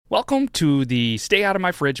Welcome to the Stay Out of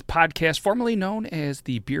My Fridge podcast, formerly known as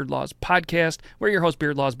the Beard Laws podcast. We're your host,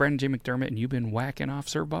 Beard Laws, Brandon J. McDermott, and you've been whacking off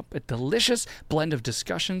Serve Up, a delicious blend of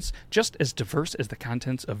discussions just as diverse as the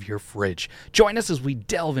contents of your fridge. Join us as we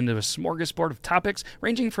delve into a smorgasbord of topics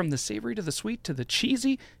ranging from the savory to the sweet to the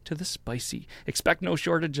cheesy to the spicy. Expect no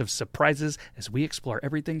shortage of surprises as we explore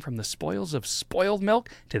everything from the spoils of spoiled milk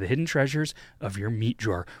to the hidden treasures of your meat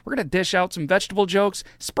drawer. We're going to dish out some vegetable jokes,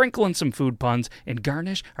 sprinkle in some food puns, and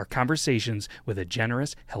garnish our conversations with a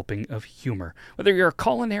generous helping of humor. Whether you're a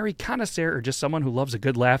culinary connoisseur or just someone who loves a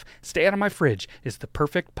good laugh, Stay Out of My Fridge is the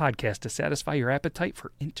perfect podcast to satisfy your appetite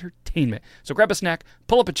for entertainment. So grab a snack,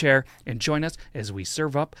 pull up a chair, and join us as we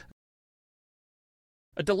serve up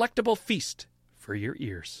a delectable feast for your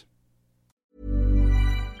ears.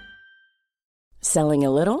 Selling a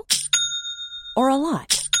little or a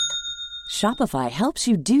lot? Shopify helps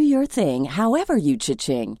you do your thing however you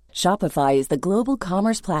cha-ching. Shopify is the global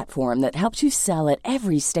commerce platform that helps you sell at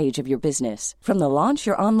every stage of your business. From the launch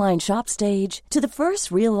your online shop stage to the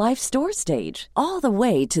first real-life store stage, all the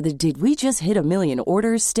way to the did we just hit a million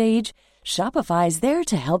orders stage. Shopify is there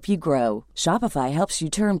to help you grow. Shopify helps you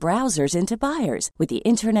turn browsers into buyers with the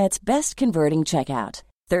internet's best converting checkout.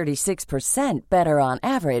 36% better on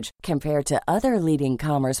average compared to other leading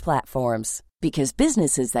commerce platforms. Because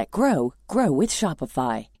businesses that grow, grow with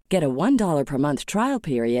Shopify. Get a $1 per month trial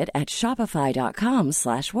period at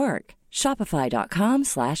shopify.com/work.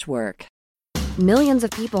 Shopify.com/work. Millions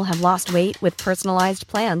of people have lost weight with personalized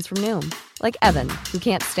plans from Noom. Like Evan, who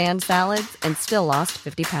can't stand salads and still lost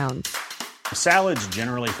 50 pounds. Salads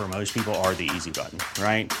generally for most people are the easy button,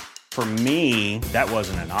 right? For me, that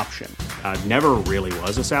wasn't an option. I never really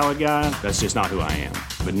was a salad guy. That's just not who I am.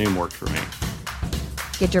 But Noom worked for me.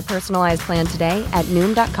 Get your personalized plan today at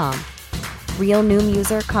Noom.com. Real Noom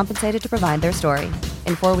user compensated to provide their story.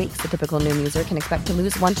 In 4 weeks, the typical Noom user can expect to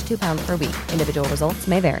lose 1 to 2 pounds per week. Individual results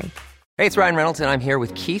may vary. Hey, it's Ryan Reynolds, and I'm here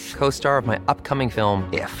with Keith, co-star of my upcoming film,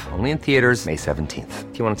 If, only in theaters May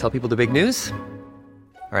 17th. Do you want to tell people the big news?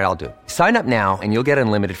 All right, I'll do it. Sign up now and you'll get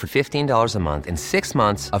unlimited for $15 a month and 6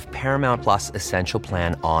 months of Paramount Plus Essential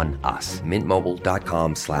Plan on us.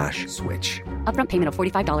 MintMobile.com/switch. Upfront payment of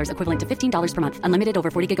 $45 equivalent to $15 per month. Unlimited over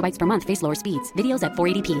 40 gigabytes per month. Face lower speeds. Videos at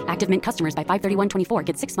 480p. Active Mint customers by 531.24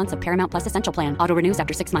 get 6 months of Paramount Plus Essential Plan. Auto renews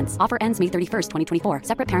after 6 months. Offer ends May 31st, 2024.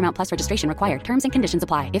 Separate Paramount Plus registration required. Terms and conditions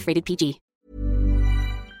apply if rated PG.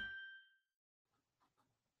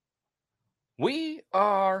 We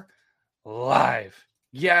are live.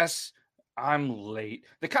 Yes, I'm late.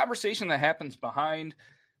 The conversation that happens behind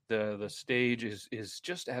the stage is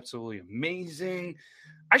just absolutely amazing.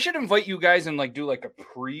 I should invite you guys and do like a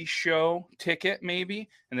pre-show ticket maybe,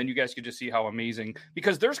 and then you guys could just see how amazing,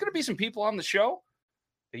 because there's going to be some people on the show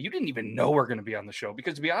that you didn't even know were going to be on the show,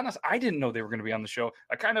 because to be honest, I didn't know they were going to be on the show.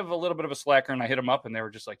 I kind of a little bit of a slacker, and I hit them up and they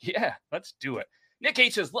were just like, yeah, let's do it. Nick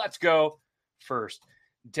H says, let's go first.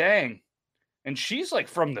 Dang. And she's like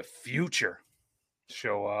from the future.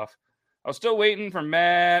 Show off. I was still waiting for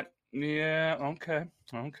Matt. Yeah, okay.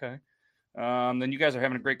 Then you guys are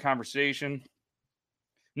having a great conversation.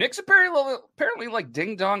 Nick's apparently like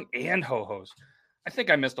ding dong and ho-hos. I think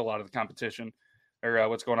I missed a lot of the competition or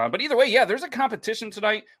what's going on. But either way, yeah, there's a competition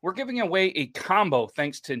tonight. We're giving away a combo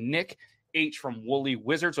thanks to Nick H from Woolly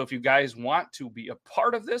Wizard. So if you guys want to be a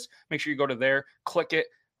part of this, make sure you go to there, click it,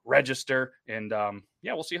 register, and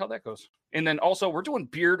yeah, we'll see how that goes. And then also we're doing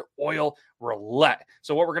beard oil roulette.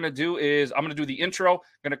 So what we're going to do is I'm going to do the intro,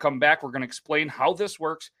 going to come back. We're going to explain how this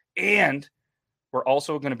works. And we're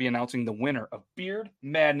also going to be announcing the winner of Beard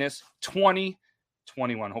Madness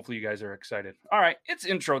 2021. Hopefully you guys are excited. All right, it's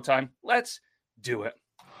intro time. Let's do it.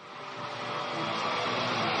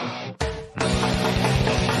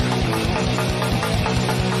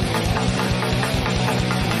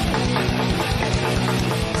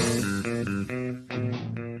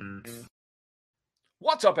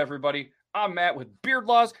 What's up, everybody? I'm Matt with Beard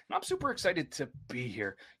Laws, and I'm super excited to be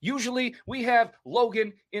here. Usually, we have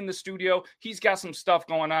Logan in the studio. He's got some stuff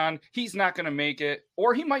going on. He's not going to make it,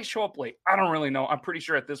 or he might show up late. I don't really know. I'm pretty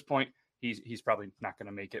sure at this point, he's probably not going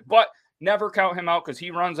to make it. But never count him out because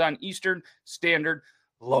he runs on Eastern Standard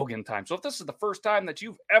Logan time. So if this is the first time that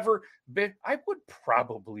you've ever been, I would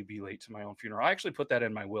probably be late to my own funeral. I actually put that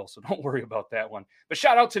in my will, so don't worry about that one. But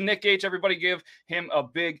shout out to Nick H. Everybody give him a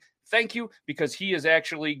big thank you, because he is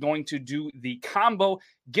actually going to do the combo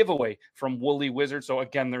giveaway from Woolly Wizard. So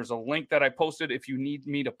again, there's a link that I posted. If you need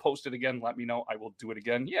me to post it again, let me know. I will do it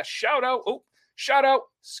again. Yeah, shout out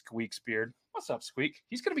Squeak's Beard. What's up, Squeak?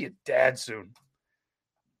 He's going to be a dad soon.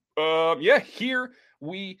 Yeah, here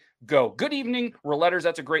we go. Good evening, Rouletters.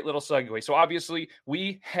 That's a great little segue. So obviously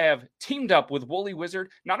we have teamed up with Woolly Wizard,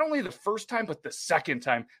 not only the first time, but the second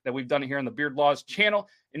time that we've done it here on the Beard Laws channel.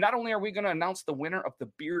 And not only are we going to announce the winner of the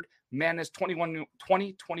Beard Madness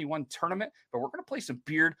 2021 tournament, but we're going to play some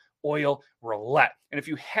beard oil roulette. And if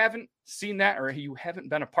you haven't seen that or you haven't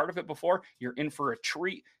been a part of it before, you're in for a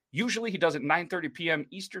treat. Usually he does it 9:30 p.m.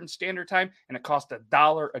 Eastern Standard Time, and it costs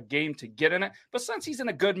 $1 a game to get in it. But since he's in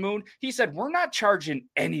a good mood, he said, we're not charging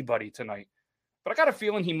anybody tonight. But I got a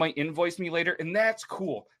feeling he might invoice me later, and that's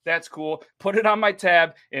cool. That's cool. Put it on my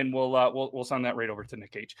tab, and we'll send that right over to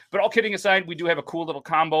Nick H. But all kidding aside, we do have a cool little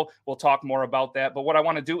combo. We'll talk more about that. But what I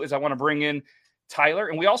want to do is I want to bring in Tyler,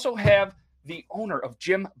 and we also have the owner of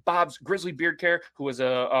Jim Bob's Grizzly Beard Care, who is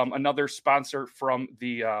another sponsor from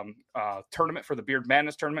the tournament for the Beard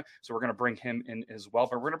Madness tournament. So we're going to bring him in as well.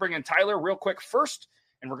 But we're going to bring in Tyler real quick first,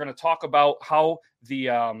 and we're going to talk about how the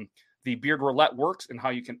Beard Roulette works and how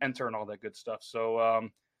you can enter and all that good stuff. So,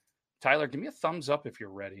 Tyler, give me a thumbs up if you're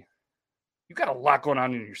ready. You got a lot going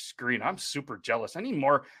on in your screen. I'm super jealous. I need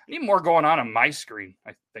more going on my screen.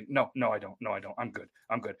 I think no, I don't. I'm good.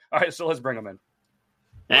 All right, so let's bring him in.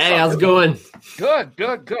 Hey, how's it going? Good.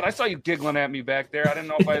 I saw you giggling at me back there. I didn't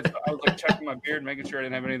know if I was like checking my beard, making sure I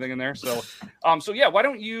didn't have anything in there. So yeah, why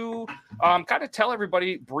don't you kind of tell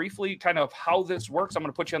everybody briefly kind of how this works? I'm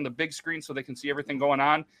going to put you on the big screen so they can see everything going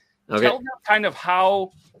on. Okay. Tell them kind of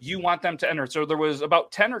how you want them to enter. So there was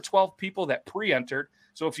about 10 or 12 people that pre-entered.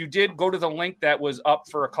 So if you did go to the link that was up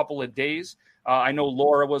for a couple of days, I know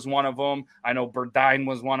Laura was one of them. I know Burdine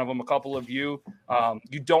was one of them. A couple of you.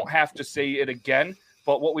 You don't have to say it again.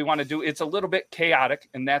 But what we want to do, it's a little bit chaotic,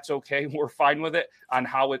 and that's okay. We're fine with it on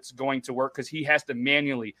how it's going to work because he has to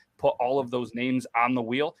manually put all of those names on the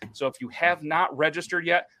wheel. So if you have not registered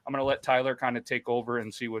yet, I'm going to let Tyler kind of take over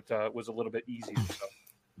and see what was a little bit easier. So.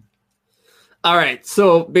 All right.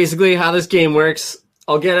 So basically how this game works,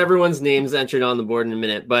 I'll get everyone's names entered on the board in a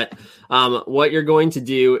minute, but what you're going to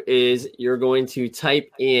do is you're going to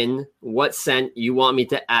type in what scent you want me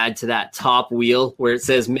to add to that top wheel where it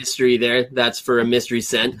says mystery there. That's for a mystery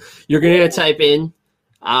scent. You're going to type in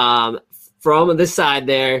from the side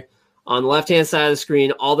there on the left-hand side of the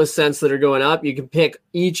screen, all the scents that are going up. You can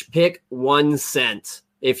pick one scent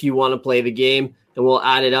if you want to play the game, and we'll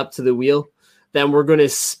add it up to the wheel. Then we're going to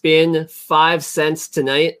spin 5 scents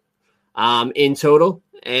tonight. In total,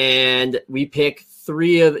 and we pick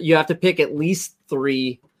 3 you have to pick at least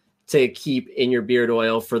 3 to keep in your beard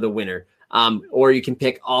oil for the winner. Or you can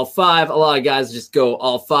pick all 5. A lot of guys just go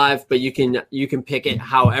all 5, but you can pick it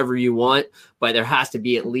however you want, but there has to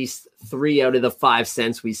be at least 3 out of the 5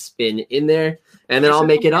 cents we spin in there, and then I'll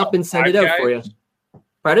make it up and send it out for you.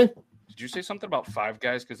 Pardon? Did you say something about 5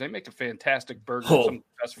 Guys? Because they make a fantastic burger. Some of the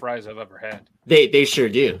best fries I've ever had. They sure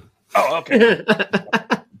do. Oh, okay.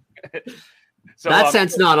 So that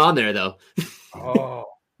scent's not on there though. Oh,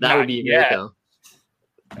 that would be great though.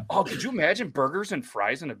 Oh, could you imagine burgers and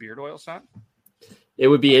fries in a beard oil scent? It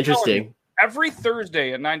would be interesting. Every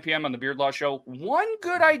Thursday at 9 p.m. on the Beard Law Show, one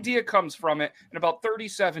good idea comes from it and about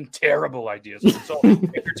 37 terrible ideas. So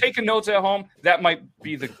if you're taking notes at home, that might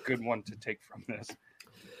be the good one to take from this.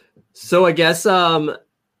 So I guess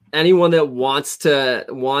anyone that wants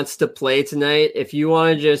to play tonight, if you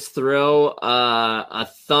want to just throw a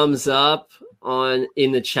thumbs up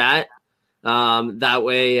in the chat, that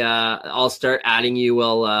way I'll start adding you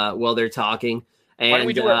while they're talking. And, why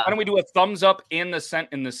don't we do a thumbs up and the scent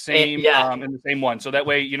in the same in the same one? So that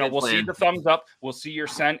way, we'll see the thumbs up, we'll see your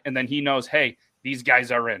scent, and then he knows, hey, these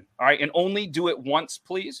guys are in. All right, and only do it once,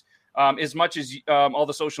 please. As much as all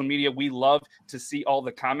the social media, we love to see all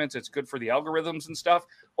the comments. It's good for the algorithms and stuff.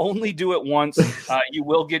 Only do it once. You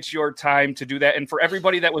will get your time to do that. And for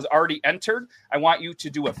everybody that was already entered, I want you to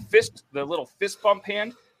do the little fist bump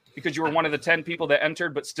hand, because you were one of the 10 people that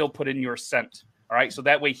entered, but still put in your scent. All right. So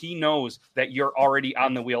that way he knows that you're already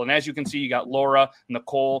on the wheel. And as you can see, you got Laura,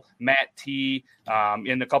 Nicole, Matt T,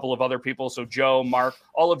 and a couple of other people. So Joe, Mark,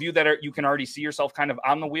 all of you you can already see yourself kind of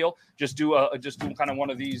on the wheel. Just do kind of one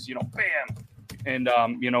of these, bam. And,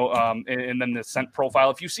 and then the scent profile.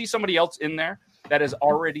 If you see somebody else in there that has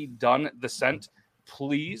already done the scent,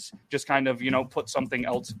 please just kind of, put something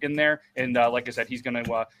else in there. And like I said, he's going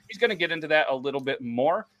to get into that a little bit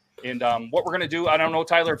more. And what we're going to do, I don't know,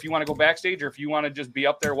 Tyler, if you want to go backstage or if you want to just be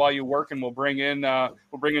up there while you work, and we'll bring in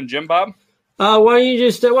Jim Bob. Why don't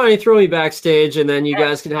you throw me backstage, and then you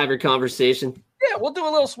guys can have your conversation. Yeah, we'll do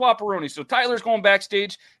a little swap-a-rooney. So Tyler's going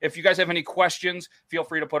backstage. If you guys have any questions, feel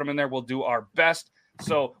free to put them in there. We'll do our best.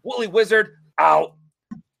 So Woolly Wizard out.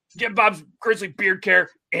 Jim Bob's Grizzly Beard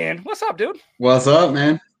Care. And what's up, dude? What's up,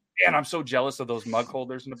 man? And I'm so jealous of those mug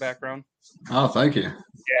holders in the background. Oh, thank you. Yeah,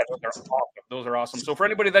 those are awesome. Those are awesome. So for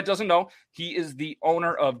anybody that doesn't know, he is the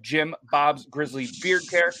owner of Jim Bob's Grizzly Beard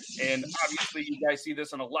Care. And obviously you guys see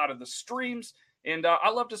this on a lot of the streams. And I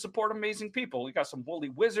love to support amazing people. We got some Woolly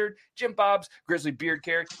Wizard, Jim Bob's Grizzly Beard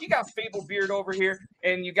Care. You got Fable Beard over here,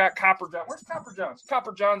 and you got Copper John. Where's Copper John's?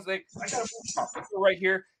 Copper John's. I got a right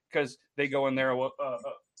here because they go in there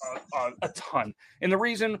a ton. And the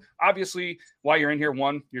reason, obviously, why you're in here,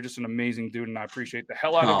 one, you're just an amazing dude, and I appreciate the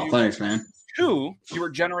hell out of you. Oh, thanks, man. Two, you were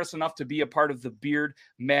generous enough to be a part of the Beard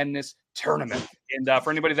Madness tournament. And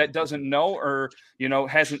for anybody that doesn't know or,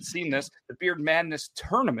 hasn't seen this, the Beard Madness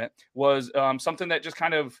tournament was something that just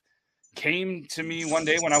kind of came to me one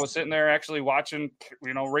day when I was sitting there actually watching,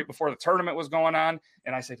 right before the tournament was going on.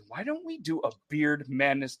 And I said, why don't we do a Beard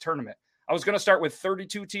Madness tournament? I was going to start with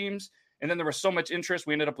 32 teams. And then there was so much interest.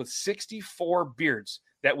 We ended up with 64 beards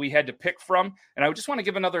that we had to pick from. And I just want to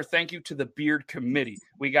give another thank you to the Beard Committee.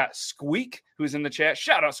 We got Squeak, who's in the chat.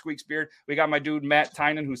 Shout out Squeak's Beard. We got my dude, Matt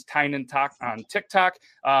Tynan, who's Tynan Talk on TikTok.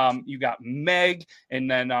 You got Meg, and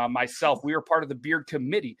then myself. We were part of the Beard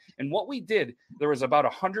Committee. And what we did, there was about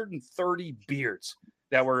 130 beards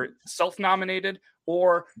that were self-nominated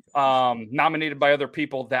or nominated by other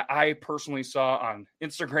people that I personally saw on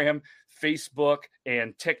Instagram, Facebook,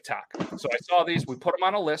 and TikTok. So I saw these, we put them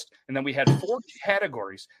on a list, and then we had 4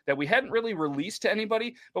 categories that we hadn't really released to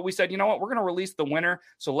anybody, but we said, you know what, we're going to release the winner,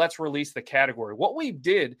 so let's release the category. What we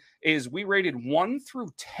did is we rated 1 through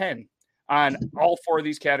 10 on all 4 of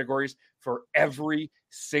these categories for every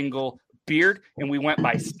single beard, and we went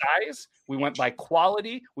by size, we went by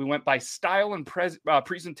quality, we went by style and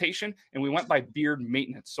presentation, and we went by beard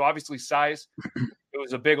maintenance. So obviously size, it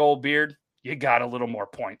was a big old beard, you got a little more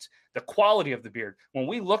points. The quality of the beard, when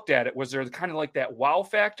we looked at it, was there kind of like that wow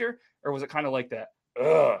factor, or was it kind of like that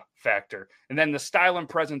factor? And then the style and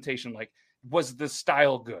presentation, like, was the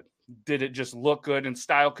style good? Did it just look good? And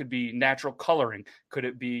style could be natural coloring. Could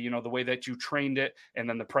it be, the way that you trained it? And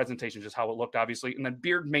then the presentation, just how it looked, obviously. And then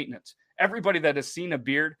beard maintenance. Everybody that has seen a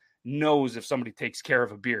beard knows if somebody takes care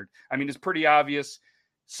of a beard. I mean, it's pretty obvious.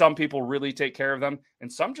 Some people really take care of them, and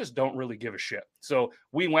some just don't really give a shit. So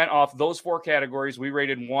we went off those 4 categories. We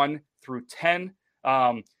rated 1 through 10.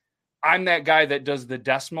 I'm that guy that does the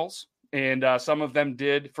decimals, and some of them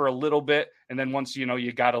did for a little bit. And then once,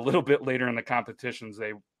 you got a little bit later in the competitions,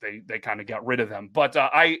 they kind of got rid of them. But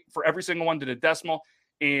I, for every single one, did a decimal,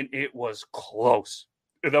 and it was close.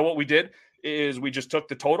 And then what we did is we just took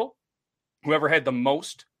the total. Whoever had the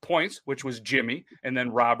most points, which was Jimmy, and then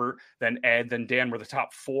Robert, then Ed, then Dan were the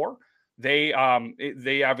top 4. They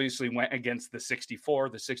obviously went against the 64,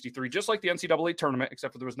 the 63, just like the NCAA tournament,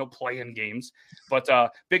 except for there was no play-in games. But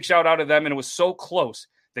big shout out to them, and it was so close.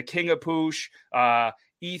 The King of Poosh,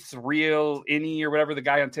 Real, Innie, or whatever the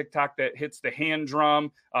guy on TikTok that hits the hand drum,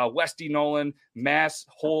 Westy Nolan, Mass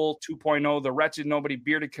Hole 2.0, The Wretched Nobody,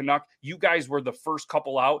 Bearded Canuck. You guys were the first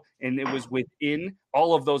couple out, and it was within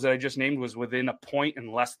all of those that I just named was within a point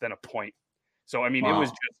and less than a point. So, I mean, It was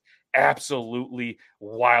just absolutely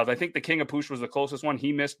wild. I think the King of Poosh was the closest one.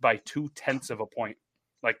 He missed by 0.2 of a point.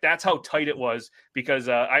 Like, that's how tight it was, because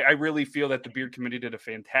I really feel that the Beard Committee did a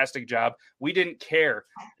fantastic job. We didn't care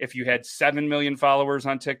if you had 7 million followers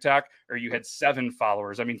on TikTok or you had 7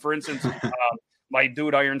 followers. I mean, for instance, my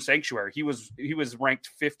dude Iron Sanctuary, he was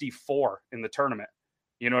ranked 54 in the tournament.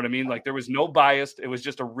 You know what I mean? Like, there was no bias. It was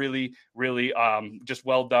just a really, really just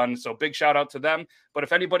well done. So big shout out to them. But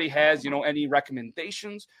if anybody has, any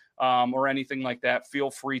recommendations or anything like that,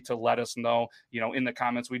 feel free to let us know, in the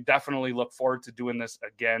comments. We definitely look forward to doing this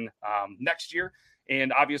again next year.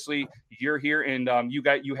 And obviously you're here, and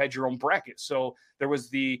you had your own bracket. So there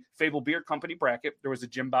was the Fable Beard Company bracket. There was the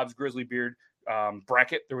Jim Bob's Grizzly Beard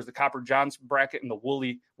bracket. There was the Copper John's bracket and the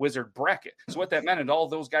Woolly Wizard bracket. So what that meant, and all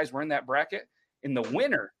those guys were in that bracket, and the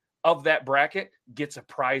winner of that bracket gets a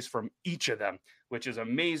prize from each of them, which is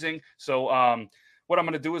amazing. So what I'm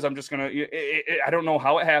going to do is I'm just going to, I don't know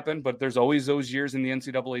how it happened, but there's always those years in the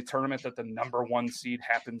NCAA tournament that the number 1 seed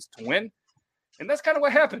happens to win. And that's kind of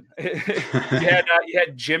what happened. you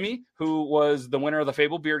had Jimmy, who was the winner of the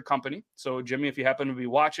Fable Beard Company. So Jimmy, if you happen to be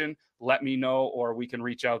watching, let me know, or we can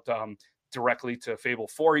reach out directly to Fable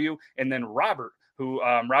for you. And then Robert, who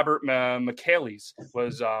Robert McCallies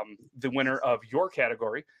was the winner of your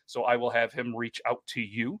category. So I will have him reach out to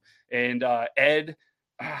you. And Ed,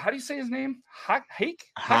 how do you say his name? Hake?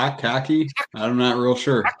 Hockey? I'm not real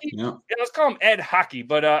sure. Yeah, let's call him Ed Hockey.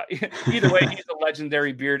 But either way, he's a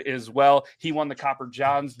legendary beard as well. He won the Copper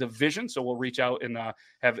Johns division, so we'll reach out and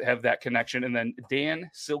have that connection. And then Dan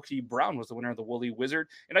Silky Brown was the winner of the Woolly Wizard.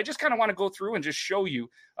 And I just kind of want to go through and just show you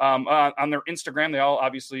on their Instagram. They all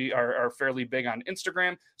obviously are fairly big on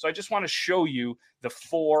Instagram. So I just want to show you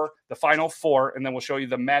the final four, and then we'll show you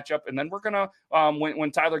the matchup. And then we're gonna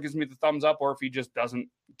when Tyler gives me the thumbs up, or if he just doesn't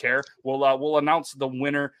care, we'll announce the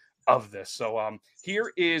winner of this. So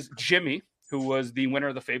here is Jimmy, who was the winner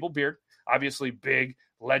of the Fable Beard. Obviously, big,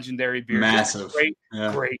 legendary beard, massive,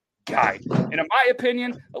 great guy. And in my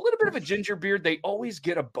opinion, a little bit of a ginger beard, they always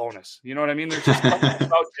get a bonus. You know what I mean? There's just something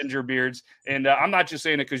about ginger beards, and I'm not just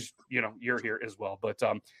saying it because you're here as well. But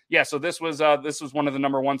yeah, so this was one of the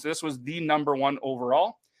number ones. This was the number one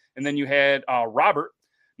overall, and then you had Robert,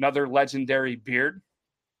 another legendary beard.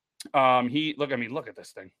 Look at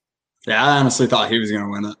this thing. Yeah, I honestly thought he was going to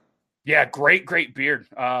win it. Yeah, great beard.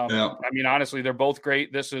 I mean, honestly, they're both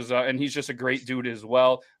great. This is, and he's just a great dude as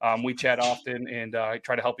well. We chat often and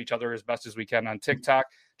try to help each other as best as we can on TikTok.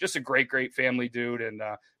 Just a great family dude, and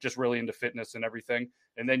just really into fitness and everything.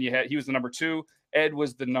 And then he was the number 2. Ed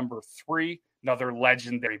was the number 3, another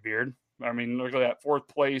legendary beard. I mean, look at that, 4th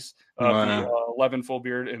place of the 11 full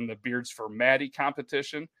beard in the Beards for Maddie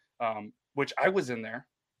competition, which I was in there.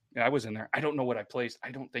 Yeah, I was in there. I don't know what I placed.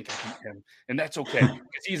 I don't think I beat him. And that's okay,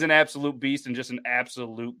 because he's an absolute beast and just an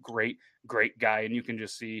absolute great guy. And you can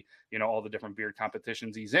just see, all the different beard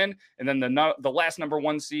competitions he's in. And then the last number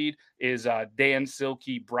 1 seed is Dan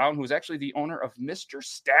Silky Brown, who's actually the owner of Mr.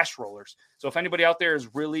 Stash Rollers. So if anybody out there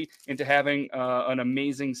is really into having an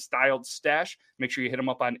amazing styled stash, make sure you hit them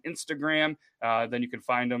up on Instagram. Then you can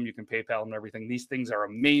find them. You can PayPal them and everything. These things are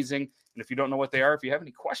amazing. And if you don't know what they are, if you have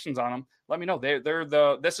any questions on them, let me know.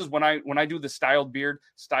 This is when I do the styled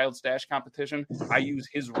stash competition, I use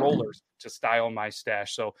his rollers to style my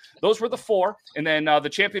stash. So those were the 4. And then the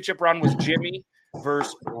championship round was Jimmy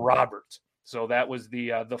versus Robert. So that was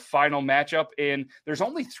the final matchup. And there's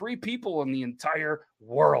only 3 people in the entire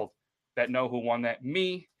world that know who won that: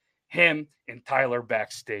 me, him, and Tyler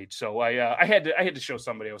backstage. So I had to show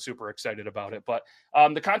somebody. I was super excited about it. But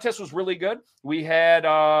the contest was really good. We had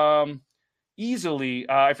easily,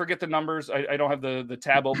 I forget the numbers. I don't have the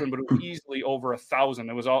tab open, but it was easily over 1,000.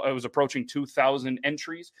 It was approaching 2,000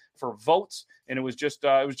 entries for votes, and it was just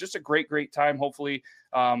a great time. Hopefully,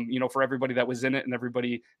 for everybody that was in it and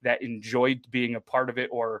everybody that enjoyed being a part of it,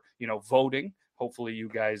 or voting. Hopefully, you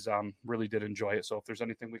guys really did enjoy it. So if there's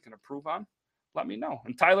anything we can improve on, let me know.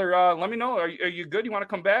 And Tyler, let me know. Are you good? You want to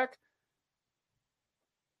come back?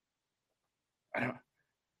 I don't.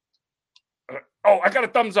 I got a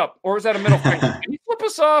thumbs up. Or is that a middle finger? Did he flip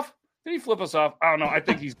us off? I don't know. I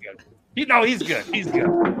think he's good. He's good. He's good.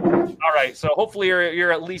 All right. So hopefully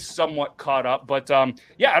you're at least somewhat caught up. But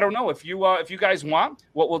yeah, I don't know if you guys want.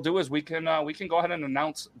 What we'll do is we can go ahead and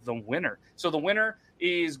announce the winner. So the winner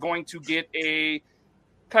is going to get a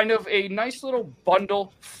kind of a nice little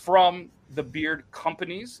bundle from the beard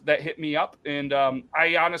companies that hit me up. And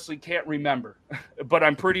I honestly can't remember, but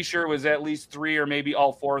I'm pretty sure it was at least 3 or maybe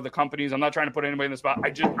all 4 of the companies. I'm not trying to put anybody in the spot. I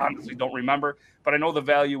just honestly don't remember, but I know the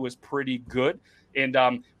value was pretty good. And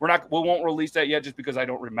we won't release that yet just because I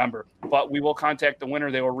don't remember, but we will contact the winner.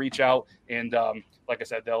 They will reach out. And like I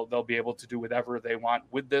said, they'll be able to do whatever they want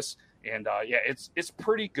with this. And yeah, it's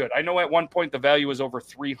pretty good. I know at one point the value was over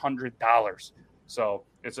 $300. So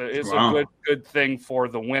it's a good thing for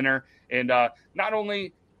the winner. And not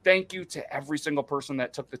only thank you to every single person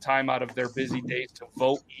that took the time out of their busy days to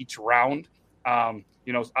vote each round.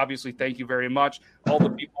 Obviously, thank you very much. All the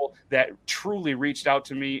people that truly reached out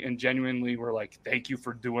to me and genuinely were like, thank you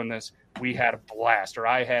for doing this. We had a blast, or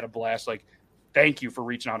I had a blast. Like, thank you for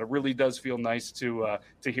reaching out. It really does feel nice to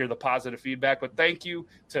hear the positive feedback. But thank you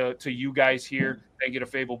to you guys here. Thank you to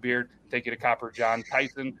Fable Beard. Thank you to Copper John.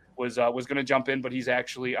 Tyson was going to jump in, but he's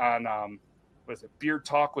actually on Beard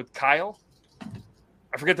Talk with Kyle.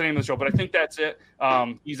 I forget the name of the show, but I think that's it.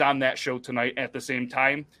 He's on that show tonight at the same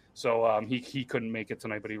time. So he couldn't make it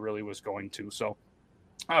tonight, but he really was going to. So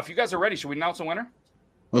if you guys are ready, should we announce a winner?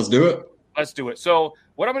 Let's do it. Let's do it. So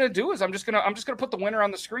what I'm going to do is I'm just going to put the winner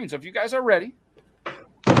on the screen. So if you guys are ready,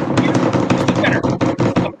 here's the winner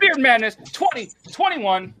of Beard Madness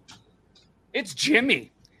 2021. It's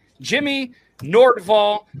Jimmy. Jimmy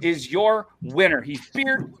Nordval is your winner. He's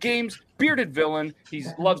Beard Games bearded villain. He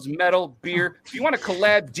loves metal, beer. If you want to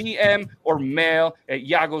collab, DM or mail at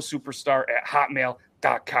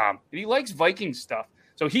yagosuperstar@hotmail.com. And he likes Viking stuff.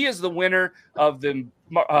 So he is the winner of the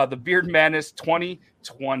Beard Madness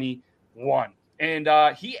 2021. And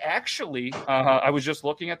he actually, I was just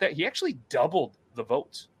looking at that. He actually doubled the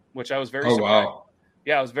votes, which I was very surprised. Wow.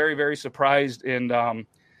 Yeah, I was very, very surprised. And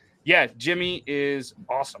yeah, Jimmy is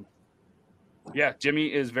awesome. Yeah, Jimmy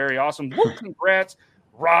is very awesome. Woo, congrats,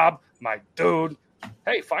 Rob, my dude.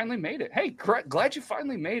 Hey, finally made it. Hey, glad you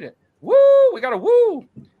finally made it. Woo, we got a woo.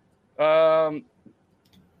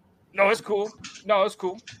 No, it's cool.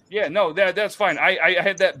 Yeah, no, that's fine. I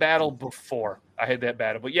had that battle before.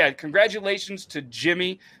 But yeah, congratulations to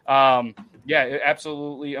Jimmy. Yeah,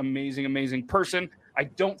 absolutely amazing person. I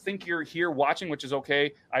don't think you're here watching, which is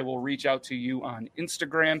okay. I will reach out to you on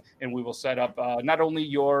Instagram, and we will set up not only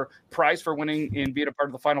your prize for winning and being a part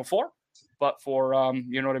of the Final Four, but for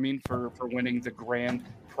you know what I mean, for winning the grand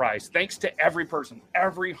prize. Thanks to every person,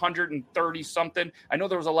 every 130 something. I know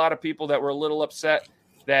there was a lot of people that were a little upset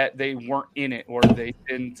that they weren't in it or they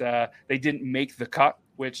didn't make the cut,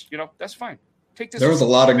 which, you know, that's fine. Take this. There was a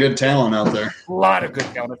lot of good talent out there. A lot of good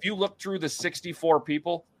talent. If you look through the 64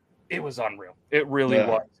 people, it was unreal. It really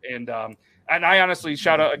was. And I honestly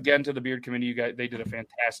shout out again to the Beard committee. You guys, they did a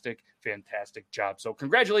fantastic job. So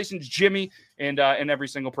congratulations, Jimmy, and every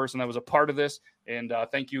single person that was a part of this. And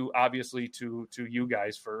thank you, obviously, to you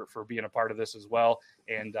guys for being a part of this as well.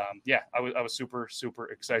 And yeah, I was super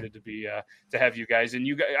excited to be to have you guys. And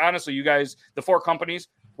you guys, honestly, you guys, the 4 companies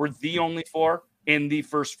were the only 4 in the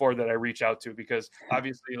first 4 that I reach out to, because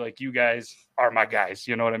obviously, like, you guys are my guys,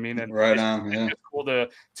 you know what I mean? And right on, yeah. It's cool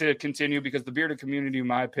to continue, because the bearded community, in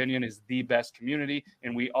my opinion, is the best community,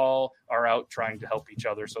 and we all are out trying to help each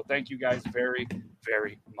other. So thank you guys very,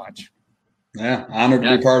 very much. Yeah, honored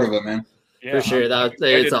to be part of it, man. Yeah, for sure.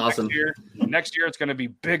 It's awesome. Next year it's going to be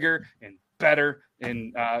bigger and better,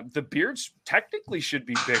 and the beards technically should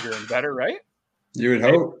be bigger and better, right? You would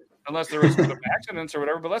hope. Unless there was some accidents or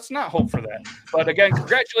whatever, but let's not hope for that. But again,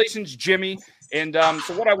 congratulations, Jimmy. And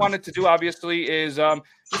so what I wanted to do, obviously, is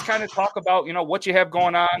just kind of talk about, you know, what you have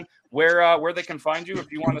going on, where they can find you.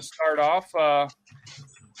 If you want to start off,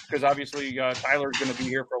 because obviously Tyler's going to be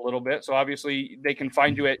here for a little bit. So obviously they can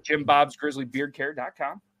find you at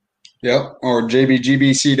jimbobsgrizzlybeardcare.com. Yep, or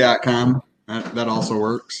jbgbc.com. That also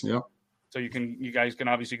works. Yep. So you guys can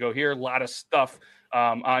obviously go here. A lot of stuff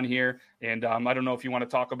on here, and I don't know if you want to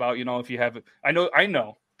talk about, you know, if you have. I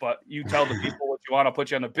know, but you tell the people what you want. I'll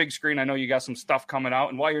put you on the big screen. I know you got some stuff coming out,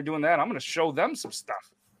 and while you're doing that, I'm going to show them some stuff.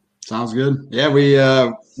 Sounds good. Yeah, we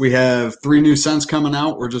have 3 new scents coming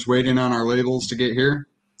out. We're just waiting on our labels to get here.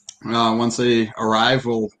 Once they arrive,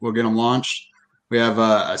 we'll get them launched. We have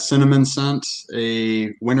a cinnamon scent,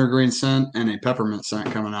 a wintergreen scent, and a peppermint scent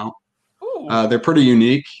coming out. They're pretty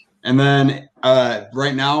unique. And then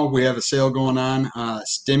right now we have a sale going on,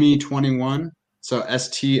 STIMMY 21. So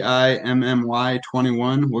STIMMY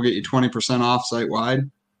 21. We'll get you 20% off site wide.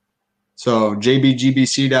 So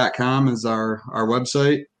jbgbc.com is our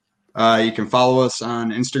website. You can follow us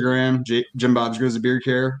on Instagram, Jim Bob's Grizzly Beard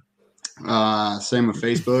Care. Same with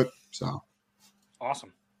Facebook. So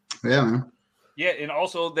awesome. Yeah, man. Yeah, and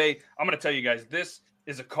also I'm going to tell you guys, this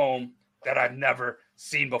is a comb that I've never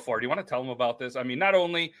seen before. Do you want to tell them about this? I mean, not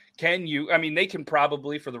only can you, I mean, they can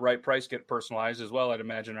probably, for the right price, get personalized as well, I'd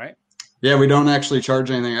imagine, right? Yeah, we don't actually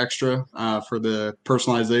charge anything extra for the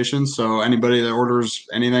personalization. So anybody that orders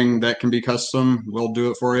anything that can be custom, we'll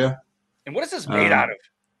do it for you. And what is this made out of?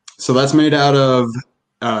 So that's made out of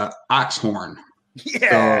ox horn.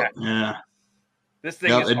 Yeah. So, yeah. This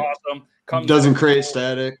thing is awesome. Doesn't create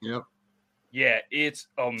static. Yep. Yeah, it's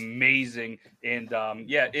amazing. And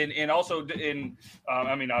and also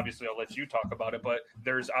I mean, obviously I'll let you talk about it, but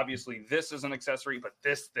there's obviously this is an accessory, but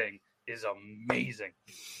this thing is amazing.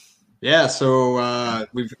 Yeah, so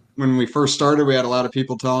when we first started, we had a lot of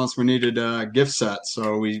people telling us we needed gift sets.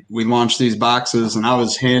 So we launched these boxes, and I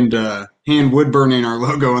was hand wood burning our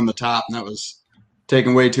logo on the top, and that was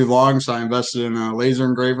taking way too long. So I invested in a laser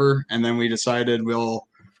engraver, and then we decided we'll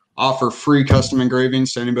offer free custom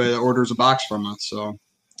engravings to anybody that orders a box from us. So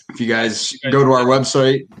if you guys go to our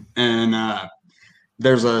website, and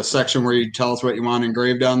there's a section where you tell us what you want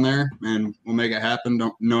engraved on there, and we'll make it happen.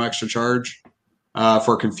 No extra charge. If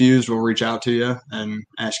we're confused, we'll reach out to you and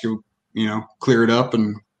ask you, clear it up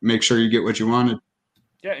and make sure you get what you wanted.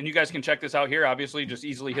 Yeah, and you guys can check this out here. Obviously, just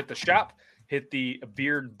easily hit the shop, hit the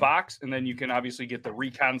beard box, and then you can obviously get the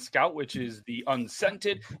Recon Scout, which is the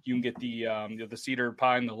unscented. You can get the cedar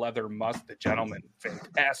pine, the leather musk, the gentleman,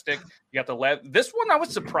 fantastic. You got the this one I was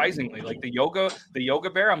surprisingly like the yoga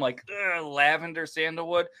bear. I'm like lavender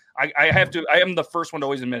sandalwood. I am the first one to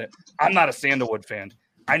always admit it. I'm not a sandalwood fan.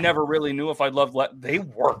 I never really knew if I'd love they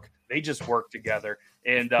work. They just work together.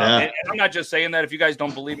 And I'm not just saying that. If you guys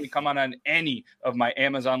don't believe me, come on any of my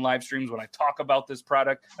Amazon live streams. When I talk about this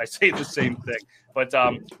product, I say the same thing. But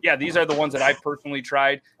these are the ones that I personally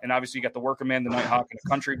tried. And obviously you got the Worker Man, the Nighthawk, and the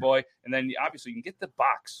Country Boy. And then obviously you can get the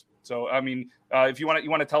box. So, I mean, if you want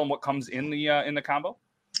to tell them what comes in the combo?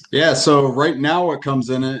 Yeah, so right now what comes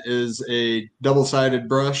in it is a double-sided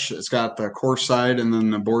brush. It's got the coarse side and then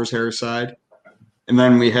the boar's hair side. And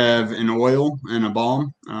then we have an oil and a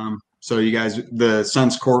balm. So you guys, the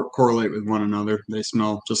scents correlate with one another. They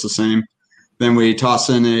smell just the same. Then we toss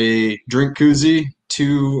in a drink koozie,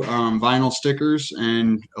 2 vinyl stickers,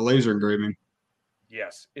 and a laser engraving.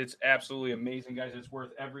 Yes, it's absolutely amazing, guys. It's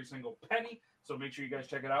worth every single penny. So make sure you guys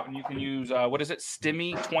check it out. And you can use, what is it,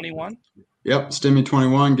 Stimmy21? Yep,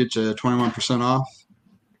 Stimmy21, get you 21% off.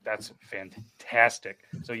 That's fantastic.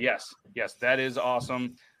 So yes, that is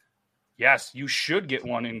awesome. Yes, you should get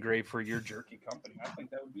one engraved for your jerky company. I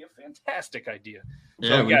think that would be a fantastic idea.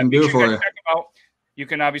 Yeah, so, we can do it for you. Check them out. You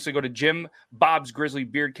can obviously go to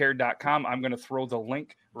jimbobsgrizzlybeardcare.com. I'm going to throw the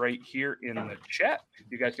link right here in the chat.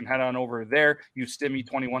 You guys can head on over there. Use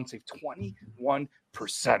Stimmy21, save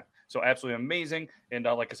 21%. So absolutely amazing. And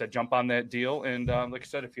like I said, jump on that deal. And like I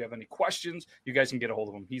said, if you have any questions, you guys can get a hold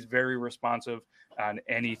of him. He's very responsive on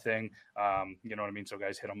anything. You know what I mean? So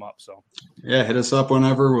guys, hit him up. So yeah, hit us up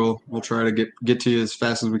whenever. We'll try to get to you as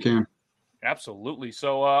fast as we can. Absolutely.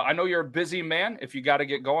 So I know you're a busy man. If you got to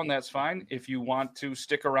get going, that's fine. If you want to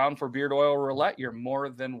stick around for Beard Oil Roulette, you're more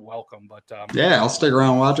than welcome. But yeah, I'll stick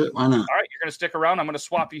around and watch it. Why not? All right, you're going to stick around. I'm going to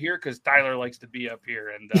swap you here because Tyler likes to be up here,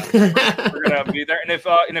 and we're going to be there. And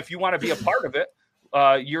if you want to be a part of it,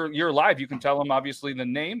 you're live. You can tell them obviously the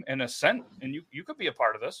name and a scent, and you could be a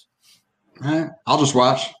part of this. All right, I'll just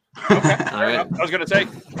watch. Okay. All right. I was going to say,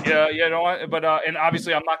 you know what? But and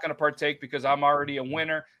obviously I'm not going to partake because I'm already a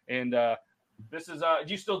winner, and this is do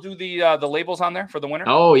you still do the labels on there for the winner?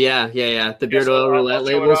 Oh yeah. The Beard Oil Roulette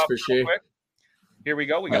labels for sure. Quick. Here we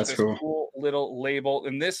go. We got this cool little label,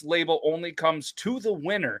 and this label only comes to the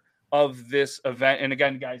winner of this event. And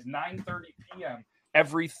again, guys, 9:30 p.m.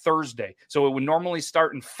 every Thursday. So it would normally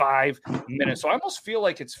start in 5 minutes. So I almost feel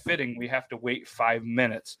like it's fitting we have to wait 5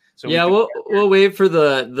 minutes. So yeah, we'll wait for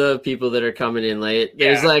the people that are coming in late.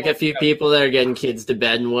 There's a few people that are getting kids to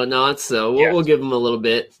bed and whatnot, so we'll give them a little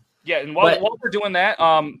bit. Yeah, and while we're doing that,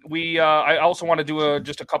 I also want to do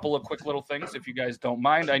just a couple of quick little things, if you guys don't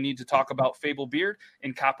mind. I need to talk about Fable Beard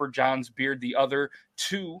and Copper John's Beard, the other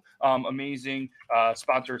 2 amazing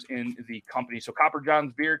sponsors in the company. So Copper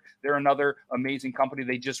John's Beard, they're another amazing company.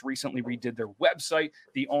 They just recently redid their website.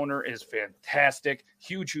 The owner is fantastic.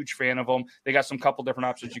 Huge fan of them. They got some couple different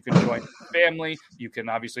options. You can join family. You can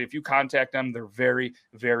obviously, if you contact them, they're very,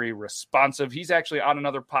 very responsive. He's actually on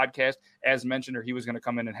another podcast, as mentioned, or he was going to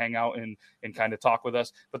come in and hang out and kind of talk with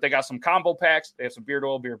us. But they got some combo packs. They have some beard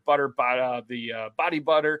oil, beard butter, the body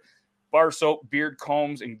butter, bar soap, beard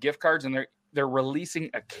combs, and gift cards. And they're releasing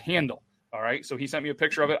a candle. All right. So he sent me a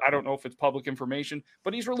picture of it. I don't know if it's public information,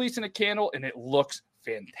 but he's releasing a candle and it looks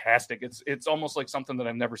fantastic. It's almost like something that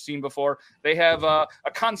I've never seen before. They have a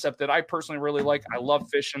concept that I personally really like. I love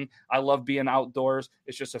fishing. I love being outdoors.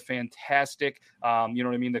 It's just a fantastic, you know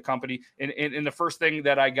what I mean? The company. And the first thing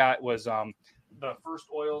that I got was, the first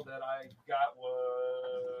oil that I got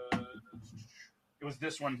was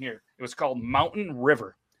this one here. It was called Mountain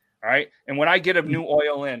River. All right. And when I get a new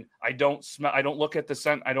oil in, I don't look at the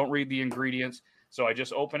scent. I don't read the ingredients. So I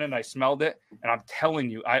just opened it and I smelled it. And I'm telling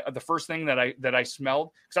you, the first thing that I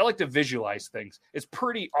smelled, because I like to visualize things. It's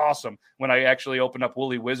pretty awesome when I actually opened up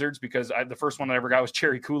Woolly Wizards, because the first one I ever got was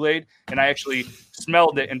cherry Kool-Aid. And I actually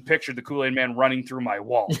smelled it and pictured the Kool-Aid man running through my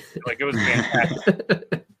wall. Like, it was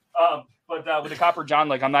fantastic. But with the Copper John,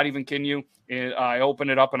 like, I'm not even kidding you. I opened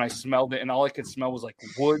it up and I smelled it, and all I could smell was like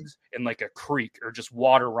woods and like a creek or just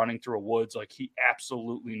water running through a woods. Like, he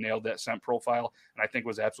absolutely nailed that scent profile, and I think it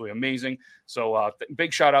was absolutely amazing. So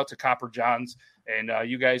big shout out to Copper John's, and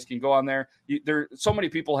you guys can go on there. So many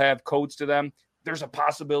people have codes to them. There's a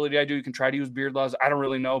possibility I do. You can try to use Beard Laws. I don't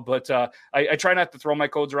really know, but I try not to throw my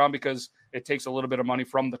codes around because it takes a little bit of money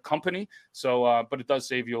from the company. So, but it does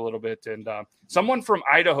save you a little bit. And someone from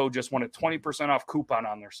Idaho just won a 20% off coupon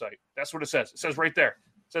on their site. That's what it says. It says right there.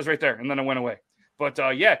 And then it went away. But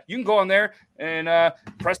yeah, you can go on there and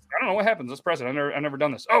press. I don't know what happens. Let's press it. I've never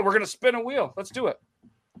done this. Oh, we're gonna spin a wheel. Let's do it.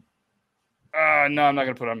 No, I'm not going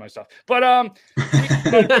to put it on myself. But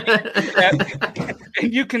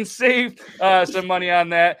and you can save some money on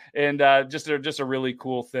that, and just a really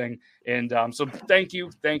cool thing. And so thank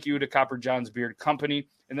you to Copper John's Beard Company.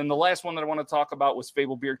 And then the last one that I want to talk about was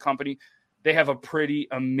Fable Beard Company. they have a pretty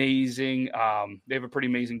amazing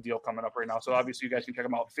deal coming up right now. So obviously you guys can check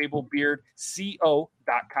them out.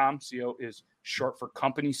 FableBeardCO.com. CO is short for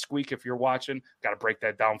company squeak. If you're watching, got to break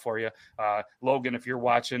that down for you. Logan, if you're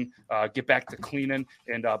watching, get back to cleaning.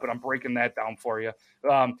 But I'm breaking that down for you.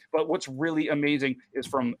 But what's really amazing is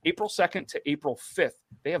from April 2nd to April 5th,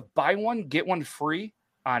 they have buy one, get one free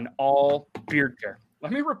on all beard care.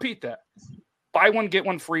 Let me repeat that. Buy one, get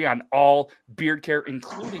one free on all beard care,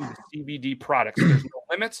 including the CBD products. There's no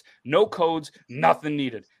limits, no codes, nothing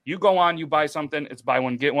needed. You go on, you buy something, it's buy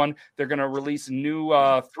one, get one. They're going to release 3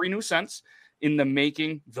 new scents in the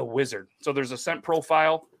making, the Wizard. So there's a scent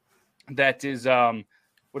profile that is,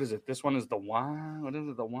 what is it? This one is the wand. What is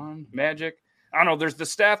it? The wand? Magic? I don't know. There's the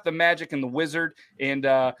staff, the magic, and the wizard. And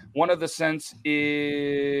one of the scents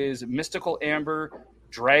is Mystical Amber,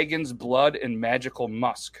 Dragon's Blood, and Magical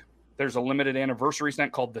Musk. There's a limited anniversary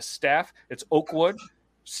scent called the Staff. It's Oakwood,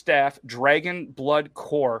 Staff, Dragon Blood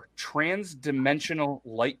Core, Trans-Dimensional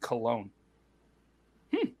Light Cologne.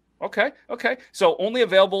 Okay. So only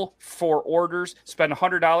available for orders. Spend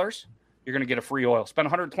 $100. You're going to get a free oil. Spend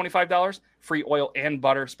 $125, free oil and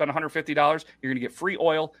butter. Spend $150, you're going to get free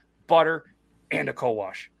oil, butter, and a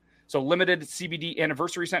co-wash. So limited CBD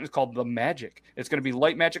anniversary scent is called The Magic. It's going to be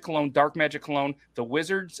Light Magic Cologne, Dark Magic Cologne, the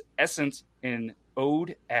Wizard's Essence, and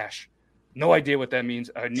Ode Ash. No idea what that means.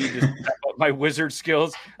 I need to step up my wizard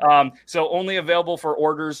skills. So only available for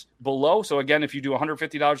orders below. So again, if you do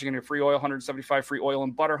 $150, you're going to get free oil, $175 free oil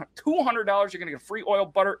and butter, $200, you're going to get free oil,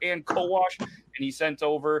 butter, and co-wash. And he sent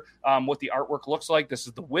over what the artwork looks like. This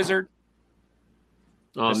is the Wizard.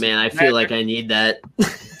 Oh, man, I feel like I need that.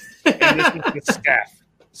 And this is the Staff.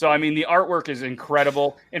 So, I mean, the artwork is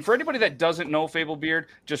incredible. And for anybody that doesn't know Fable Beard,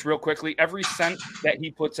 just real quickly, every scent that he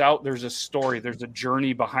puts out, there's a story. There's a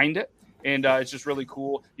journey behind it. And it's just really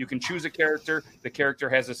cool. You can choose a character. The character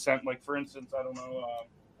has a scent. Like, for instance, I don't know,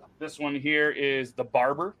 this one here is the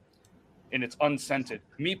Barber, and it's unscented.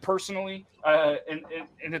 Me personally, and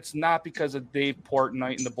it's not because of Dave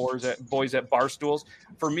Portnight and the boys at Barstools.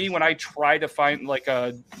 For me, when I try to find like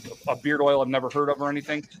a beard oil I've never heard of or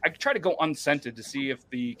anything, I try to go unscented to see if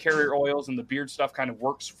the carrier oils and the beard stuff kind of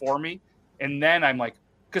works for me. And then I'm like,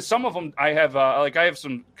 because some of them I have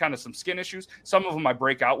some skin issues. Some of them I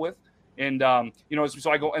break out with. And,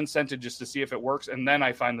 so I go unscented just to see if it works. And then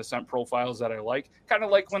I find the scent profiles that I like. Kind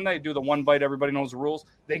of like when they do the one bite, everybody knows the rules.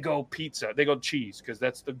 They go pizza. They go cheese because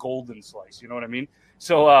that's the golden slice. You know what I mean?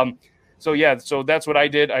 So that's what I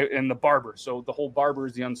did. And the Barber. So the whole Barber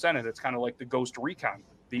is the unscented. It's kind of like the Ghost Recon,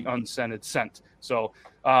 the unscented scent. So,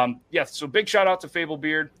 so big shout out to Fable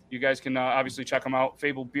Beard. You guys can obviously check them out.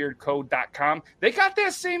 FableBeardCo.com. They got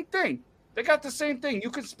that same thing. They got the same thing. You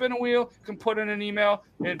can spin a wheel, can put in an email,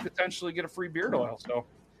 and potentially get a free beard oil. So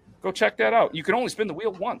go check that out. You can only spin the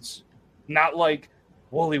wheel once, not like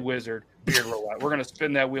Woolly Wizard, Beard Roulette. We're going to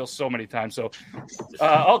spin that wheel so many times. So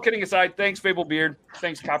all kidding aside, thanks, Fable Beard.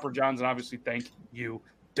 Thanks, Copper Johns, and obviously thank you,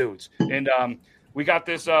 dudes. And we got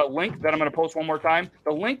this link that I'm going to post one more time.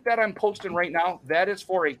 The link that I'm posting right now, that is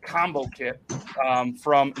for a combo kit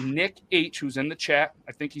from Nick H., who's in the chat.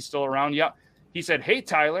 I think he's still around. Yeah. He said, "Hey,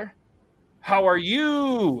 Tyler. How are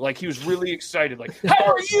you?" Like he was really excited. Like, "How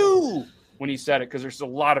are you?" when he said it, because there's a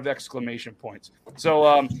lot of exclamation points.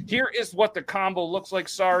 So here is what the combo looks like.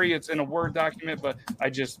 Sorry, it's in a Word document, but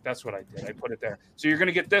that's what I did. I put it there. So you're going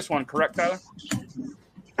to get this one, correct, Tyler?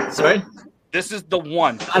 Sorry? This is the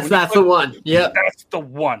one. That's the one. Yep. That's the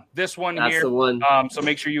one. This one here. That's the one. So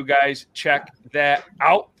make sure you guys check that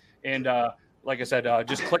out. And like I said,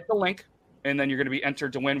 just click the link. And then you're going to be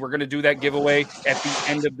entered to win. We're going to do that giveaway at the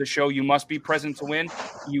end of the show. You must be present to win.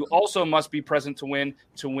 You also must be present to win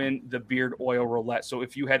the beard oil roulette. So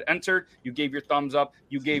if you had entered, you gave your thumbs up,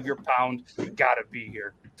 you gave your pound, you got to be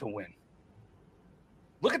here to win.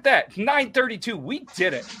 Look at that. 9:32. We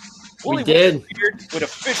did it. We did. Beard would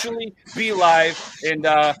officially be live, and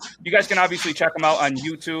you guys can obviously check them out on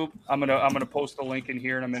YouTube. I'm gonna post the link in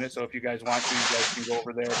here in a minute, so if you guys want to, you guys can go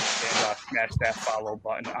over there and smash that follow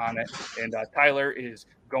button on it. And Tyler is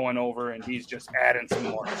going over, and he's just adding some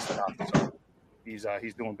more stuff. So he's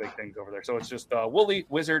doing big things over there. So it's just Woolly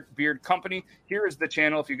Wizard Beard Company. Here is the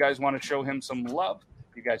channel if you guys want to show him some love.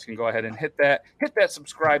 You guys can go ahead and hit that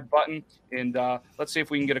subscribe button, and let's see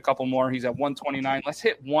if we can get a couple more. He's at 129. Let's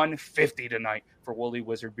hit 150 tonight for Woolly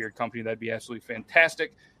Wizard Beard Company. That'd be absolutely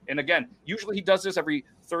fantastic. And again, usually he does this every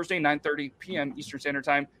Thursday, 9:30 p.m. Eastern Standard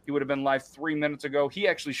Time. He would have been live 3 minutes ago. He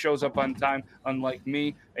actually shows up on time, unlike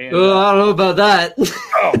me. And, I don't know about that. I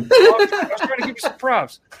was trying to give you some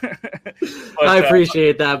props. But, I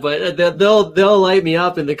appreciate that, but they'll light me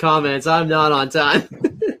up in the comments. I'm not on time.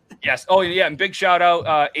 Yes. Oh, yeah. And big shout out,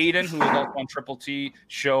 Aiden, who was also on Triple T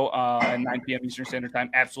show at 9 p.m. Eastern Standard Time.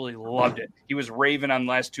 Absolutely loved it. He was raving on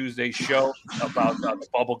last Tuesday's show about the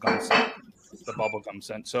bubblegum scent. The bubblegum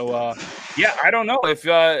scent. So, yeah, I don't know if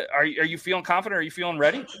are you feeling confident? Are you feeling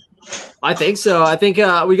ready? I think so. I think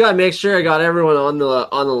we got to make sure I got everyone on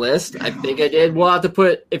the list. I think I did. We'll have to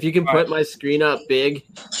put, if you can put my screen up big,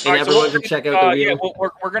 and everyone can check out the wheel. Yeah,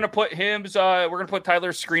 we're gonna put we're gonna put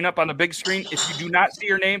Tyler's screen up on the big screen. If you do not see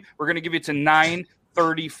your name, we're gonna give you to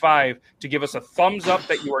 9:35 to give us a thumbs up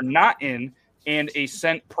that you are not in and a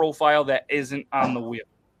scent profile that isn't on the wheel.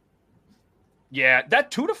 Yeah,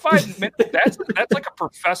 that 2 to 5 minutes. That's like a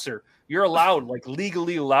professor. You're allowed, like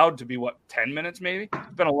legally allowed, to be 10 minutes maybe.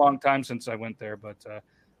 It's been a long time since I went there, but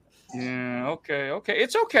yeah, okay,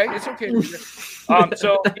 it's okay.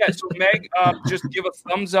 So Meg, just give a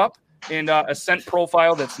thumbs up and a scent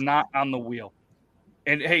profile that's not on the wheel.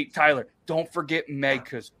 And hey, Tyler, don't forget Meg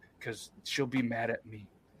because she'll be mad at me.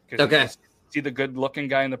 Okay. See the good-looking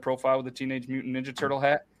guy in the profile with the Teenage Mutant Ninja Turtle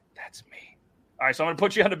hat? That's me. All right, so I'm gonna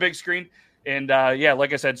put you on the big screen. And yeah,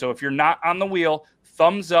 like I said, so if you're not on the wheel,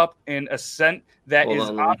 thumbs up and a scent that is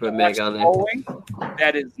on the left going,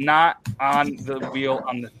 that is not on the wheel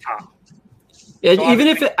on the top. Yeah, so even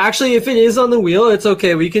if it is on the wheel, it's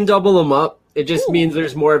okay. We can double them up. It just means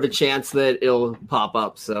there's more of a chance that it'll pop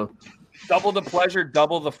up. So double the pleasure,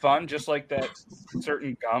 double the fun, just like that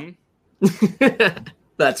certain gum.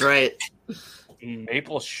 That's right.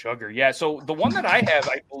 Maple sugar. Yeah, so the one that I have,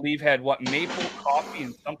 I believe, had maple coffee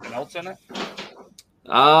and something else in it.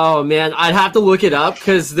 Oh, man. I'd have to look it up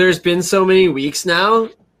because there's been so many weeks now.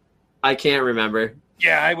 I can't remember.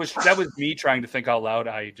 Yeah, that was me trying to think out loud.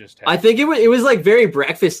 I think it was like very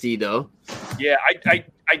breakfasty, though. Yeah,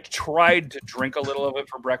 I tried to drink a little of it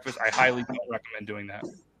for breakfast. I highly don't recommend doing that.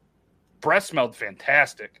 Breath smelled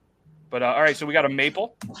fantastic. But all right, so we got a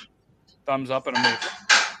maple. Thumbs up and a maple.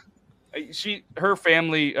 Her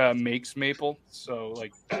family makes maple, so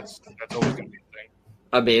like that's always gonna be a thing.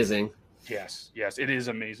 Amazing. Yes, it is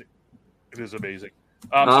amazing. It is amazing.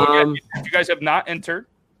 So again, if you guys have not entered,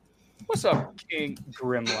 what's up, King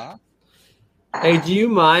Grimlock? Hey, do you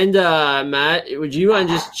mind, Matt? Would you mind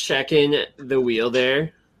just checking the wheel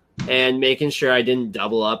there and making sure I didn't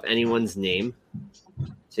double up anyone's name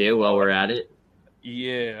too while we're at it?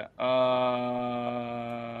 Yeah.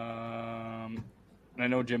 I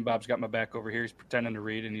know Jim Bob's got my back over here. He's pretending to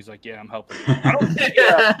read, and he's like, "Yeah, I'm helping." I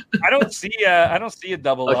don't see a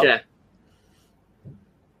double up. Okay.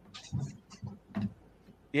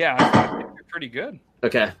 Yeah, I think you're pretty good.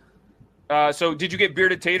 Okay. So did you get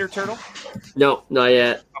Bearded Tater Turtle? No, not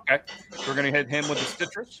yet. Okay. We're gonna hit him with the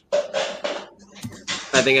citrus.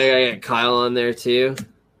 I think I gotta get Kyle on there too.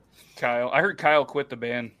 Kyle, I heard Kyle quit the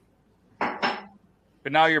band,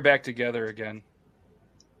 but now you're back together again.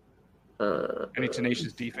 Any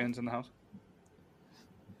Tenacious D fans in the house?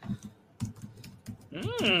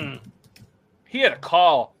 He had a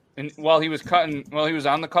call, and while he was on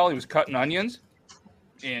the call, he was cutting onions,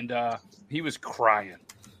 and he was crying.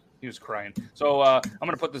 So I'm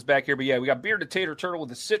gonna put this back here, but yeah, we got Bearded Tater Turtle with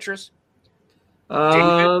the citrus.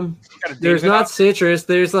 There's not citrus.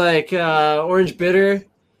 There's like orange bitter,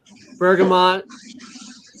 bergamot.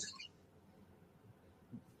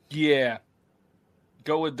 Yeah.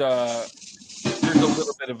 Go with there's a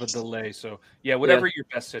little bit of a delay. So, yeah, whatever your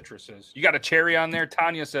best citrus is. You got a cherry on there?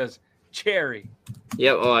 Tanya says cherry.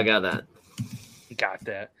 Yep. Oh, I got that. Got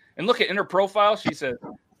that. And look in her profile. She said,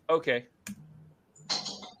 okay.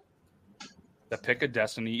 The pick of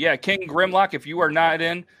destiny. Yeah, King Grimlock, if you are not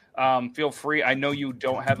in, feel free. I know you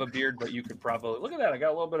don't have a beard, but you could probably – look at that. I got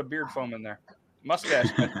a little bit of beard foam in there. Mustache.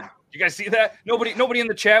 You guys see that? Nobody in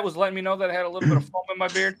the chat was letting me know that I had a little bit of foam in my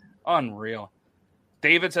beard. Unreal.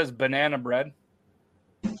 David says banana bread.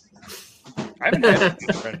 I haven't had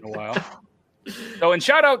banana bread in a while. So, and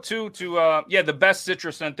shout out to the best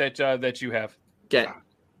citrus scent that you have. Okay.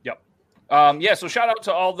 Yep. So shout out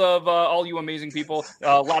to all you amazing people.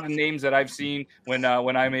 A lot of names that I've seen when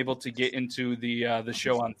I'm able to get into the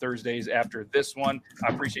show on Thursdays after this one.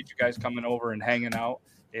 I appreciate you guys coming over and hanging out.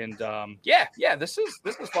 And this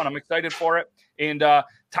is fun. I'm excited for it. And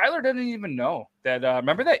Tyler didn't even know that.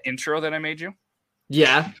 Remember that intro that I made you?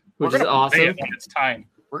 Yeah, which is awesome. Play it when it's time.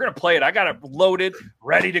 We're gonna play it. I got it loaded,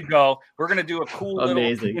 ready to go. We're gonna do a cool little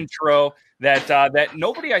intro that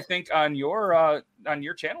nobody I think on your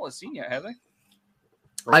channel has seen yet, have they?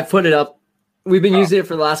 I've put it up. We've been using it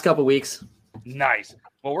for the last couple of weeks. Nice.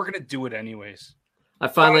 Well, we're gonna do it anyways. I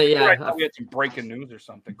finally, I thought we had some breaking news or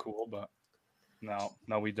something cool, but no,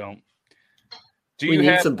 we don't. We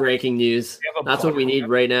need some breaking news. That's what we need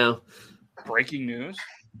right now. Breaking news?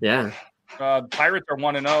 Yeah. Pirates are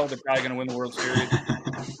 1-0. They're probably going to win the World Series.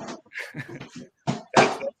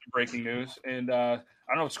 That's breaking news. And I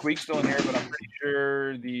don't know if Squeak's still in here, but I'm pretty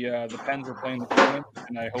sure the Pens are playing the Bruins,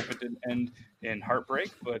 and I hope it didn't end in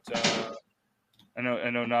heartbreak. But I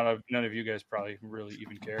know none of you guys probably really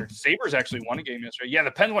even care. Sabres actually won a game yesterday. Yeah,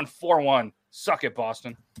 the Pens won 4-1. Suck it,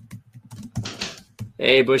 Boston.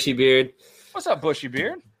 Hey, Bushy Beard. What's up, Bushy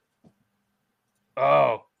Beard?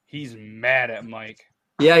 Oh, he's mad at Mike.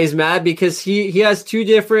 Yeah, he's mad because he has 2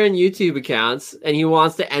 different YouTube accounts, and he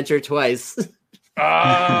wants to enter twice.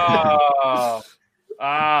 Oh,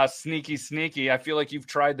 sneaky. I feel like you've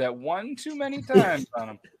tried that one too many times on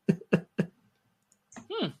him.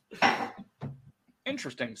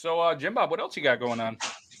 Interesting. So, Jim Bob, what else you got going on?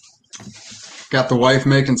 Got the wife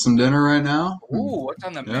making some dinner right now. Ooh, what's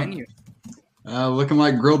on the menu? Looking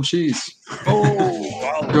like grilled cheese.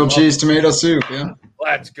 Oh, grilled cheese tomato soup. Yeah.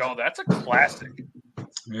 Let's go. That's a classic.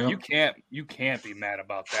 Yep. You can't be mad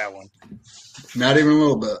about that one. Not even a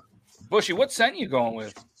little bit. Bushy, what scent you going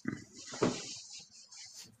with?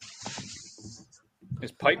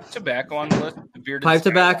 Is pipe tobacco on the list? The bearded Pipe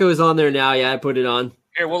tobacco is on there now. Yeah, I put it on.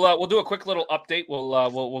 Here, we'll do a quick little update.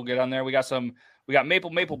 We'll get on there. We got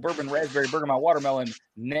maple bourbon, raspberry, bergamot, watermelon,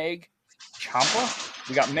 nag, champa.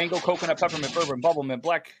 We got mango, coconut, peppermint, bourbon, bubblemint,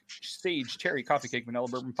 black sage, cherry, coffee cake, vanilla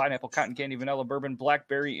bourbon, pineapple, cotton candy, vanilla bourbon,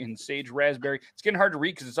 blackberry, and sage raspberry. It's getting hard to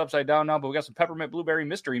read because it's upside down now, but we got some peppermint, blueberry,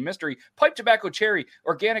 mystery, pipe tobacco, cherry,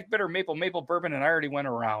 organic, bitter, maple bourbon, and I already went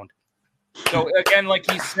around. So again, like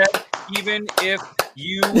he said, even if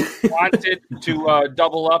you wanted to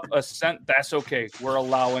double up a scent, that's okay. We're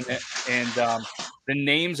allowing it. And the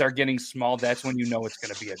names are getting small. That's when you know it's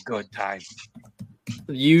going to be a good time.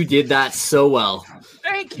 You did that so well.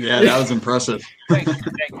 Thank you. Yeah, that was impressive. Thank you.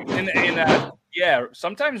 And yeah,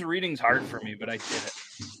 sometimes reading's hard for me, but I did it.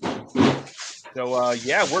 So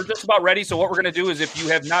we're just about ready. So what we're going to do is, if you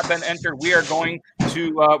have not been entered, we are going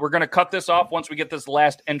to we're going to cut this off once we get this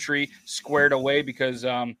last entry squared away, because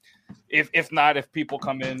if people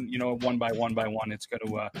come in, one by one, it's going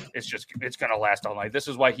to last all night. This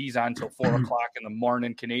is why he's on till 4:00 in the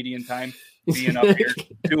morning Canadian time, being up here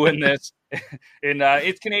doing this. And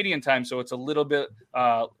it's Canadian time, so it's a little bit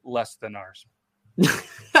less than ours.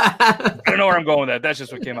 I don't know where I'm going with that. That's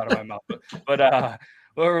just what came out of my mouth. But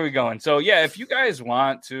where are we going? So yeah, if you guys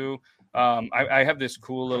want to, I have this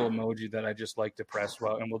cool little emoji that I just like to press,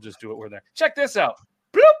 and we'll just do it. We're there. Check this out.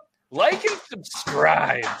 Bloop! Like and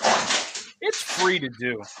subscribe. It's free to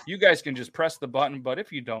do. You guys can just press the button, but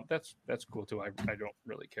if you don't, that's cool too. I don't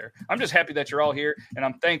really care. I'm just happy that you're all here, and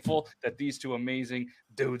I'm thankful that these two amazing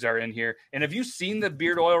dudes are in here. And have you seen the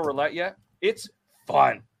beard oil roulette yet? It's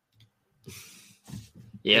fun.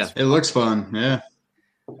 Yeah, it looks fun. Yeah.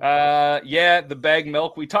 The bag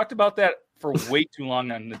milk. We talked about that for way too long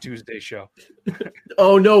on the Tuesday show.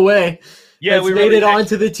 Oh, no way. Yeah, we made it on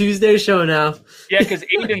to the Tuesday show now. Yeah, because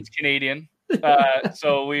Aiden's Canadian.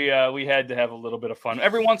 So we had to have a little bit of fun.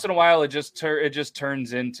 Every once in a while, it just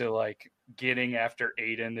turns into like getting after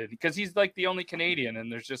Aiden, because he's like the only Canadian, and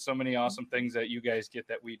there's just so many awesome things that you guys get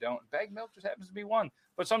that we don't. Bag milk just happens to be one,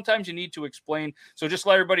 but sometimes you need to explain. So just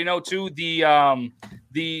let everybody know too,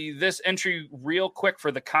 this entry real quick for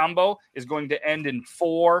the combo is going to end in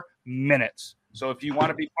 4 minutes. So if you want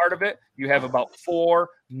to be part of it, you have about 4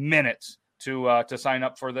 minutes to sign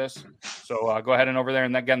up for this. So go ahead and over there.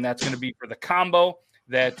 And again, that's going to be for the combo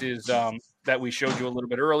that is that we showed you a little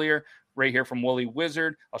bit earlier, right here from Woolly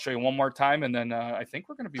Wizard. I'll show you one more time, and then I think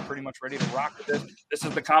we're going to be pretty much ready to rock with this. This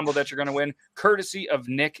is the combo that you're going to win, courtesy of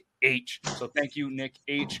Nick H. So thank you, Nick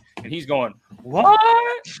H. And he's going, what?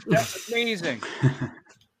 That's amazing.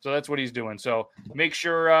 So that's what he's doing. So make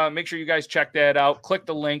sure you guys check that out. Click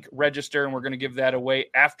the link, register, and we're going to give that away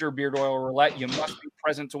after Beard Oil Roulette. You must be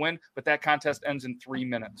present to win, but that contest ends in 3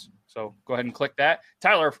 minutes. So go ahead and click that.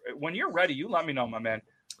 Tyler, when you're ready, you let me know, my man.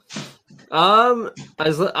 I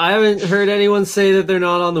haven't heard anyone say that they're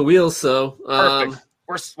not on the wheel, so perfect.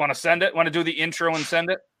 Want to send it? Want to do the intro and send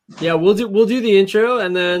it? Yeah, we'll do the intro,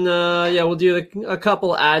 and then we'll do a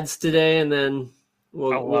couple ads today, and then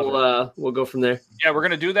we'll go from there. Yeah, we're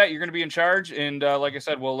gonna do that. You're gonna be in charge, and like I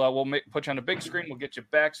said, we'll put you on a big screen. We'll get you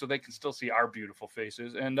back so they can still see our beautiful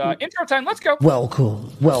faces. And intro time. Let's go.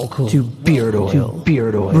 Welcome to Beard Oil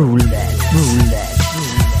Roulette.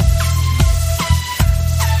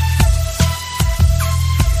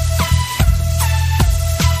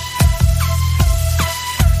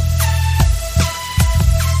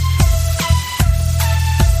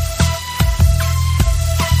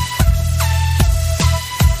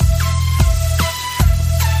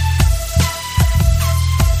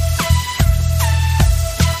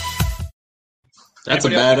 That's a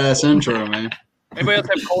badass intro, man. Anybody else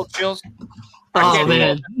have cold chills? Oh,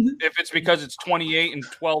 man. If it's because it's 28 and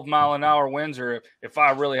 12 mile an hour winds, or if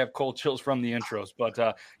I really have cold chills from the intros.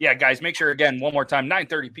 But yeah, guys, make sure, again, one more time,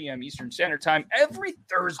 9:30 p.m. Eastern Standard Time every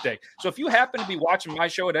Thursday. So if you happen to be watching my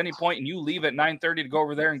show at any point and you leave at 9:30 to go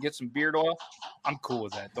over there and get some beard oil, I'm cool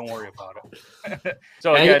with that. Don't worry about it.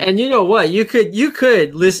 So again, and you know what? You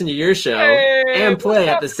could listen to your show and play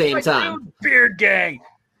at the same time. Beard gang.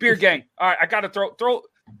 All right, I got to throw.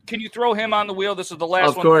 Can you throw him on the wheel? This is the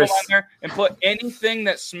last of one. Course. Throw on there and put anything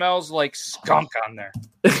that smells like skunk on there.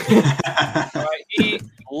 I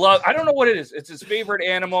don't know what it is. It's his favorite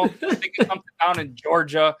animal. I think it comes down in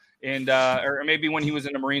Georgia, and or maybe when he was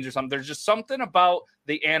in the Marines or something. There's just something about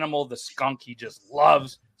the animal, the skunk, he just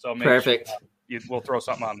loves. So perfect. Sure, we'll throw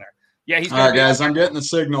something on there. Yeah, he's all right, guys. I'm getting the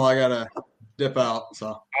signal. I gotta dip out.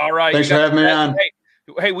 So all right. Thanks for having me on.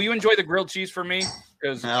 Hey, will you enjoy the grilled cheese for me?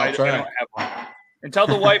 Because I don't have one. And tell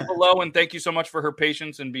the wife hello, and thank you so much for her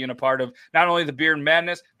patience and being a part of not only the Beard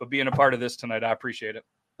Madness, but being a part of this tonight. I appreciate it.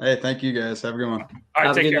 Hey, thank you, guys. Have a good one. All right,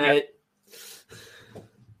 have take a good care. Night.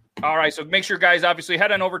 All right, so make sure, guys, obviously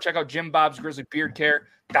head on over, check out Jim Bob's Grizzly Beard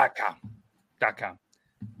Care.com.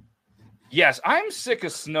 Yes, I'm sick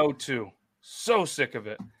of snow too. So sick of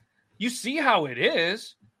it. You see how it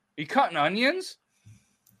is? You cutting onions?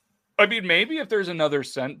 I mean, maybe if there's another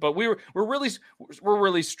scent, but we're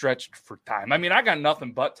really stretched for time. I mean, I got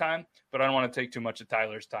nothing but time, but I don't want to take too much of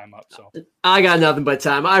Tyler's time up. So I got nothing but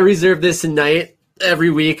time. I reserve this tonight every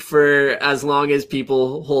week for as long as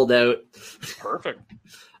people hold out. Perfect.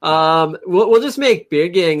 We'll just make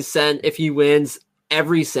Beard Gang scent if he wins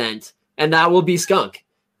every scent, and that will be skunk.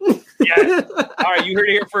 Yes. All right, you heard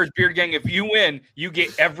it here first, Beard Gang. If you win, you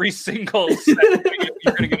get every single scent.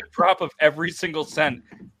 You're going to get a drop of every single scent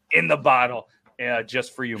in the bottle,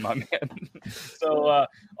 just for you, my man. So,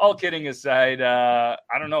 all kidding aside, I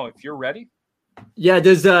don't know if you're ready. Yeah,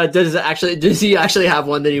 does he actually have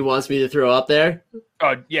one that he wants me to throw up there?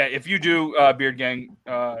 Yeah, if you do, Beard Gang,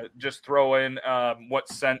 just throw in what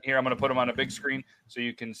scent here. I'm going to put them on a big screen so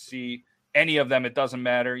you can see any of them. It doesn't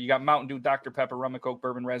matter. You got Mountain Dew, Dr. Pepper, rum and Coke,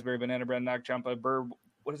 bourbon, raspberry, banana bread, knock champa,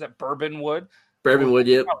 what is that? Bourbon wood. Bourbonwood,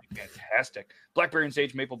 yep. Fantastic. Blackberry and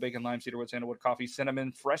sage, maple, bacon, lime, cedarwood, sandalwood, coffee,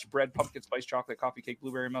 cinnamon, fresh bread, pumpkin spice, chocolate, coffee cake,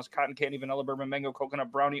 blueberry musk, cotton candy, vanilla, bourbon, mango,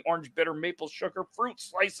 coconut, brownie, orange bitter, maple sugar, fruit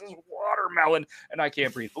slices, watermelon, and I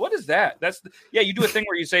can't breathe. What is that? You do a thing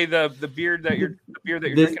where you say the beer that you're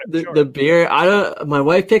drinking. The beer. My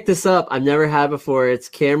wife picked this up. I've never had before. It's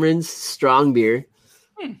Cameron's Strong Beer.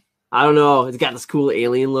 I don't know. It's got this cool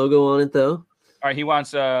alien logo on it though. All right, he wants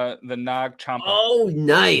the Nag Champa. Oh,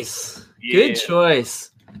 nice. Yeah. Good choice.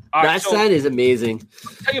 That scent is amazing.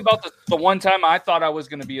 I'll tell you about the one time I thought I was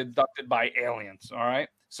going to be abducted by aliens, all right?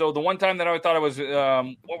 So the one time that I thought I was,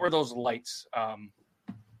 what were those lights?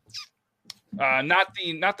 Not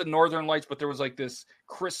the northern lights, but there was like this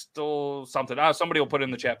crystal something. Somebody will put it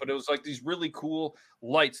in the chat, but it was like these really cool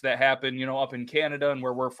lights that happen, up in Canada and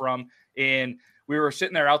where we're from. And we were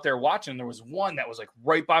sitting there out there watching. There was one that was like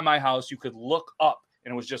right by my house. You could look up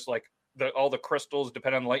and it was just like all the crystals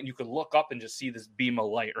depend on the light, and you could look up and just see this beam of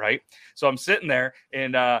light, right? So I'm sitting there,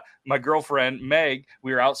 and my girlfriend Meg,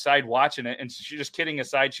 we were outside watching it, and she, just kidding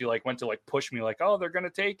aside, she like went to like push me, like, "Oh, they're gonna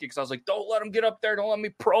take you," because I was like, "Don't let them get up there. Don't let me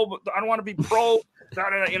probe. I don't want to be probed."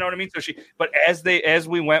 You know what I mean? So but as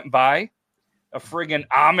we went by, a friggin'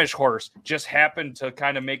 Amish horse just happened to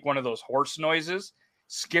kind of make one of those horse noises,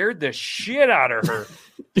 scared the shit out of her,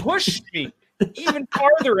 pushed me even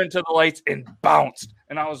farther into the lights, and bounced.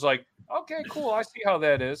 And I was like, okay, cool. I see how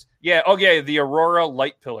that is. Yeah. Oh, yeah. The Aurora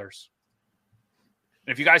light pillars.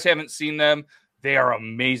 If you guys haven't seen them, they are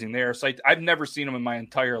amazing. They are I've never seen them in my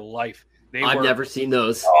entire life. I've never seen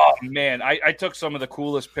those. Oh man, I took some of the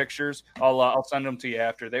coolest pictures. I'll send them to you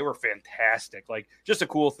after. They were fantastic. Like just a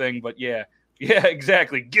cool thing. But yeah,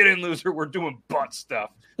 exactly. Get in, loser. We're doing butt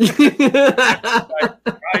stuff.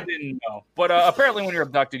 I didn't know, but apparently when you're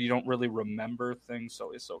abducted, you don't really remember things,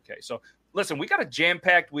 so it's okay. So listen, we got a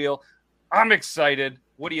jam-packed wheel. I'm excited.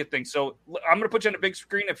 What do you think? So I'm going to put you on a big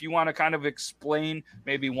screen if you want to kind of explain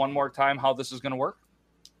maybe one more time how this is going to work.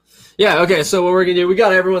 Yeah, okay, so what we're going to do, we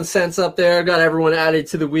got everyone's scents up there, got everyone added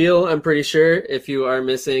to the wheel, I'm pretty sure. If you are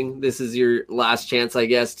missing, this is your last chance, I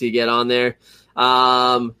guess, to get on there.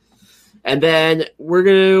 And then I'm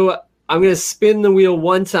going to spin the wheel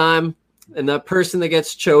one time, and the person that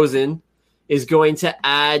gets chosen is going to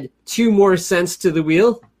add 2 more scents to the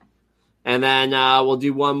wheel. And then we'll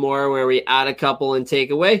do one more where we add a couple and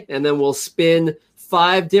take away. And then we'll spin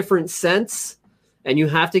 5 different scents. and you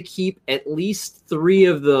have to keep at least 3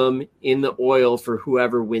 of them in the oil for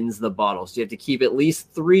whoever wins the bottle. So you have to keep at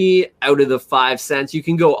least 3 out of the 5 cents. You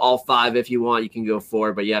can go all 5 if you want. You can go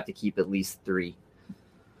 4, but you have to keep at least 3.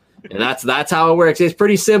 And that's how it works. It's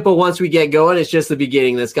pretty simple once we get going. It's just the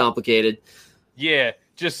beginning that's complicated. Yeah,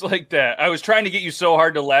 just like that. I was trying to get you so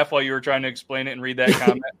hard to laugh while you were trying to explain it and read that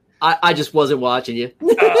comment. I just wasn't watching you.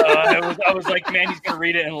 I was like, man, he's going to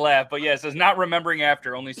read it and laugh. But yeah, it says not remembering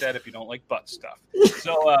after, only said if you don't like butt stuff.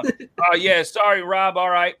 So, yeah, sorry, Rob.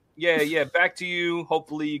 All right. Yeah. Back to you.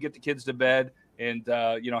 Hopefully you get the kids to bed and,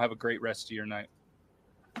 have a great rest of your night.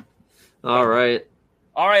 All right.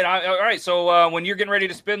 All right. So when you're getting ready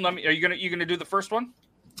to spin, are you gonna do the first one?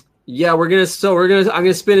 Yeah, I'm gonna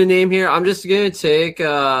spin a name here. I'm just gonna take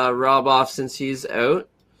Rob off since he's out.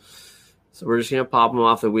 So we're just gonna pop him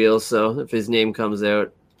off the wheel. So if his name comes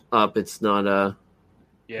out up, it's not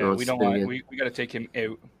Yeah, we don't want. We got to take him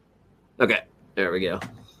out. Okay, there we go.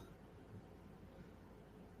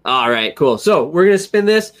 All right, cool. So we're gonna spin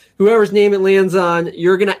this. Whoever's name it lands on,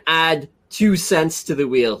 you're gonna add 2 cents to the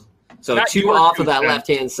wheel. So not 2 off of that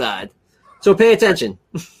left-hand side. So pay attention.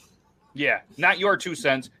 Yeah, not your 2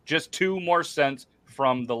 cents, just 2 more cents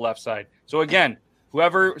from the left side. So again,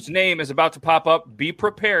 whoever's name is about to pop up, be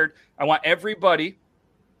prepared. I want everybody,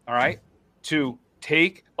 all right, to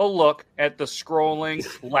take a look at the scrolling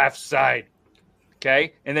left side,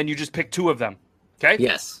 okay? And then you just pick 2 of them, okay?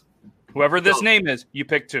 Yes. Whoever this name is, you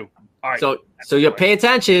pick 2. All right. So you pay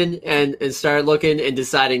attention and start looking and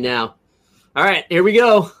deciding now. All right, here we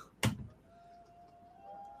go.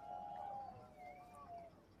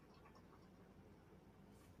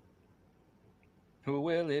 Who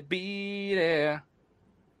will it be there?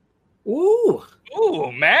 Ooh,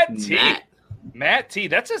 Matt T. Matt T.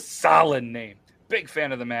 That's a solid name. Big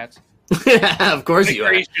fan of the Matts. Of course you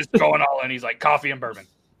are. He's just going all in. He's like coffee and bourbon.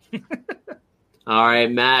 All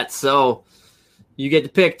right, Matt. So you get to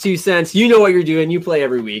pick 2 cents. You know what you're doing. You play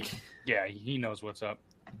every week. Yeah, he knows what's up.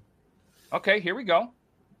 Okay, here we go.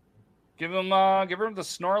 Give him the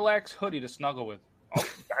Snorlax hoodie to snuggle with. Oh,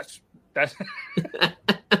 that's.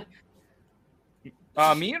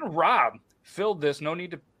 Me and Rob filled this. No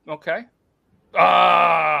need to. Okay. Oh,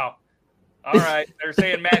 all right. They're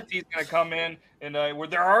saying Matt T's going to come in, and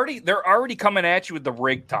they're already coming at you with the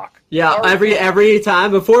rig talk. Yeah, every time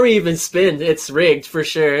before we even spin, it's rigged for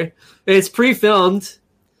sure. It's pre-filmed.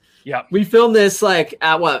 Yeah, we filmed this like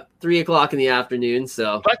at 3:00 in the afternoon.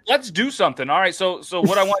 So let's do something. All right. So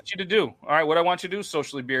what I want you to do. All right. What I want you to do,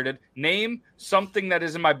 socially bearded, name something that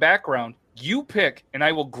is in my background. You pick, and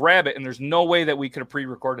I will grab it. And there's no way that we could have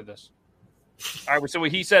pre-recorded this. All right. So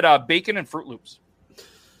he said bacon and Fruit Loops.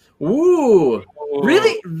 Ooh,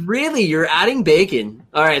 really? You're adding bacon.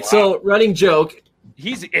 All right. Wow. So running joke.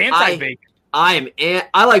 He's anti-bacon. I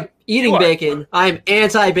like eating bacon. I'm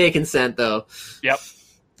anti-bacon scent though. Yep.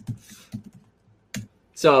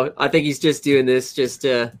 So I think he's just doing this just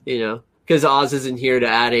to, because Oz isn't here to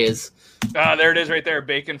add his. There it is right there.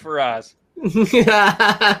 Bacon for Oz.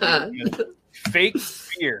 Fake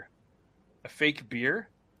beer. A fake beer?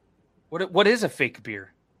 What is a fake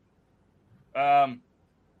beer? I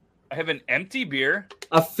have an empty beer.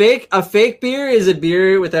 A fake beer is a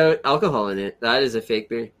beer without alcohol in it. That is a fake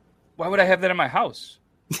beer. Why would I have that in my house?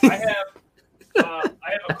 I have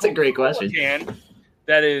That's a great question. Can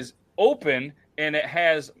that is open, and it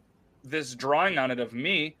has this drawing on it of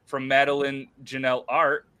me from Madeline Janelle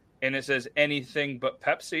Art, and it says anything but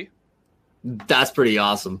Pepsi. That's pretty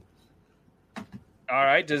awesome. All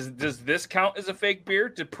right. Does this count as a fake beer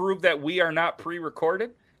to prove that we are not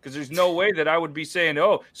pre-recorded? Because there's no way that I would be saying,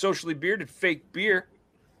 oh, socially bearded fake beer.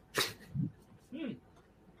 You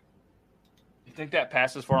think that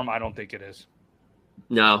passes for him? I don't think it is.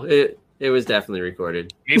 No, it was definitely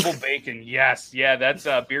recorded. Maple bacon, yes. Yeah, that's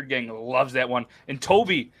Beard Gang loves that one. And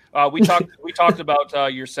Toby, we talked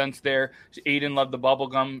about your scents there. Aiden loved the bubble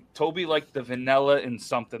gum. Toby liked the vanilla and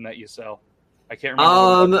something that you sell. I can't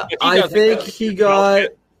remember. I think he got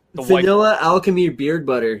vanilla alchemy beard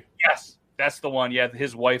butter. Yes, that's the one. Yeah,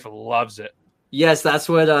 his wife loves it. Yes, that's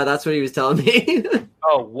what he was telling me.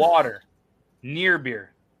 Oh, water, near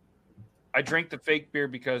beer. I drink the fake beer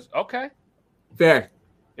because fair.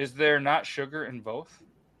 Is there not sugar in both?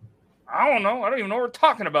 I don't know. I don't even know what we're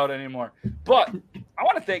talking about anymore. But I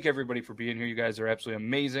want to thank everybody for being here. You guys are absolutely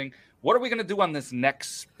amazing. What are we going to do on this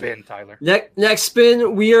next spin, Tyler? Next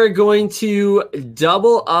spin, we are going to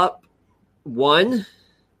double up 1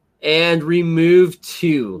 and remove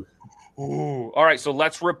 2. Ooh. All right, so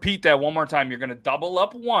let's repeat that one more time. You're going to double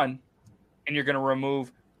up 1 and you're going to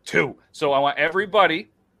remove 2. So I want everybody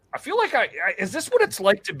I feel like is this what it's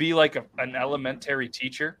like to be like an elementary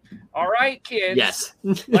teacher? All right, kids. Yes.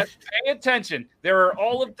 Let's pay attention. There are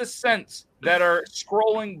all of the scents that are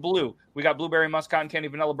scrolling blue. We got blueberry, musk, cotton candy,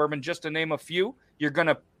 vanilla, bourbon, just to name a few. You're going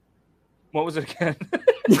to, what was it again?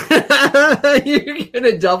 You're going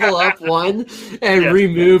to double up one and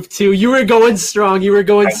remove two. You were going strong. You were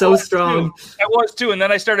going so strong. I was too. And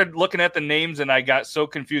then I started looking at the names and I got so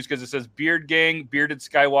confused because it says Beard Gang, Bearded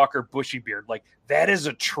Skywalker, Bushy Beard. Like that is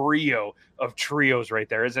a trio of trios right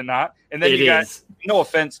there, is it not? And then you got, no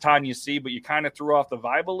offense, Tanya C, but you kind of threw off the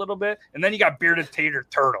vibe a little bit. And then you got Bearded Tater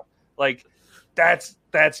Turtle. Like that's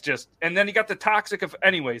just, and then you got the toxic of,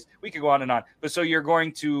 anyways, we could go on and on. But so you're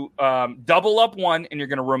going to double up one and you're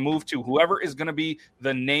going to remove two. Whoever is going to be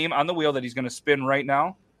the name on the wheel that he's going to spin right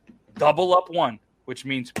now, double up one, which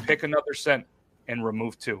means pick another scent and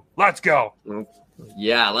remove two. Let's go.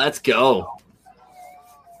 Yeah, let's go.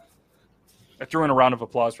 I threw in a round of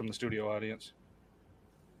applause from the studio audience.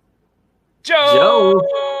 Joe!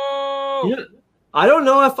 Yeah. I don't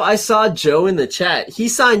know if I saw Joe in the chat. He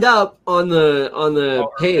signed up on the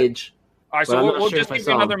page. All right, so we'll just give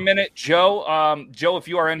you another minute, Joe. Joe, if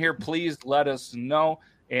you are in here, please let us know.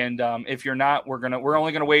 And if you're not, we're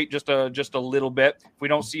only gonna wait just a little bit. If we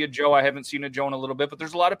don't see a Joe, I haven't seen a Joe in a little bit, but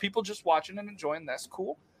there's a lot of people just watching and enjoying. That's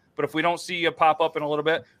cool. But if we don't see you pop up in a little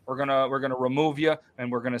bit, we're gonna remove you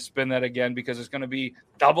and we're gonna spin that again because it's gonna be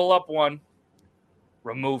double up one,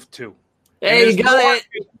 remove two. Hey, you got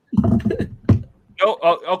it. No,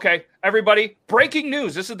 okay, everybody. Breaking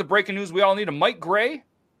news. This is the breaking news we all need. Mike Gray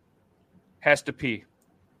has to pee.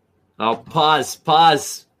 Oh, pause.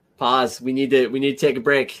 We need to take a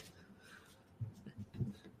break.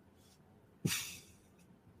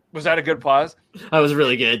 Was that a good pause? That was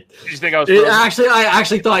really good. Did you think I was frozen? I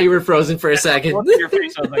actually thought you were frozen for a second. Your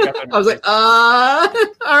face, I was like,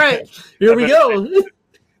 all right, here we go.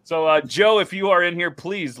 So, Joe, if you are in here,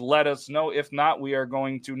 please let us know. If not, we are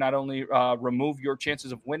going to not only remove your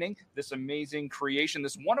chances of winning this amazing creation,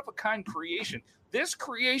 this one-of-a-kind creation. This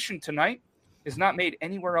creation tonight is not made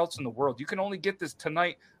anywhere else in the world. You can only get this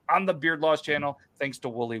tonight on the Beard Laws channel, thanks to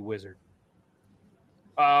Woolly Wizard.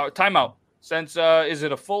 Timeout. Since, is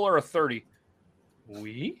it a full or a 30?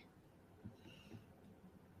 Oui?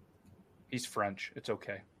 He's French. It's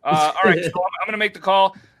okay. All right, so I'm going to make the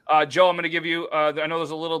call. Joe, I'm going to give you, I know there's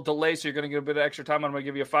a little delay, so you're going to get a bit of extra time. I'm going to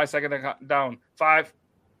give you a 5-second down. 5,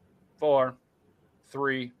 4,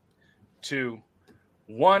 3, 2,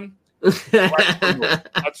 1. Let's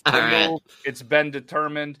remove. It's been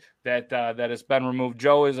determined that it's been removed.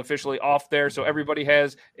 Joe is officially off there, so everybody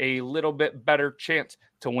has a little bit better chance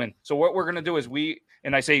to win. So what we're going to do is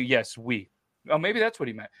and I say yes, we. Oh, maybe that's what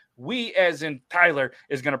he meant. We, as in Tyler,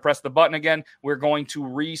 is going to press the button again. We're going to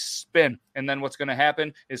respin. And then what's going to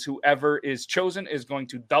happen is whoever is chosen is going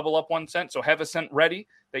to double up 1 cent. So have a cent ready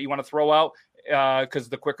that you want to throw out because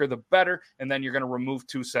the quicker the better. And then you're going to remove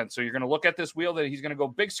 2 cents. So you're going to look at this wheel that he's going to go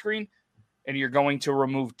big screen, and you're going to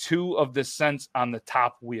remove 2 of the cents on the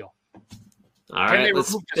top wheel. All can right, they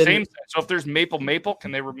remove the same? So if there's maple,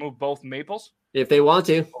 can they remove both maples? If they want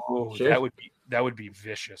to. Oh, sure. That would be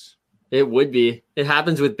vicious. It would be. It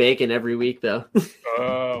happens with bacon every week, though.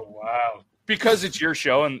 Oh, wow. Because it's your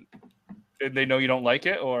show and they know you don't like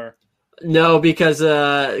it, or? No, because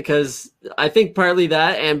I think partly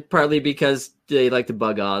that and partly because they like to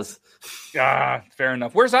bug Oz. Ah, fair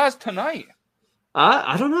enough. Where's Oz tonight?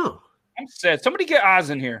 I don't know. I'm sad. Somebody get Oz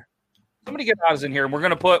in here. And we're going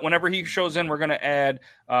to put, whenever he shows in, we're going to add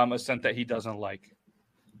a scent that he doesn't like.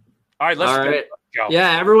 All right, let's go.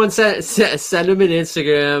 Yeah, everyone send him an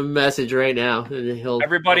Instagram message right now. And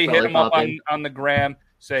Everybody hit him up on the gram.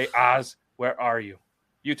 Say, Oz, where are you?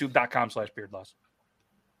 YouTube.com/beardlaws.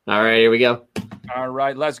 All right, here we go. All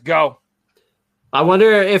right, let's go. I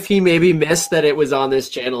wonder if he maybe missed that it was on this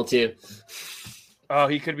channel too. Oh,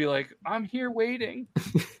 he could be like, I'm here waiting.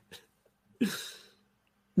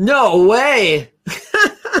 No way.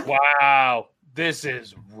 Wow, this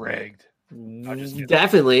is rigged.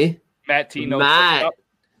 Definitely. Matt T.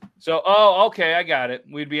 So, okay, I got it.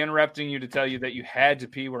 We'd be interrupting you to tell you that you had to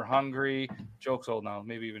pee. We're hungry. Joke's old now.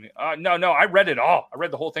 Maybe even. No, I read it all. I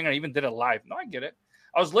read the whole thing. I even did it live. No, I get it.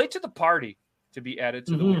 I was late to the party to be added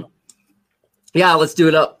to the wheel. Yeah, let's do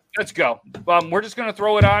it up. Let's go. We're just going to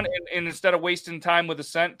throw it on, and instead of wasting time with a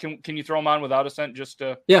scent, can you throw them on without a scent? Just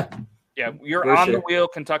to Yeah, you're on the wheel,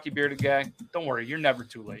 Kentucky bearded guy. Don't worry, you're never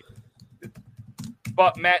too late.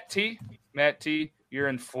 But Matt T, you're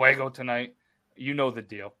in fuego tonight. You know the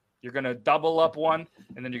deal. You're going to double up 1,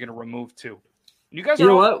 and then you're going to remove 2. And you guys, you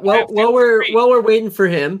know what? While we're waiting for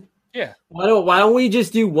him, yeah. Why don't we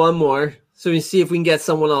just do one more so we see if we can get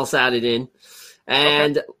someone else added in,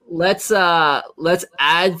 And let's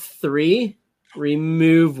add 3,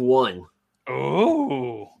 remove 1.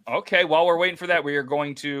 Oh, okay. While we're waiting for that, we are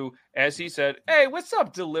going to, as he said, hey, what's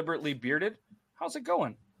up, Deliberately Bearded? How's it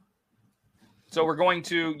going? So we're going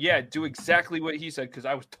to, do exactly what he said because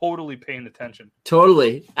I was totally paying attention.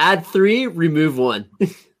 Totally. Add 3, remove 1.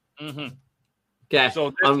 Mm-hmm. Okay.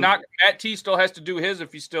 So there's not Matt T still has to do his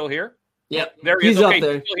if he's still here. Yep. There he is. He's Okay, up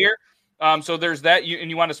there. he's still here. So there's that.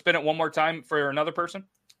 You want to spin it one more time for another person?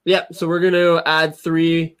 Yep. So we're gonna add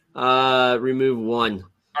 3, remove 1. All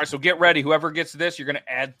right. So get ready. Whoever gets this, you're gonna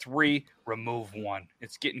add 3, remove 1.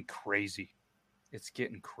 It's getting crazy.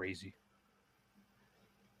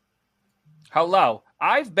 Hello.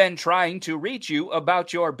 I've been trying to reach you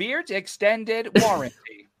about your beard's extended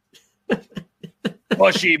warranty.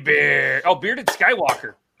 Bushy beard. Oh, Bearded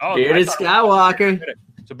Skywalker. Oh, Bearded Skywalker.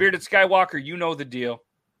 So Bearded Skywalker, you know the deal.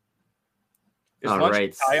 Is All lunch right.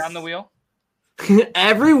 with tie on the wheel?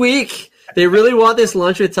 Every week. They really want this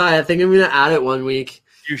lunch with tie. I think I'm gonna add it one week.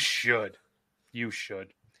 You should.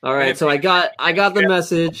 All right, so I got the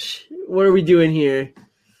message. What are we doing here?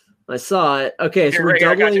 I saw it. Okay, so we're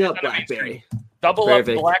doubling up blackberry. Double up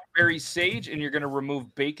blackberry sage, and you're going to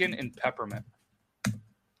remove bacon and peppermint.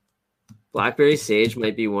 Blackberry sage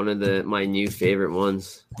might be one of my new favorite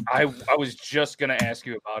ones. I was just going to ask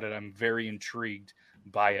you about it. I'm very intrigued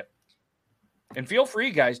by it. And feel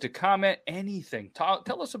free, guys, to comment anything.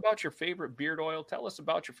 Tell us about your favorite beard oil. Tell us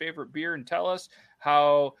about your favorite beer, and tell us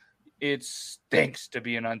how it stinks to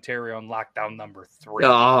be in Ontario on lockdown number 3.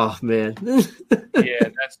 Oh man, yeah,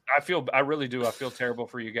 I really do. I feel terrible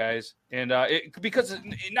for you guys, and because it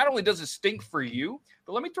not only does it stink for you,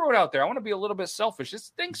 but let me throw it out there. I want to be a little bit selfish. It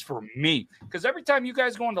stinks for me because every time you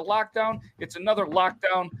guys go into lockdown, it's another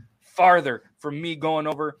lockdown farther from me going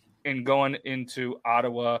over and going into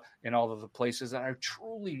Ottawa and all of the places that I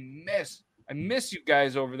truly miss. I miss you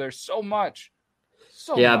guys over there so much.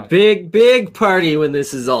 Much. Big party when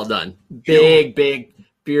this is all done. Big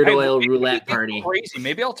beard oil roulette party. Crazy.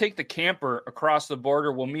 Maybe I'll take the camper across the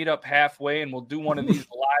border. We'll meet up halfway and we'll do one of these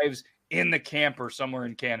lives in the camper somewhere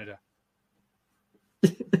in Canada.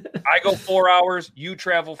 I go 4 hours, you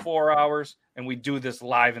travel 4 hours, and we do this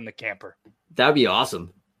live in the camper. That'd be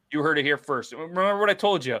awesome. You heard it here first. Remember what I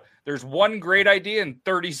told you. There's one great idea and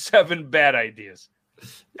 37 bad ideas.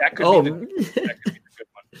 That could be the good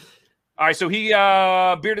one. All right, so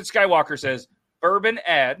Bearded Skywalker says, bourbon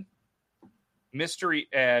ad, mystery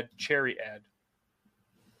ad, cherry ad.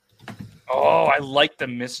 Oh, I like the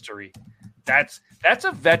mystery. That's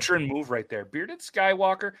a veteran move right there. Bearded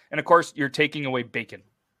Skywalker, and of course, you're taking away bacon.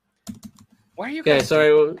 Why are you guys? Okay,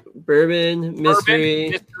 sorry. Bourbon,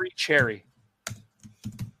 mystery, cherry.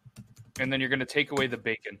 And then you're going to take away the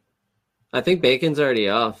bacon. I think bacon's already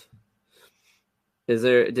off. Did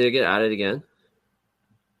it get added again?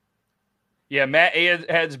 Yeah, Matt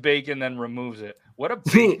adds bacon, then removes it. What a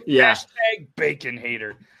bacon, hashtag bacon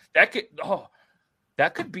hater. That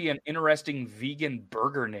could be an interesting vegan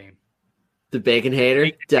burger name. The bacon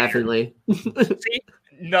hater, definitely. See,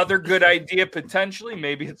 another good idea potentially.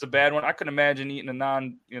 Maybe it's a bad one. I could imagine eating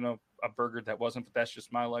a burger that wasn't, but that's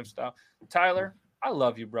just my lifestyle. Tyler, I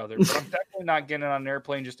love you, brother, but I'm definitely not getting on an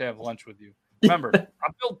airplane just to have lunch with you. Remember, I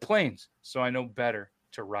build planes, so I know better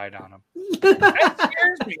to ride on them. That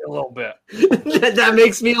scares me a little bit. That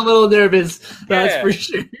makes me a little nervous. That's for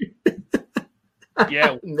sure.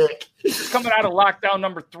 Yeah, Nick. Coming out of lockdown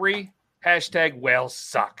number 3, hashtag whales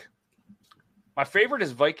suck. My favorite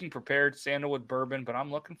is Viking Prepared Sandalwood Bourbon, but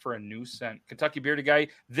I'm looking for a new scent. Kentucky Bearded Guy,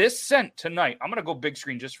 this scent tonight, I'm going to go big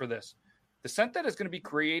screen just for this. The scent that is going to be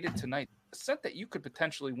created tonight, a scent that you could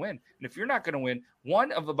potentially win. And if you're not going to win,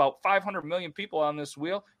 one of about 500 million people on this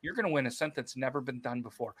wheel, you're going to win a scent that's never been done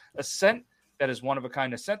before. A scent that is one of a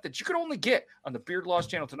kind, a scent that you can only get on the Beard Laws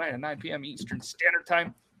channel tonight at 9 p.m. Eastern Standard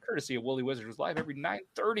Time, courtesy of Woolly Wizard, who's live every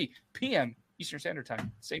 9:30 p.m. Eastern Standard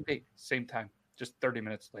Time. Same date, same time, just 30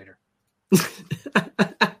 minutes later.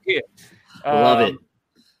 Yeah. Love it.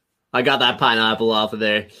 I got that pineapple off of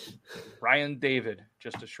there. Ryan David,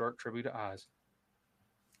 just a short tribute to Oz.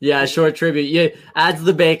 Yeah, short tribute. Yeah, adds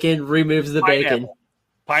the bacon, removes the bacon.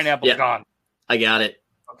 Pineapple's gone. I got it.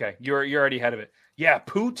 Okay, you're already ahead of it. Yeah,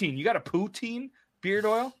 poutine. You got a poutine beard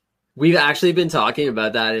oil? We've actually been talking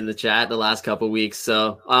about that in the chat the last couple of weeks,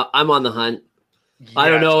 so I'm on the hunt. Yes. I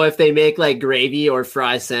don't know if they make like gravy or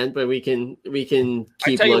fry scent, but we can keep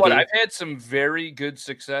I tell you looking. what, I've had some very good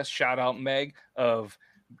success. Shout out Meg of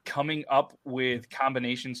coming up with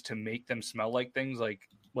combinations to make them smell like things, like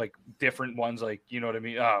different ones, like, you know what I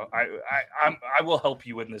mean. I will help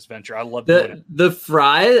you in this venture. I love the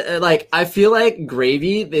fry. Like, I feel like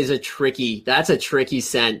gravy is a tricky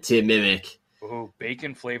scent to mimic. Ooh,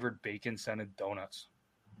 bacon flavored, bacon scented donuts.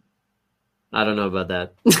 I don't know about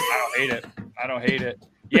that. I don't hate it.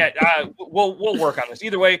 Yeah, we'll work on this.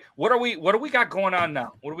 Either way, what do we got going on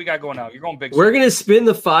now? What do we got going on? You're going big. We're gonna spin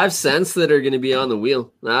the 5 cents that are gonna be on the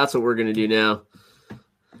wheel. That's what we're gonna do now.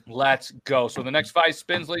 Let's go. So the next 5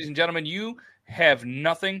 spins, ladies and gentlemen, you have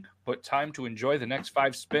nothing but time to enjoy the next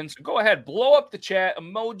 5 spins. So go ahead, blow up the chat,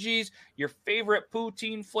 emojis, your favorite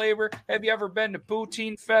poutine flavor. Have you ever been to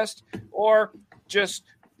Poutine Fest? Or just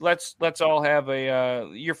let's all have a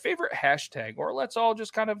your favorite hashtag, or let's all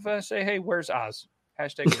just kind of say, hey, where's Oz?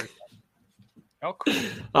 Hashtag where's Oz? Oh, cool.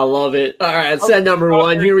 I love it. All right, set number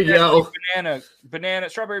 1. Here we go.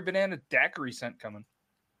 Strawberry banana daiquiri scent coming.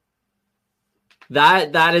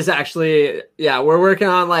 That is actually, yeah, we're working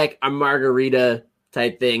on like a margarita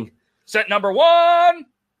type thing. Set number 1,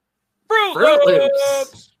 Fruit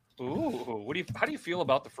Loops. Loops. Ooh, how do you feel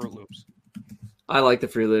about the Fruit Loops? I like the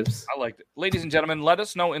Fruit Loops. I liked it. Ladies and gentlemen, let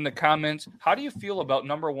us know in the comments, how do you feel about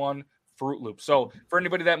number 1, Fruit Loops? So for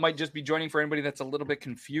anybody that might just be joining, for anybody that's a little bit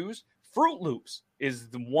confused, Fruit Loops is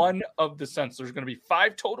one of the scents. There's going to be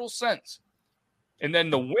 5 total scents. And then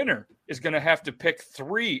the winner is going to have to pick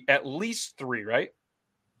 3, at least 3, right?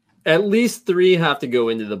 At least 3 have to go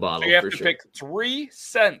into the bottle. So you have to pick 3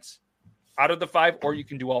 scents out of the 5, or you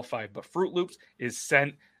can do all 5. But Fruit Loops is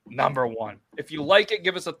scent number 1. If you like it,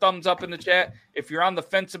 give us a thumbs up in the chat. If you're on the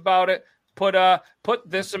fence about it, put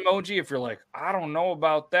this emoji. If you're like, I don't know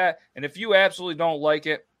about that. And if you absolutely don't like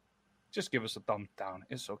it, just give us a thumbs down.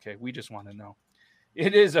 It's okay. We just want to know.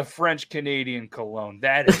 It is a French-Canadian cologne.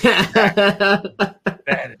 That is that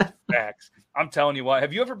is facts. I'm telling you what.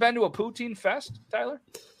 Have you ever been to a Poutine Fest, Tyler?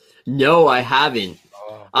 No, I haven't.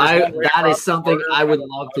 That is something I would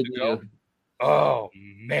love to do. Oh,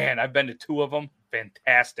 man. I've been to 2 of them.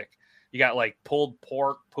 Fantastic. You got like pulled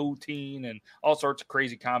pork, poutine, and all sorts of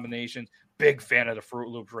crazy combinations. Big fan of the Fruit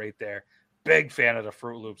Loops right there. Big fan of the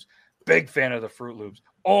Fruit Loops. Big fan of the Fruit Loops.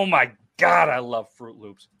 Oh, my God, I love Fruit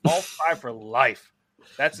Loops. All 5 for life.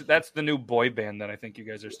 That's the new boy band that I think you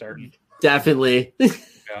guys are starting. Definitely.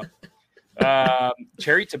 Yeah.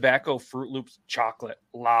 Cherry tobacco Fruit Loops chocolate.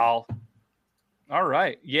 Lol. All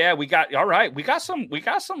right. Yeah, we got some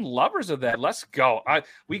lovers of that. Let's go.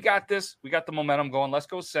 We got this. We got the momentum going. Let's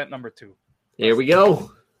go scent number 2. Here we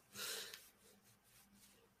go.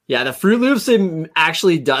 Yeah, the Fruit Loops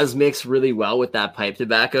actually does mix really well with that pipe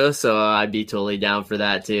tobacco, so I'd be totally down for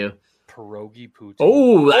that too. Pierogi poutine.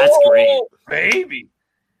 Oh, that's great. Baby.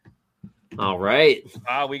 All right.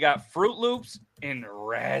 We got Fruit Loops and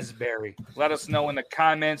raspberry. Let us know in the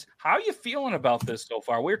comments, how you feeling about this so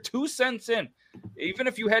far? We're 2 cents in. Even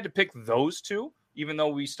if you had to pick those 2, even though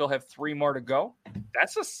we still have 3 more to go,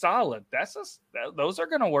 that's a solid. Those are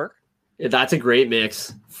going to work. Yeah, that's a great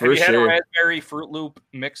mix for have you sure. Had a raspberry Fruit Loop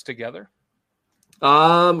mixed together?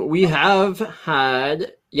 We have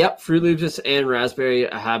had, Fruit Loops and raspberry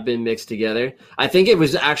have been mixed together. I think it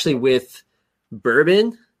was actually with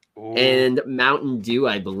bourbon and Mountain Dew,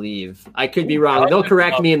 I believe. I could be wrong. They'll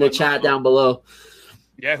correct me in the chat down below.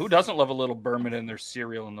 Yeah, who doesn't love a little bourbon in their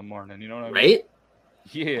cereal in the morning? You know what I mean? Right?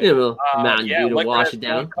 Yeah. Mountain Dew to wash it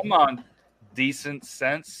down. Come on. Decent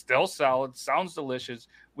scents. Still solid. Sounds delicious.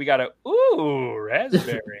 We got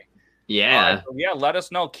raspberry. Yeah. Let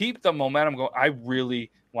us know. Keep the momentum going. I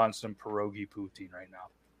really want some pierogi poutine right now.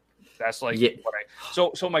 That's like what I...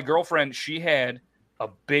 So my girlfriend, she had a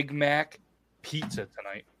Big Mac pizza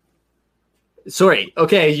tonight. Sorry.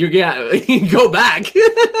 Okay, you go back.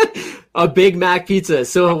 A Big Mac pizza.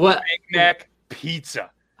 So what? Big Mac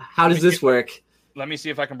pizza. How does this work? Let me see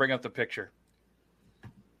if I can bring up the picture.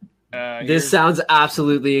 This sounds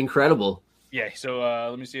absolutely incredible. Yeah. So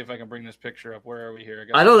let me see if I can bring this picture up. Where are we here?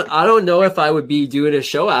 I don't know if I would be doing a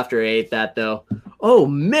show after I ate that though. Oh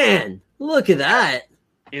man, look at that!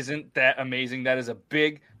 Isn't that amazing? That is a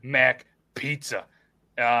Big Mac pizza.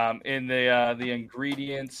 And the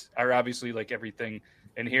ingredients are obviously like everything.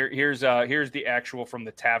 And here's the actual from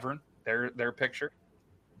the tavern. Their picture.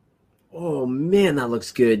 Oh man, that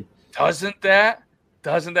looks good. Doesn't that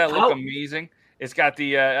look amazing? It's got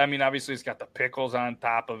the obviously it's got the pickles on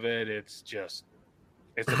top of it. It's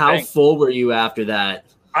how thing. Full were you after that?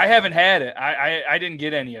 I haven't had it. I didn't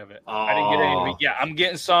get any of it. Oh. I didn't get any of it. Yeah, I'm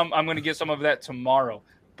getting some. I'm going to get some of that tomorrow.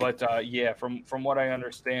 But from what I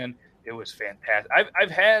understand, it was fantastic. I've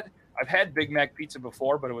had Big Mac pizza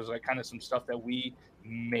before, but it was like kind of some stuff that we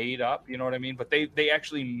made up. You know what I mean? But they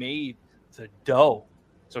actually made the dough.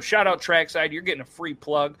 So shout out Trackside. You're getting a free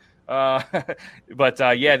plug. They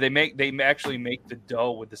actually make the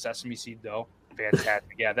dough with the sesame seed dough.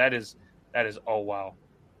 Fantastic. Yeah, that is. Oh wow.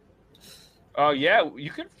 Oh yeah, you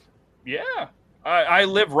could. Yeah, I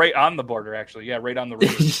live right on the border, actually. Yeah, right on the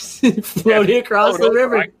river. Floating across the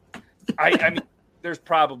river. I mean, there's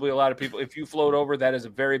probably a lot of people. If you float over, that is a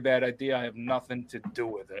very bad idea. I have nothing to do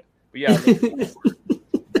with it. But yeah,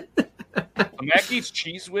 Mac eats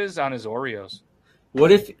Cheese Whiz on his Oreos.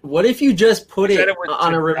 What if you just put it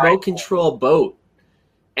on a remote control boat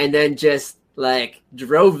and then just like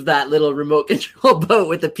drove that little remote control boat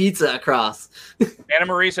with the pizza across? Anna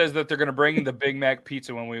Marie says that they're going to bring the Big Mac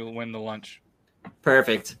pizza when we win the lunch.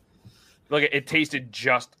 Perfect. Look, it tasted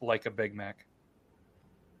just like a Big Mac.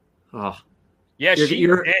 Oh, yeah, she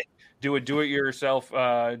did do a do-it-yourself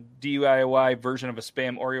DIY version of a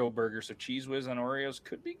Spam Oreo burger. So Cheese Whiz on Oreos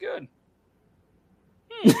could be good.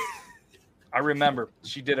 I remember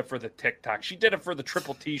she did it for the TikTok. She did it for the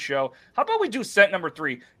Triple T show. How about we do scent number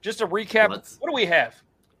 3? Just a recap. What do we have?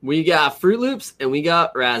 We got Fruit Loops and we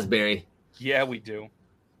got raspberry. Yeah, we do.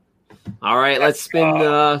 All right, let's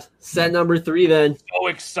spin scent number 3 then. So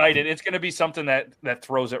excited. It's going to be something that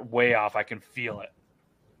throws it way off. I can feel it.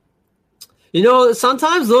 You know,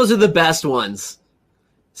 sometimes those are the best ones.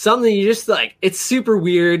 Something you just like, it's super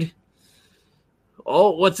weird.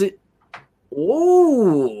 Oh, what's it?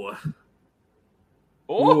 Ooh.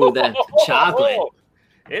 Ooh, that chocolate.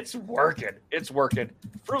 It's working. It's working.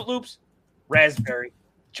 Fruit Loops, raspberry,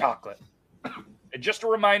 chocolate. And just a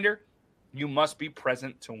reminder, you must be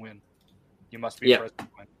present to win. You must be present to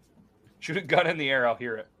win. Shoot a gun in the air. I'll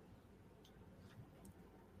hear it.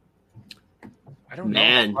 I don't know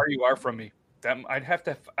how far you are from me. I'd have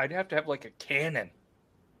to have like a cannon.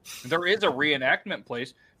 There is a reenactment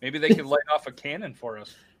place. Maybe they could light off a cannon for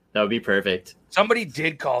us. That would be perfect. Somebody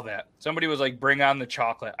did call that. Somebody was like, bring on the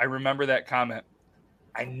chocolate. I remember that comment.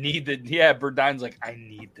 I need the, Burdine's like, I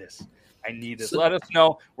need this. I need this. Let us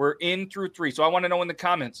know. We're in through 3. So I want to know in the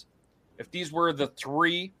comments, if these were the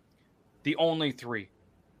 3, the only 3,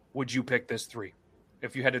 would you pick this 3?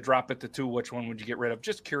 If you had to drop it to 2, which one would you get rid of?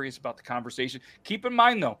 Just curious about the conversation. Keep in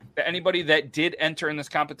mind, though, that anybody that did enter in this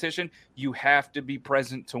competition, you have to be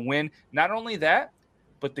present to win. Not only that,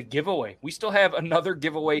 but the giveaway. We still have another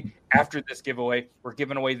giveaway after this giveaway. We're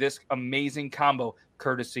giving away this amazing combo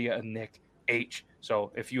courtesy of Nick H.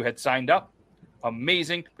 So if you had signed up,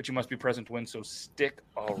 amazing, but you must be present to win, so stick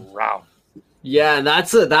around. Yeah, and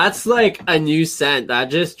that's like a new scent.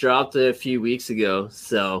 That just dropped a few weeks ago,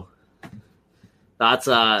 so that's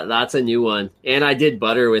a new one. And I did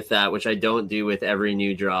butter with that, which I don't do with every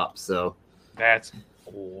new drop, so that's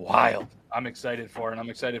wild. I'm excited for it, and I'm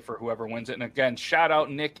excited for whoever wins it. And again, shout out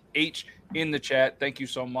Nick H in the chat. Thank you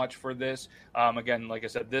so much for this. Again, like I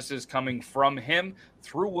said, this is coming from him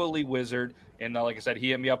through Willy Wizard. And like I said,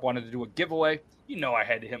 he hit me up, wanted to do a giveaway. You know, I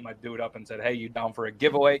had to hit my dude up and said, hey, you down for a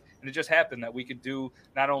giveaway? And it just happened that we could do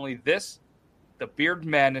not only this, the Beard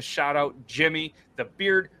Madness. Shout out Jimmy, the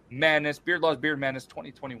Beard Madness, Beard Laws Beard Madness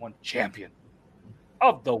 2021 champion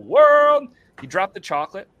of the world. He dropped the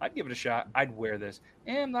chocolate. I'd give it a shot. I'd wear this.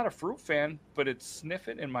 And I'm not a fruit fan, but it's sniff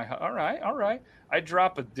it in my – all right. I'd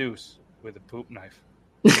drop a deuce with a poop knife.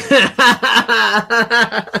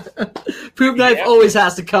 Poop knife always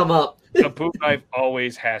has to come up. The poop knife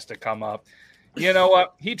always has to come up. You know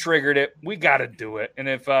what? He triggered it. We got to do it. And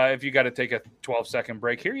if you got to take a 12-second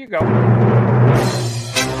break, here you go.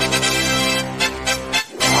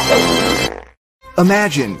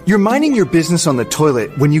 Imagine you're minding your business on the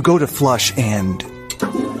toilet when you go to flush and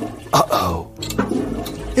uh-oh,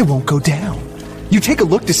 it won't go down. You take a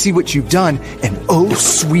look to see what you've done and oh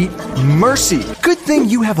sweet mercy, good thing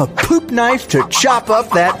you have a poop knife to chop up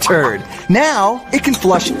that turd. Now it can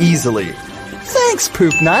flush easily. Thanks,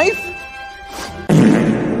 poop knife.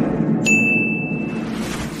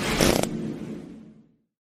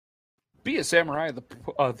 Be a samurai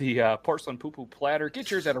of the porcelain poo-poo platter.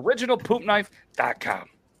 Get yours at originalpoopknife.com.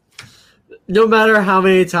 No matter how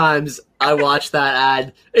many times I watch that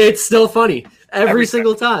ad, it's still funny. Every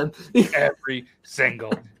single time. Every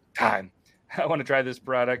single time. I want to try this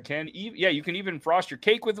product. You can even frost your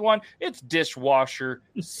cake with one. It's dishwasher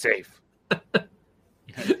safe.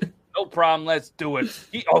 No problem. Let's do it.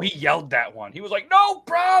 He yelled that one. He was like, no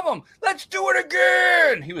problem. Let's do it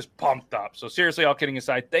again. He was pumped up. So seriously, all kidding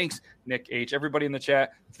aside, thanks, Nick H. Everybody in the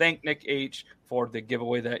chat, thank Nick H for the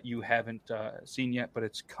giveaway that you haven't seen yet, but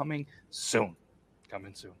it's coming soon.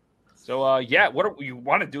 So, what you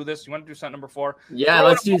want to do this? You want to do scent number 4? Yeah,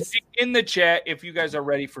 let's do in the chat if you guys are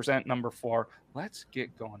ready for scent number 4. Let's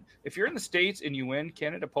get going. If you're in the States and you win,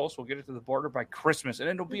 Canada Post will get it to the border by Christmas, and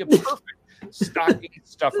it'll be a perfect stocking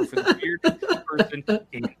stuffer for the weird person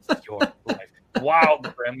in your life. Wow,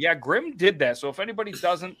 Grim. Yeah, Grim did that. So if anybody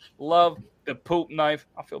doesn't love the poop knife,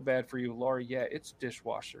 I'll feel bad for you, Laura. Yeah, it's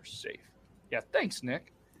dishwasher safe. Yeah, thanks,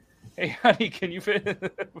 Nick. Hey, honey, can you fit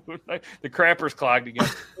the crapper's clogged again?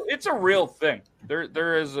 It's a real thing.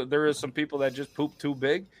 There is some people that just poop too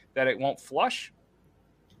big that it won't flush,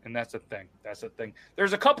 and that's a thing. That's a thing.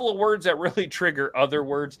 There's a couple of words that really trigger other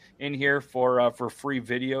words in here for free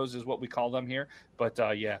videos, is what we call them here. But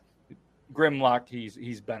yeah, Grimlock,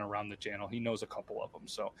 he's been around the channel. He knows a couple of them.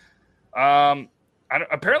 So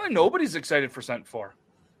apparently nobody's excited for Scent 4.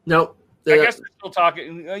 Nope. I guess they're still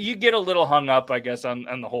talking. You get a little hung up, I guess, on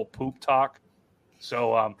the whole poop talk.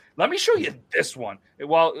 So let me show you this one.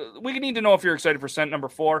 Well, we need to know if you're excited for Scent number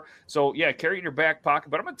 4. So, yeah, carry it in your back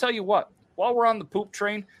pocket. But I'm going to tell you what. While we're on the poop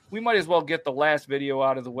train, we might as well get the last video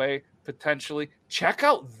out of the way, potentially. Check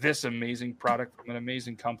out this amazing product from an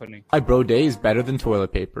amazing company. My Broday is better than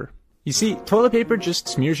toilet paper. You see, toilet paper just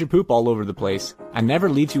smears your poop all over the place and never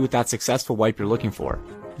leaves you with that successful wipe you're looking for.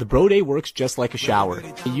 The Broday works just like a shower.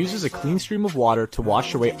 It uses a clean stream of water to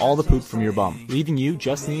wash away all the poop from your bum, leaving you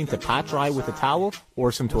just needing to pat dry with a towel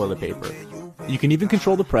or some toilet paper. You can even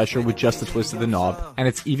control the pressure with just a twist of the knob, and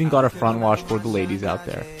it's even got a front wash for the ladies out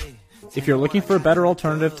there. If you're looking for a better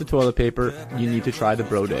alternative to toilet paper, you need to try the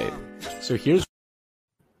Broday. So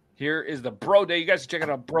Here is the Broday. You guys check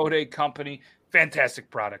out Broday Company. Fantastic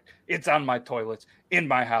product. It's on my toilets, in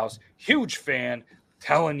my house. Huge fan.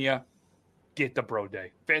 Telling you, get the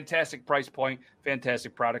Broday. Fantastic price point,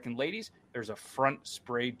 fantastic product. And ladies, there's a front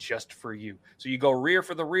spray just for you. So you go rear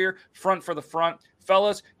for the rear, front for the front.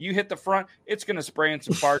 Fellas, you hit the front, it's going to spray in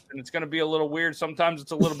some parts, and it's going to be a little weird. Sometimes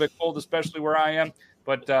it's a little bit cold, especially where I am.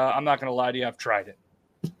 But I'm not going to lie to you. I've tried it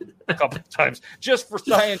a couple of times just for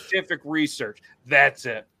scientific research. That's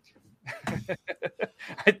it.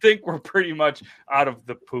 I think we're pretty much out of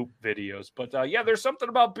the poop videos. But yeah, there's something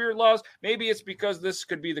about Beard Laws. Maybe it's because this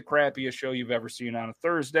could be the crappiest show you've ever seen on a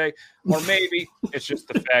Thursday. Or maybe it's just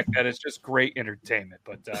the fact that it's just great entertainment.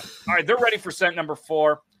 But all right, they're ready for Scent number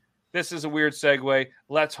 4. This is a weird segue.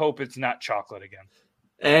 Let's hope it's not chocolate again.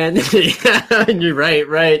 And you're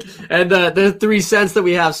right. And the 3 scents that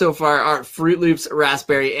we have so far are Fruit Loops,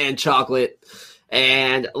 raspberry, and chocolate.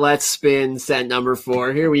 And let's spin scent number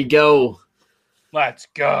 4. Here we go. Let's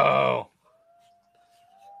go.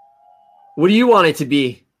 What do you want it to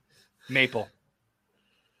be? Maple.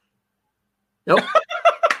 Nope.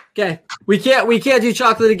 Okay. We can't do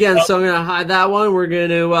chocolate again, so I'm gonna hide that one. We're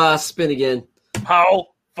gonna spin again. How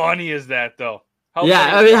funny is that, though?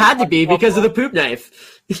 Yeah, I mean, it had to be because of the poop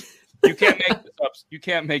knife. You can't make this up. You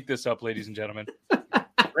can't make this up, ladies and gentlemen.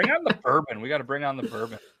 Bring on the bourbon. We got to bring on the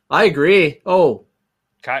bourbon. I agree. Oh.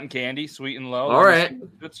 Cotton candy, sweet and low. All right.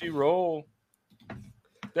 Tootsie Roll.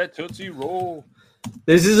 That Tootsie Roll.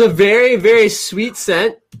 This is a very, very sweet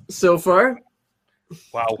scent so far.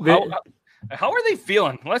 Wow. How are they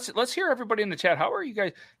feeling? Let's hear everybody in the chat. How are you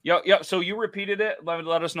guys? Yeah. So you repeated it.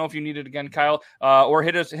 Let us know if you need it again, Kyle. Or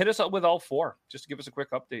hit us up with all 4. Just to give us a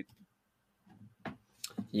quick update.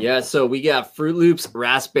 Yeah, so we got Fruit Loops,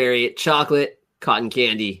 raspberry, chocolate, cotton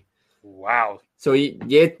candy. Wow. So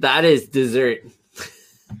yeah, that is dessert.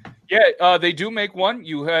 Yeah, they do make one.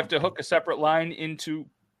 You have to hook a separate line into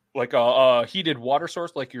like a heated water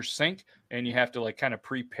source, like your sink, and you have to like kind of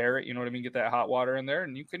prepare it. You know what I mean? Get that hot water in there,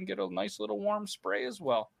 and you can get a nice little warm spray as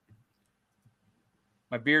well.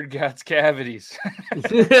 My beard gets cavities.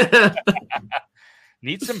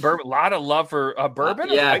 Need some bourbon. A lot of love for bourbon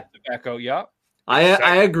and pipe tobacco. Yeah.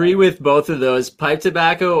 I agree with both of those, pipe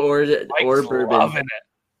tobacco or bourbon. Loving it.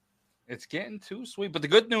 It's getting too sweet. But the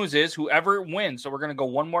good news is whoever wins, so we're going to go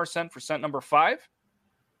one more scent for scent number 5.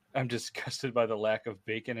 I'm disgusted by the lack of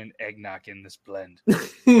bacon and eggnog in this blend.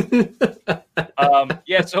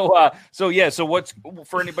 So what's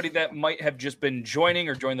for anybody that might have just been joining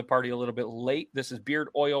or joined the party a little bit late, this is Beard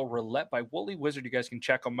Oil Roulette by Woolly Wizard. You guys can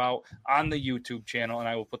check them out on the YouTube channel, and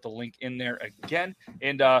I will put the link in there again.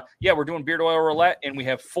 And we're doing Beard Oil Roulette, and we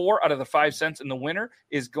have 4 out of the 5 cents, and the winner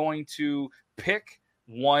is going to pick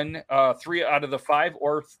 3 out of the 5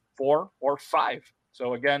 or 4 or 5.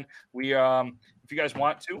 So again, we if you guys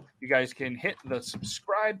want to, you guys can hit the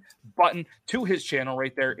subscribe button to his channel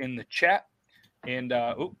right there in the chat. And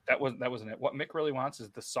that wasn't it. What Mick really wants is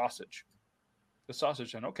the sausage. The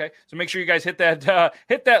sausage then. Okay. So make sure you guys hit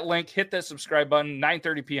that link, hit that subscribe button,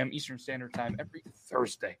 9:30 p.m. Eastern Standard Time every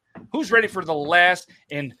Thursday. Who's ready for the last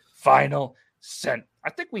and final scent? I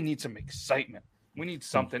think we need some excitement. We need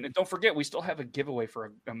something. And don't forget, we still have a giveaway for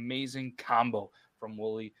an amazing combo from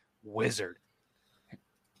Woolly Wizard.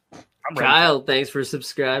 Kyle, thanks for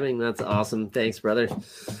subscribing. That's awesome. Thanks, brother.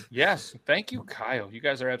 Yes. Thank you, Kyle. You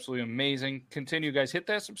guys are absolutely amazing. Continue, guys. Hit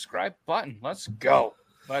that subscribe button. Let's go.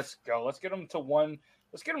 Let's get them to 1.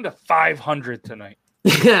 Let's get them to 500 tonight.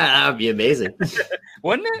 Yeah, that would be amazing.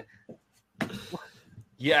 Wouldn't it?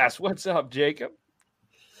 Yes. What's up, Jacob?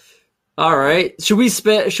 All right. Should we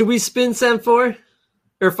spin scent 4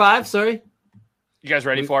 or 5? Sorry. You guys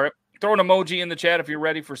ready for it? Throw an emoji in the chat if you're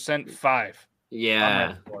ready for scent 5. Yeah. I'm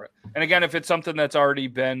ready for it. And again, if it's something that's already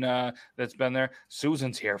been there,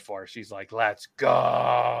 Susan's here for it. She's like, let's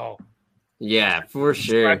go. Yeah, for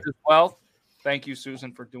sure. As well. Thank you,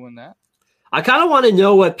 Susan, for doing that. I kind of want to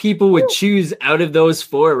know what people would choose out of those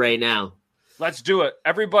 4 right now. Let's do it.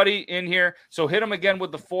 Everybody in here. So hit them again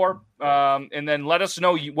with the 4, and then let us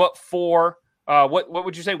know what 4. What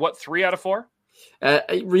would you say? What 3 out of 4?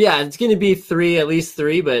 Yeah, it's going to be 3, at least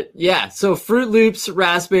 3. But yeah, so Fruit Loops,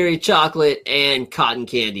 raspberry, chocolate, and cotton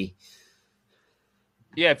candy.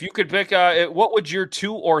 Yeah, if you could pick, what would your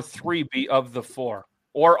 2 or 3 be of the 4?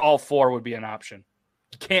 Or all 4 would be an option.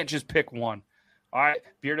 You can't just pick one. All right,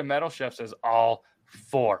 Bearded Metal Chef says all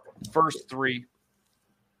 4. First 3,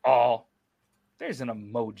 all. There's an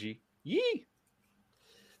emoji. Yee.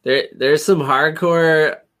 There's some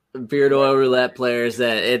hardcore beard oil roulette players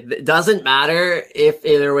that it doesn't matter if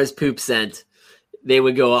there was poop scent. They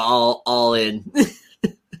would go all in.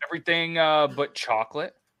 Everything but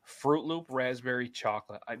chocolate. Fruit Loop, raspberry,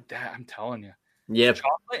 chocolate. I'm telling you. Yep.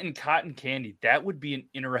 Chocolate and cotton candy. That would be an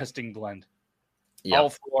interesting blend. Yep. All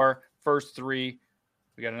 4, first 3.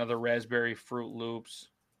 We got another raspberry, Fruit Loops.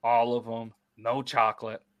 All of them. No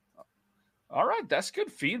chocolate. All right. That's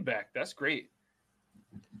good feedback. That's great.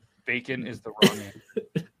 Bacon is the wrong name.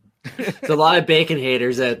 There's a lot of bacon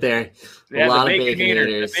haters out there. Yeah, a lot the of bacon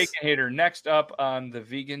haters. The bacon hater. Next up on the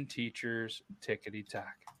Vegan Teachers Tickety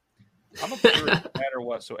Talk. I'm a purist no matter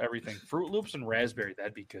what, so everything. Fruit Loops and raspberry,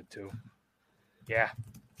 that'd be good too. Yeah.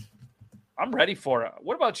 I'm ready for it.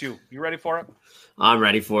 What about you? You ready for it? I'm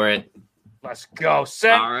ready for it. Let's go.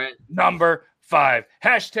 Scent All right. number 5.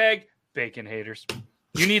 Hashtag bacon haters.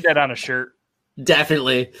 You need that on a shirt.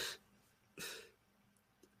 Definitely.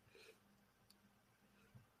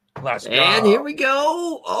 Let's go. And here we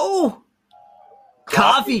go. Oh,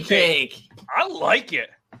 coffee cake. I like it.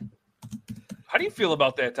 How do you feel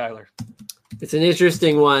about that, Tyler? It's an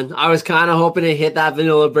interesting one. I was kind of hoping to hit that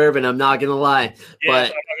vanilla bourbon. I'm not gonna lie, Yes, but I'm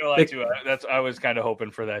not gonna lie too. I was kind of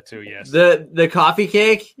hoping for that too. Yes. The coffee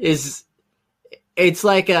cake it's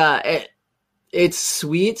like it's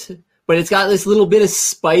sweet, but it's got this little bit of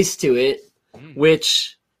spice to it,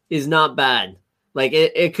 which is not bad. Like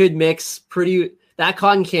it could mix pretty. That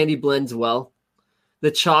cotton candy blends well.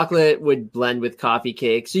 The chocolate would blend with coffee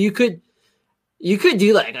cake, so you could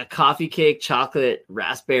do like a coffee cake chocolate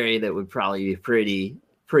raspberry that would probably be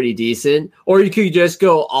pretty decent. Or you could just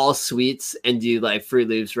go all sweets and do like Fruit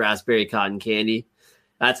Loops, raspberry, cotton candy.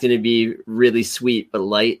 That's going to be really sweet but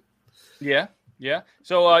light. Yeah. Yeah.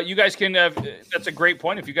 So you guys can that's a great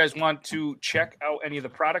point. If you guys want to check out any of the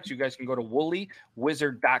products, you guys can go to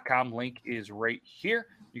woolywizard.com. Link is right here.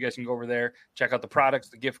 You guys can go over there, check out the products,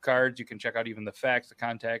 the gift cards. You can check out even the facts, the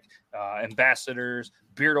contact, ambassadors,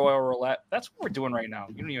 beard oil roulette. That's what we're doing right now.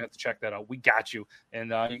 You don't even have to check that out. We got you. And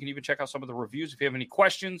you can even check out some of the reviews. If you have any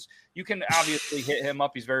questions, you can obviously hit him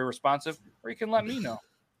up. He's very responsive. Or you can let me know.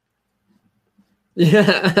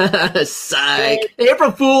 Yeah, psych.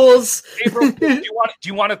 April Fools. Do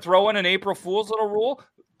you want to throw in an April Fool's little rule?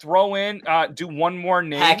 Throw in, do one more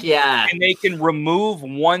name. Heck yeah. And they can remove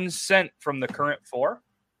 1 cent from the current 4.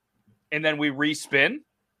 And then we respin.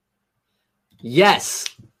 Yes.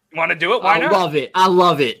 You want to do it? Why not? I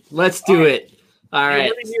love it. Let's do it. All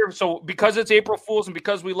right. Here, so because it's April Fool's and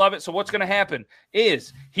because we love it, so what's going to happen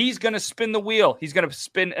is he's going to spin the wheel. He's going to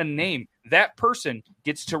spin a name. That person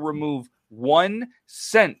gets to remove 1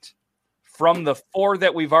 cent from the 4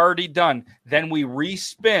 that we've already done. Then we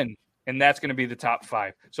respin, and that's going to be the top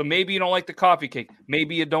 5. So maybe you don't like the coffee cake.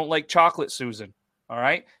 Maybe you don't like chocolate, Susan. All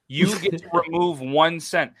right? You get to remove 1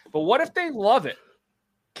 cent. But what if they love it?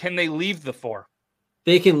 Can they leave the 4?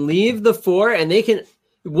 They can leave the 4, and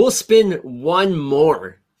we'll spin 1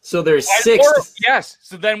 more. So there's 6. Yes.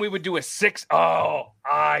 So then we would do a 6. Oh,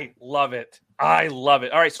 I love it. I love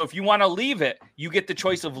it. All right. So if you want to leave it, you get the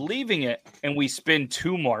choice of leaving it, and we spin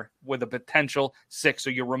 2 more with a potential 6. So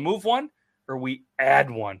you remove 1 or we add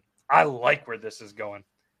 1. I like where this is going.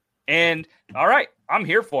 And all right, I'm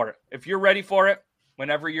here for it. If you're ready for it,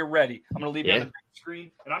 whenever you're ready, I'm going to leave it on the big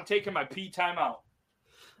screen, and I'm taking my pee time out.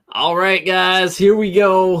 All right, guys, here we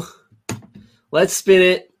go. Let's spin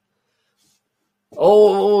it.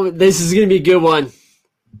 Oh, this is going to be a good one.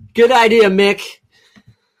 Good idea, Mick.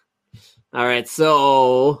 All right,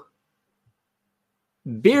 so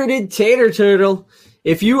Bearded Tater Turtle,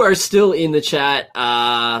 if you are still in the chat,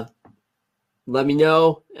 let me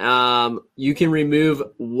know. You can remove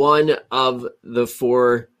 1 of the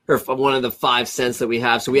 4, or one of the 5 scents that we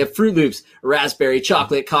have. So we have Fruit Loops, raspberry,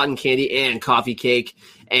 chocolate, cotton candy, and coffee cake.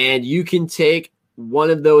 And you can take one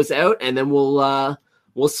of those out, and then we'll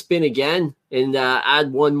spin again and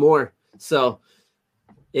add one more. So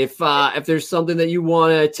if there's something that you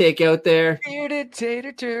want to take out there, bearded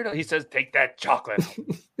tater turtle. He says, "Take that chocolate."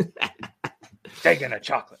 Taking the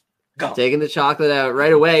chocolate. Go. Taking the chocolate out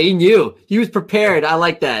right away. He knew. He was prepared. I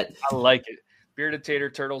like that. I like it. Bearded tater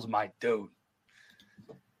turtle's my dude.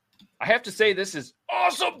 I have to say, this is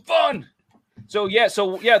awesome fun. So that's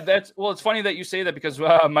it's funny that you say that because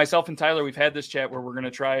myself and Tyler, we've had this chat where we're going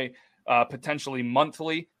to try potentially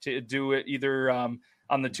monthly to do it either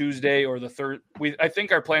on the Tuesday or the third. I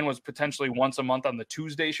think our plan was potentially once a month on the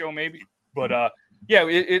Tuesday show, maybe. But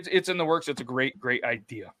it's in the works. It's a great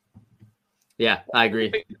idea. Yeah, I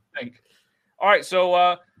agree. All right,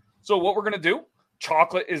 so what we're gonna do?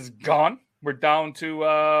 Chocolate is gone. We're down to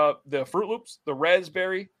the Fruit Loops, the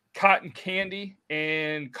raspberry, cotton candy,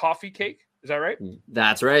 and coffee cake. Is that right?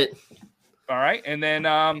 That's right. All right, and then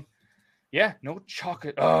no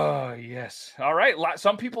chocolate. Oh yes. All right.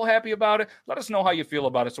 Some people happy about it. Let us know how you feel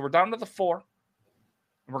about it. So we're down to the 4.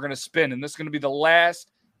 And we're gonna spin, and this is gonna be the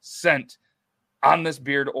last scent on this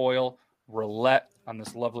beard oil roulette on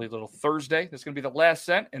this lovely little Thursday. This is going to be the last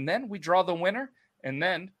scent. And then we draw the winner. And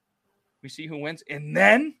then we see who wins. And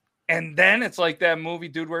then it's like that movie,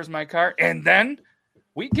 Dude, Where's My Car? And then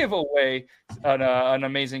we give away an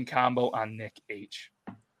amazing combo on Nick H.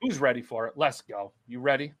 Who's ready for it? Let's go. You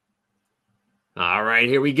ready? All right,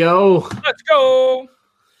 here we go. Let's go.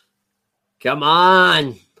 Come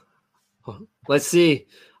on. Let's see.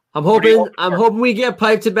 I'm hoping we get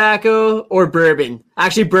pipe tobacco or bourbon.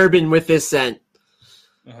 Actually, bourbon with this scent.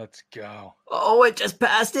 Let's go. Oh, it just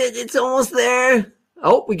passed it. It's almost there.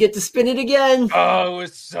 Oh, we get to spin it again. Oh,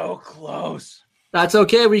 it's so close. That's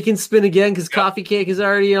okay. We can spin again because coffee cake is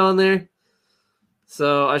already on there.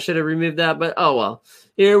 So I should have removed that, but oh well.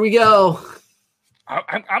 Here we go.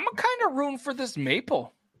 I'm kind of rooting for this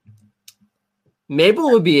maple.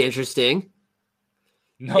 Maple would be interesting.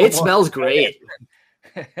 No, it smells great.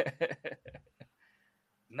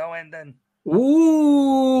 No ending.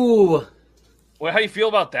 Ooh. Well, how you feel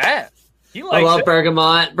about that? I love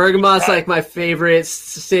bergamot. Bergamot's like my favorite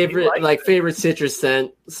citrus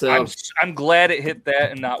scent. So I'm glad it hit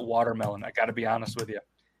that and not watermelon. I got to be honest with you.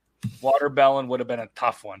 Watermelon would have been a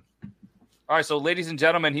tough one. All right, so ladies and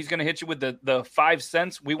gentlemen, he's going to hit you with the 5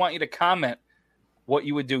 cents. We want you to comment what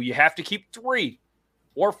you would do. You have to keep 3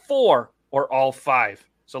 or 4 or all 5.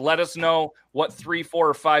 So let us know what 3, 4,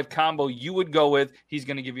 or 5 combo you would go with. He's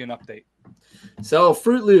going to give you an update. So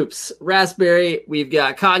Fruit Loops, raspberry, we've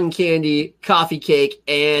got cotton candy, coffee cake,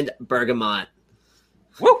 and bergamot.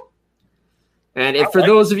 Woo! And for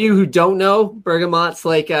those of you who don't know, bergamot's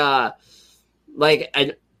like a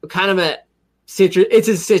kind of a citrus. It's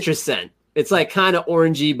a citrus scent. It's like kind of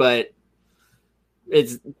orangey, but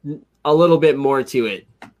it's a little bit more to it.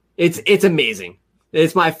 It's amazing.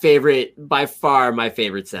 It's my favorite, by far my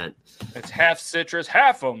favorite scent. It's half citrus,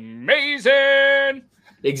 half amazing.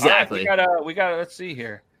 Exactly. Right, we got let's see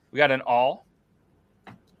here. We got an all.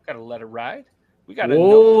 Got to let it ride. We got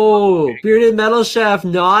Whoa, Bearded Metal Chef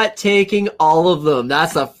not taking all of them.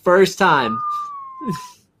 That's the first time.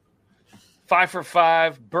 5 for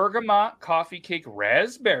 5, bergamot, coffee cake,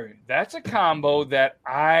 raspberry. That's a combo that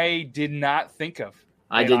I did not think of.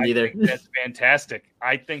 I didn't either. That's fantastic.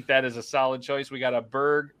 I think that is a solid choice. We got a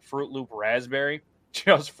Berg Fruit Loop raspberry.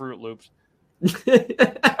 Just Fruit Loops.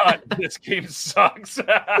 God, this game sucks.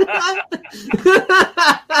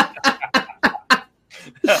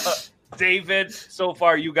 David, so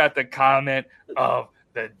far you got the comment of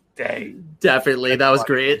the day. Definitely. That was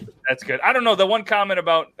great. That's good. I don't know. The one comment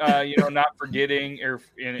about not forgetting or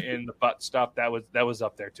in the butt stuff, that was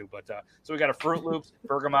up there too. But so we got a Fruit Loops,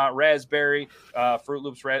 bergamot, raspberry, Fruit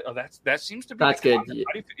Loops red. Oh, that seems to be that's good.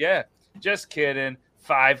 Yeah. Just kidding.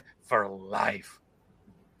 5 for life.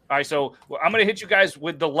 All right, so I'm going to hit you guys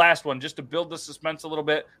with the last one just to build the suspense a little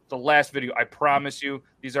bit. The last video, I promise you,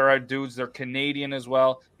 these are our dudes. They're Canadian as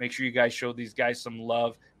well. Make sure you guys show these guys some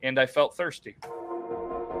love. And I felt thirsty.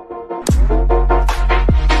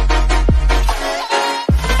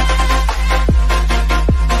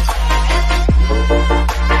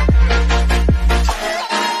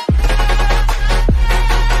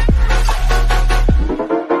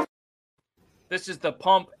 This is the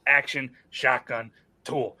pump action shotgun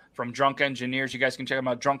tool from Drunk Engineers. You guys can check them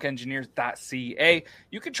out, drunkengineers.ca.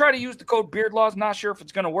 You can try to use the code BEARDLAWS. Not sure if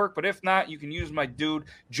it's going to work, but if not, you can use my dude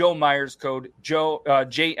Joe Myers code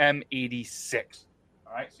JM86.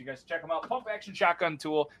 All right, so you guys check them out. Pump action shotgun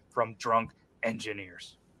tool from Drunk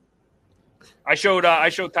Engineers. I showed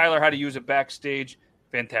Tyler how to use it backstage.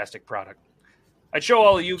 Fantastic product. I'd show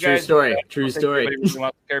all of you guys. True story. Really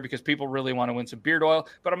wants to care because people really want to win some beard oil.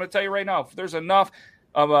 But I'm going to tell you right now, if there's enough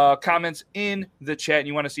of comments in the chat and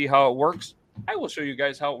you want to see how it works, I will show you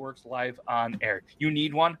guys how it works live on air. You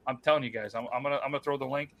need one? I'm telling you guys. I'm gonna throw the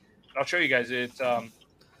link. I'll show you guys. It's like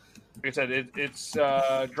I said, it's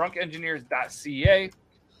drunkengineers.ca.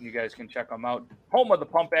 You guys can check them out. Home of the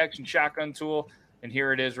pump action shotgun tool, and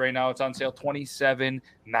here it is right now. It's on sale,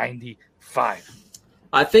 $27.95.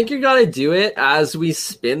 I think you're gonna do it as we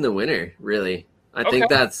spin the winner. Really, I think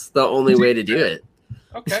that's the only way to do it.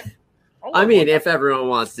 Okay. I mean, if everyone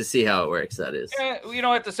wants to see how it works, that is. Yeah,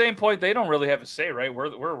 at the same point, they don't really have a say, right?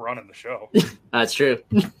 We're running the show. That's true.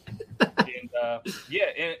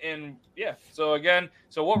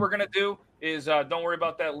 So what we're gonna do is don't worry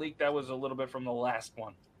about that leak. That was a little bit from the last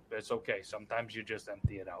one. It's okay. Sometimes you just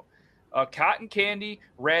empty it out. Cotton candy,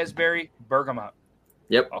 raspberry, bergamot.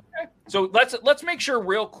 Yep. Okay. So let's make sure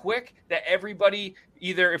real quick that everybody,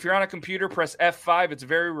 either if you're on a computer, press F5. It's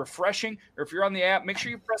very refreshing. Or if you're on the app, make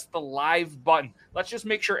sure you press the live button. Let's just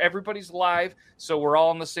make sure everybody's live so we're all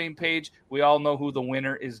on the same page. We all know who the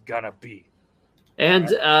winner is going to be. And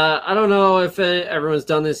I don't know if everyone's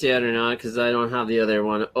done this yet or not because I don't have the other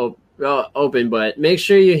one open, but make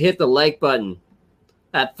sure you hit the like button.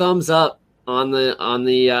 That thumbs up on the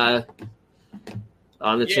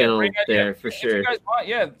channel right there for sure. If you guys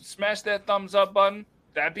want, smash that thumbs up button.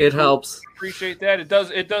 That'd be it cool. Helps. Appreciate that.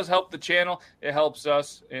 It does help the channel. It helps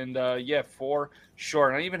us. And for sure.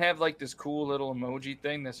 And I even have like this cool little emoji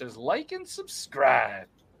thing that says like and subscribe.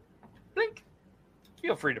 Blink.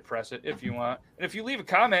 Feel free to press it if you want. And if you leave a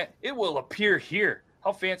comment, it will appear here.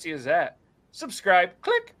 How fancy is that? Subscribe,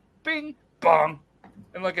 click, bing, bong.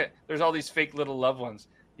 And look at, there's all these fake little loved ones.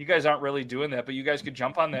 You guys aren't really doing that, but you guys could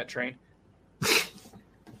jump on that train.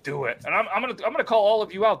 Do it. And I'm gonna call all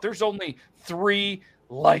of you out. There's only 3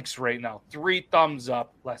 likes right now. 3 thumbs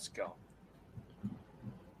up. Let's go.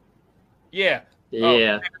 Yeah. Yeah. Oh,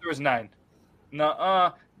 there was 9.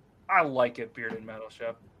 Nuh-uh. I like it, Bearded Metal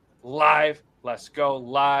Chef. Live. Let's go.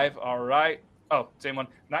 Live. All right. Oh, same one.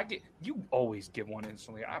 You always give one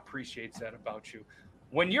instantly. I appreciate that about you.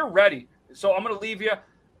 When you're ready. So I'm gonna leave you.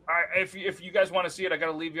 If you guys want to see it, I got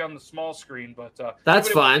to leave you on the small screen, but that's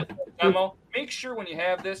fine. Demo, make sure when you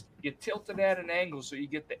have this, you tilt it at an angle so you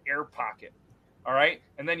get the air pocket. All right,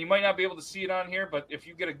 and then you might not be able to see it on here, but if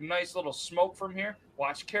you get a nice little smoke from here,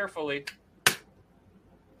 watch carefully. Did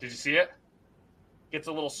you see it? Gets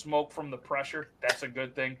a little smoke from the pressure. That's a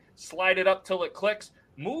good thing. Slide it up till it clicks.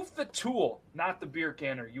 Move the tool, not the beer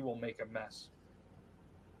can, or you will make a mess.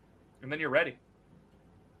 And then you're ready.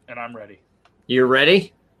 And I'm ready. You're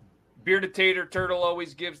ready? Bearded Tater Turtle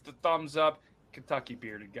always gives the thumbs up. Kentucky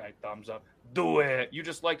Bearded Guy, thumbs up. Do it. You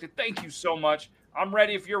just liked it. Thank you so much. I'm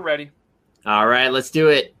ready if you're ready. All right, let's do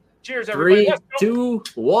it. Cheers, everybody. 3, 2,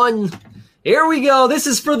 1. Here we go. This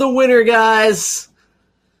is for the winner, guys.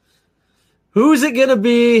 Who's it going to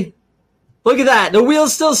be? Look at that. The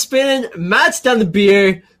wheel's still spinning. Matt's done the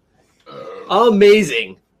beer.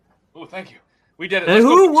 Amazing. Oh, thank you. We did it. And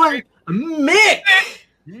who won? Mick.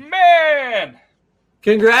 Man.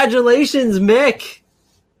 Congratulations, Mick.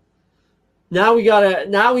 Now we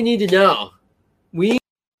need to know. What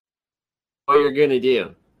you're gonna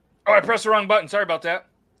do. Oh, I pressed the wrong button. Sorry about that.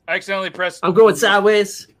 I accidentally pressed. I'm going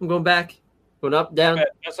sideways. I'm going back. Going up, down.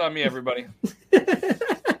 That's on me, everybody.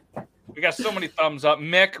 We got so many thumbs up.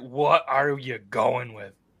 Mick, what are you going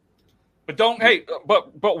with? But don't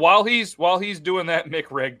but while he's doing that, Mick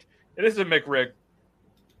rigged. It is a Mick rig.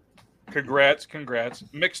 Congrats.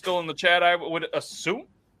 Mick's still in the chat, I would assume.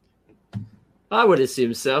 I would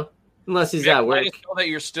assume so. Unless he's at work. I just know that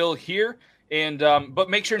you're still here. And but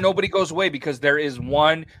make sure nobody goes away because there is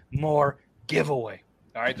one more giveaway.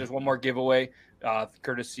 All right, there's one more giveaway,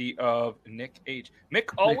 courtesy of Nick H. Mick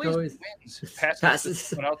always wins. Passes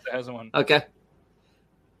someone else that has one. Okay.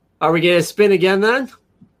 Are we gonna spin again then?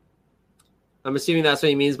 I'm assuming that's what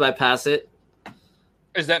he means by pass it.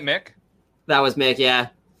 Is that Mick? That was Mick, yeah.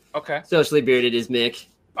 Okay. Socially Bearded is Mick.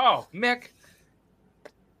 Oh, Mick.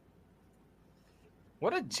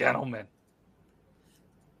 What a gentleman.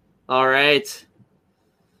 All right.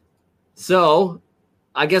 So,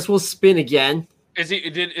 I guess we'll spin again. Is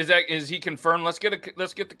he confirmed? Let's get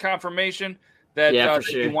the confirmation that, for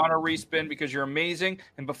sure. that you want to respin because you're amazing.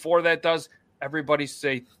 And before that does, everybody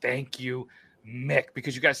say thank you, Mick,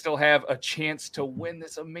 because you guys still have a chance to win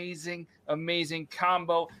this amazing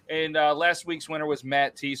combo. And last week's winner was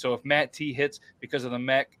Matt T. So if Matt T hits because of the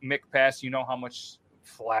Mick pass, you know how much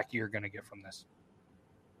flack you're going to get from this.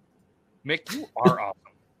 Mick, you are awesome.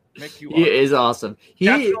 Mick, he is awesome.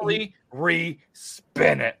 Definitely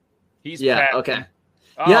re-spin it. He's okay.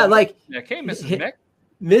 Oh, yeah, like hey, Mrs. Mick.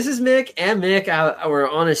 Mrs. Mick and Mick were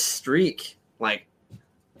on a streak, like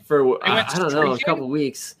for I don't know, a couple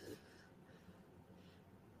weeks.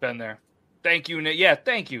 Been there. Thank you, Nick. Yeah,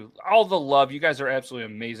 thank you. All the love. You guys are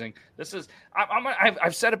absolutely amazing. This is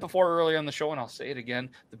I've said it before earlier on the show, and I'll say it again.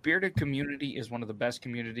 The bearded community is one of the best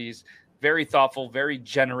communities. Very thoughtful, very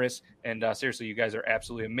generous, and seriously, you guys are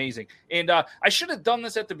absolutely amazing. And I should have done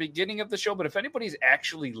this at the beginning of the show, but if anybody's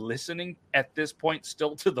actually listening at this point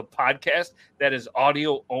still to the podcast that is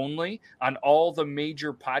audio only on all the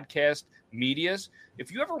major podcast medias,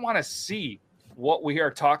 if you ever want to see what we are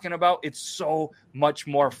talking about, it's so much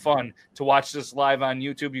more fun to watch this live on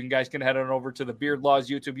YouTube. You guys can head on over to the Beard Laws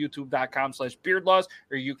YouTube, youtube.com/beardlaws,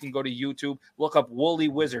 or you can go to YouTube, look up Woolly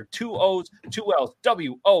Wizard, 2 O's, 2 L's,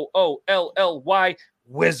 WOOLLY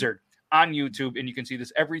Wizard on YouTube, and you can see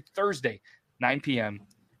this every Thursday, 9 p.m.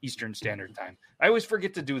 Eastern Standard Time. I always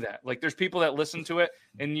forget to do that. Like, there's people that listen to it,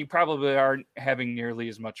 and you probably aren't having nearly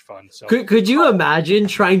as much fun. So, could you imagine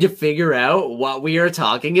trying to figure out what we are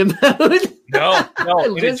talking about? No.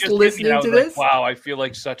 Just listening to this. Like, wow, I feel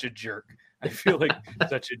like such a jerk.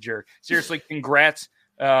 Seriously, congrats,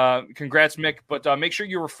 Mick. But make sure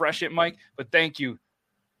you refresh it, Mike. But thank you,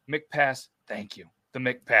 Mick Pass. Thank you, the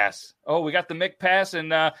Mick Pass. Oh, we got the Mick Pass,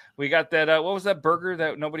 and we got that. What was that burger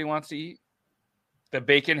that nobody wants to eat? The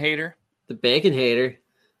bacon hater. The bacon hater.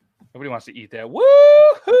 Nobody wants to eat that.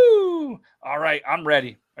 Woo-hoo! All right, I'm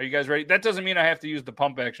ready. Are you guys ready? That doesn't mean I have to use the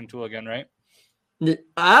pump action tool again, right?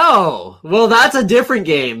 Oh, well, that's a different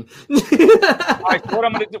game. All right, what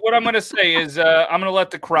I'm gonna say is I'm gonna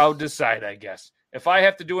let the crowd decide, I guess. If I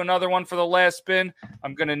have to do another one for the last spin,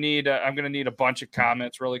 I'm gonna need a bunch of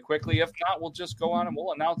comments really quickly. If not, we'll just go on and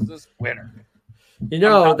we'll announce this winner. You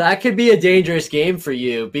know, that could be a dangerous game for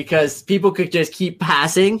you because people could just keep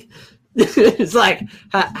passing. It's like,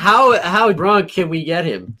 how drunk can we get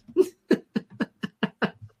him?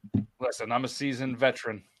 Listen, I'm a seasoned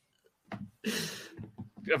veteran.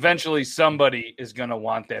 Eventually, somebody is going to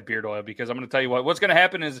want that beard oil because I'm going to tell you what's going to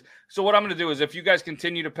happen is, so what I'm going to do is if you guys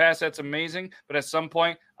continue to pass, that's amazing. But at some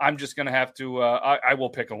point, I'm just going to have to, I will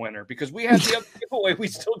pick a winner because we have the other giveaway we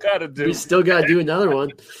still got to do. We still got to do another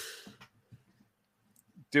one.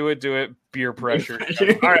 Do it. Beer pressure. All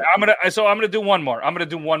right, I'm gonna do one more. And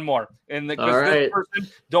because this person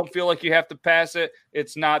don't feel like you have to pass it.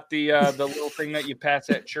 It's not the little thing that you pass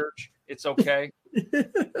at church. It's okay. What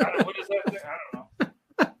is that thing? I don't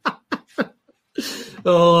know.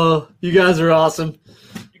 Oh, you guys are awesome.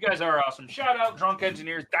 You guys are awesome. Shout out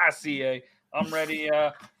drunkengineers.ca. I'm ready.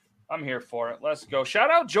 I'm here for it. Let's go. Shout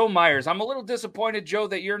out Joe Myers. I'm a little disappointed, Joe,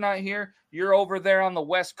 that you're not here. You're over there on the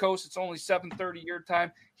West Coast. It's only 7:30 your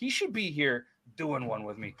time. He should be here doing one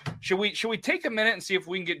with me. Should we take a minute and see if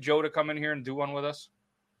we can get Joe to come in here and do one with us?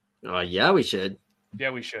 Yeah, we should.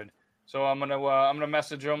 Yeah, we should. So I'm gonna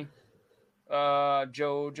message him.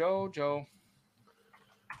 Joe.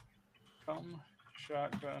 Come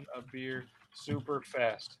shotgun a beer super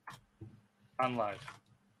fast on live.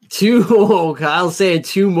 I'll say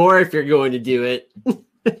 2 more if you're going to do it. What,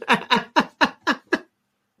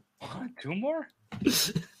 2 more?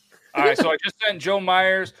 All right, so I just sent Joe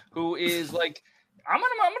Myers, who is like, I'm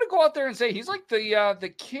gonna go out there and say he's like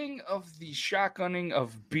the king of the shotgunning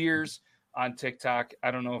of beers on TikTok.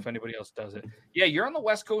 I don't know if anybody else does it. Yeah, you're on the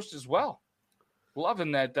West Coast as well.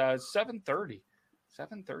 Loving that 7:30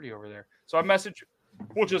 over there. So I message.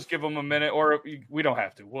 We'll just give them a minute, or we don't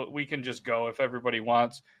have to. We can just go if everybody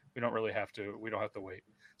wants. We don't really have to. We don't have to wait.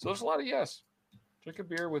 So there's a lot of yes. Drink a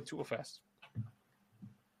beer with Tool Fest.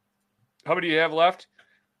 How many do you have left?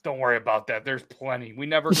 Don't worry about that. There's plenty. We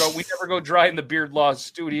never go dry in the Beard Laws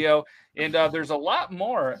studio. And there's a lot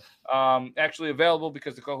more actually available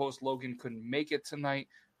because the co-host Logan couldn't make it tonight.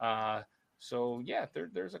 So yeah,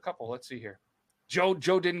 there's a couple. Let's see here. Joe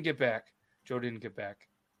didn't get back.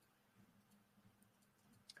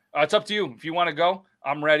 It's up to you. If you want to go,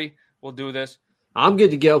 I'm ready. We'll do this. I'm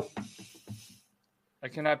good to go. I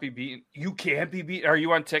cannot be beaten. You can't be beaten. Are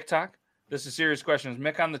you on TikTok? This is a serious question. Is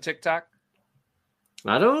Mick on the TikTok?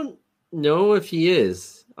 I don't know if he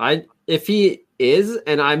is. If he is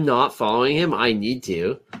and I'm not following him, I need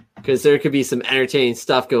to because there could be some entertaining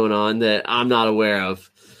stuff going on that I'm not aware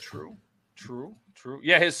of. True.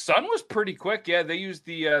 Yeah, his son was pretty quick. Yeah, they used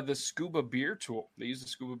the scuba beer tool.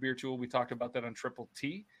 We talked about that on Triple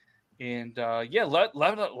T. And yeah, let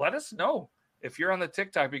us know if you're on the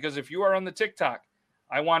TikTok, because if you are on the TikTok,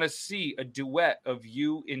 I want to see a duet of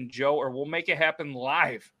you and Joe, or we'll make it happen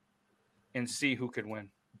live and see who could win.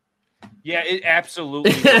 Yeah, it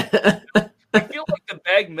absolutely. I feel like the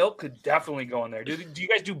bagged milk could definitely go in there. Do you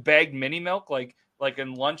guys do bagged mini milk like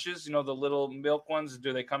in lunches? You know, the little milk ones.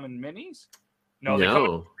 Do they come in minis? No, they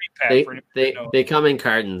come in a 3-pack. They come in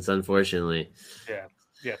cartons, unfortunately.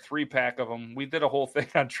 Yeah, 3-pack of them. We did a whole thing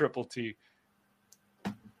on Triple T.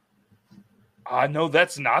 No,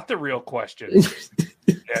 that's not the real question.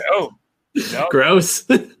 No. Gross.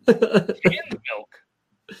 Canned milk.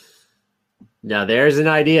 Now there's an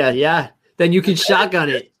idea. Yeah. Then you can shotgun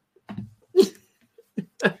it.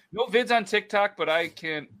 No vids on TikTok, but I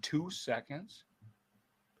can 2 seconds.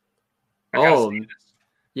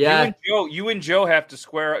 Yeah. You and Joe have to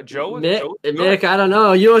square up. Mick, I don't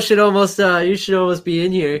know. You should almost be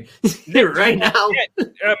in here right now.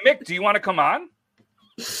 Mick, do you want to come on?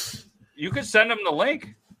 You could send him the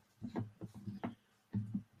link.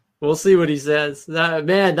 We'll see what he says.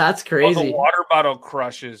 Man, that's crazy. The water bottle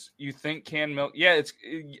crushes. You think canned milk? Yeah, it's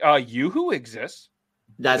Yoo-hoo exists.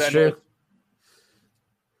 That's true.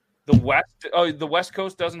 The West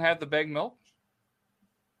Coast doesn't have the bagged milk.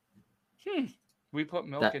 We put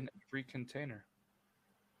milk in every container.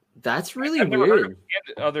 That's really I've never weird. heard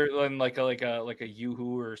of other than like a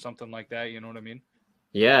Yoo-hoo or something like that. You know what I mean?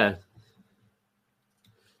 Yeah.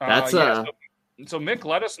 That's So Mick,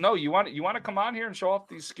 let us know. You want to come on here and show off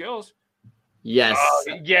these skills? Yes.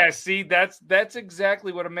 Yeah. See, that's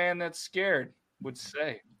exactly what a man that's scared would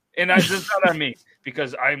say. And that's not on me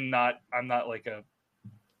because I'm not like a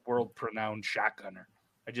world renowned shotgunner.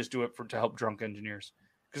 I just do it to help drunk engineers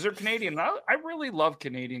because they're Canadian. I really love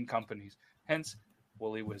Canadian companies. Hence,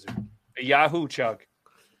 Woolly Wizard, a Yahoo chug.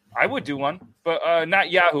 I would do one, but not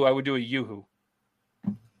Yahoo. I would do a Yoo-hoo.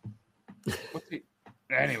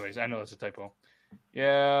 Anyways, I know that's a typo.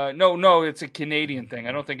 Yeah, no, it's a Canadian thing.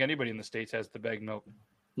 I don't think anybody in the States has the bagged milk.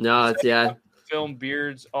 No, it's film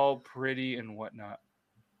beards, all pretty and whatnot.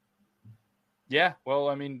 Yeah, well,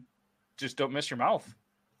 I mean, just don't miss your mouth.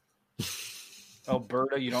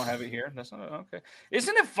 Alberta, you don't have it here. That's not okay.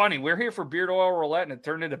 Isn't it funny? We're here for beard oil roulette, and it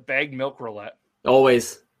turned into bagged milk roulette.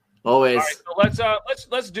 Always. All right, so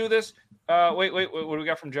let's do this. Wait, what do we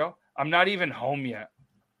got from Joe? I'm not even home yet.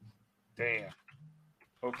 Damn.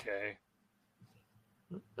 Okay.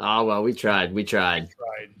 Oh well, we tried. I'm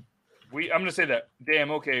gonna say that.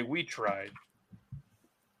 Damn. Okay, we tried.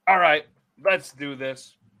 All right, let's do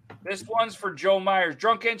this. This one's for Joe Myers.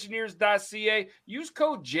 DrunkEngineers.ca. Use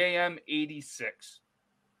code JM86.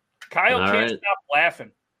 Kyle can't stop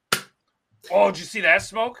laughing. Oh, did you see that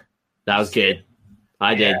smoke? That was good.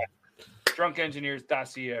 I did.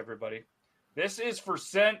 DrunkEngineers.ca, everybody. This is for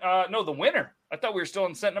the winner. I thought we were still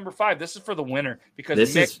in scent number 5. This is for the winner because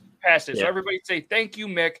Mick passed it. So everybody say thank you,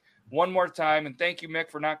 Mick, one more time. And thank you, Mick,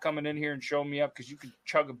 for not coming in here and showing me up because you could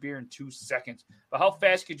chug a beer in 2 seconds. But how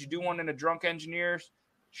fast could you do one in a Drunk Engineers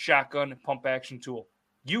shotgun pump action tool?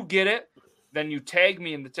 You get it. Then you tag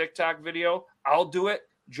me in the TikTok video. I'll do it.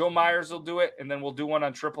 Joe Myers will do it. And then we'll do one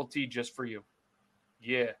on Triple T just for you.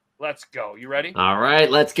 Yeah, let's go. You ready? All right,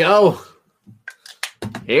 let's go.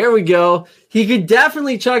 Here we go. He could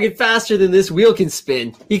definitely chug it faster than this wheel can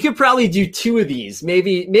spin. He could probably do 2 of these,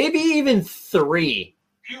 maybe even 3.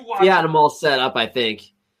 He had them all set up, I think.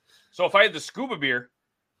 So if I had the scuba beer,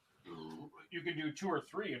 you could do 2 or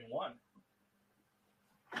 3 in one.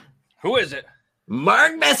 Who is it?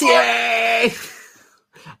 Mark Messier.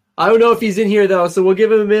 I don't know if he's in here though, so we'll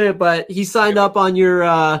give him a minute. But he signed up on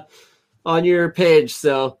your page,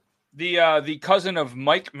 so the cousin of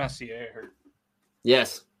Mike Messier. I heard.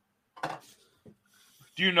 Yes.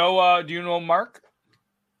 Do you know Mark?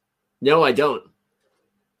 No, I don't.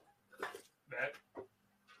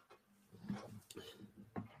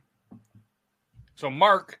 So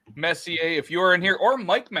Mark Messier, if you're in here, or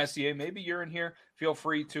Mike Messier, maybe you're in here, feel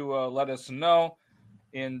free to let us know.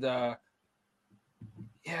 And I'm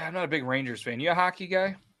not a big Rangers fan. You a hockey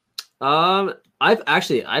guy? I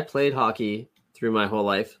played hockey through my whole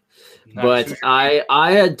life, but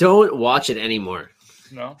I don't watch it anymore.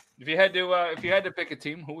 No. If you had to pick a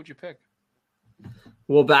team, who would you pick?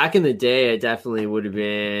 Well, back in the day, it definitely would have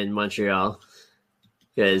been Montreal.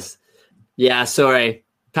 Because,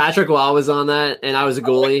 Patrick Waugh was on that, and I was a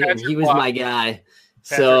goalie, and he was my guy.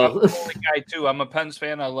 I'm a goalie guy too. I'm a Pens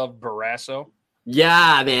fan. I love Barrasso.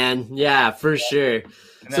 Yeah, man. Yeah, for sure.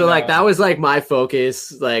 So, that was, my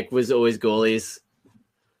focus, was always goalies.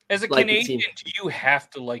 As a Canadian, do you have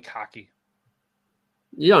to like hockey?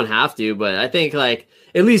 You don't have to, but I think, at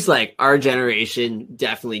least, our generation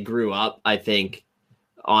definitely grew up, I think,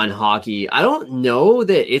 on hockey. I don't know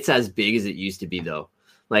that it's as big as it used to be, though.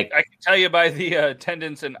 I can tell you by the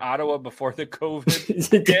attendance in Ottawa before the COVID,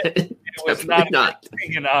 it was not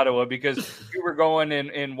thing in Ottawa because we were going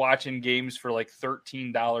and watching games for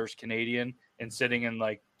 $13 Canadian, and sitting in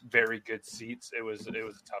like very good seats. It was a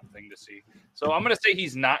tough thing to see. So I'm gonna say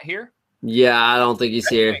he's not here. Yeah, I don't think he's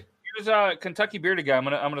here. Here's a Kentucky bearded guy. I'm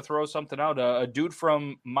gonna throw something out. A dude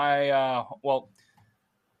from my I'm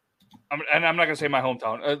not gonna say my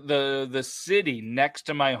hometown. The city next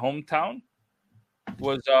to my hometown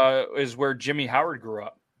is where Jimmy Howard grew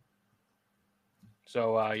up.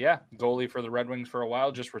 So goalie for the Red Wings for a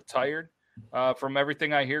while, just retired. From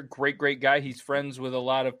everything I hear, great guy. He's friends with a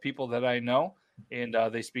lot of people that I know, and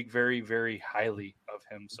they speak very, very highly of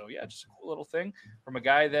him. So yeah, just a cool little thing from a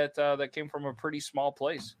guy that came from a pretty small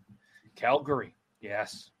place. Calgary,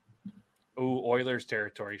 yes. Ooh, Oilers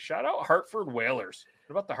territory. Shout out Hartford Whalers.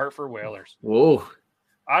 What about the Hartford Whalers? Whoa.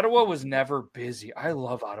 Ottawa was never busy. I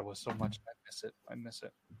love Ottawa so much. I miss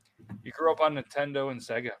it. You grew up on Nintendo and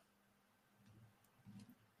Sega.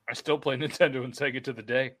 I still play Nintendo and Sega to the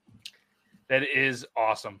day. That is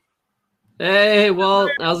awesome. Hey,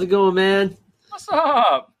 Walt. How's it going, man? What's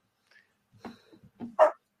up?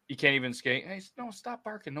 You can't even skate. Hey, no, stop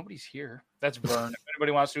barking. Nobody's here. That's Vern. If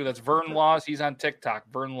anybody wants to, that's Vern Laws. He's on TikTok.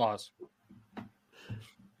 Vern Laws.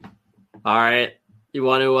 All right. You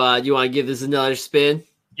want to give this another spin?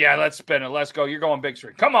 Yeah, let's spin it. Let's go. You're going big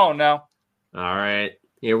screen. Come on now. All right.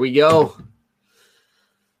 Here we go.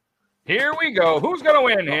 Here we go. Who's going to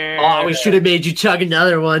win here? Oh, we should have made you chug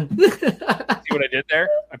another one. See what I did there?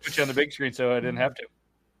 I put you on the big screen so I didn't have to.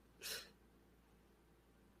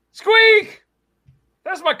 Squeak!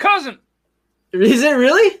 That's my cousin. Is it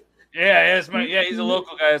really? Yeah, he's a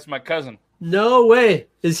local guy. That's my cousin. No way.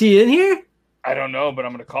 Is he in here? I don't know, but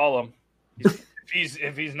I'm going to call him.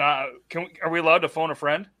 If he's not, are we allowed to phone a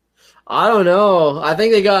friend? I don't know. I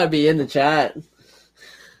think they got to be in the chat.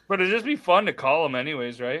 But it'd just be fun to call him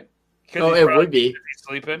anyways, right? Oh, it would be. He's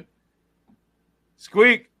sleeping.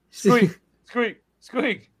 Squeak, squeak, squeak,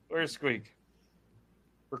 squeak. Where's Squeak?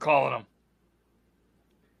 We're calling him.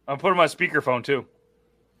 I'm putting him on speakerphone too.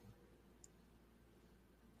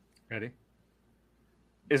 Ready?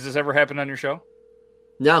 Is this ever happened on your show?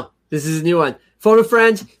 No, this is a new one. Phone a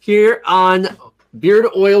friend here on Beard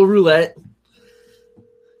Oil Roulette.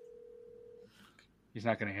 He's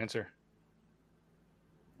not going to answer.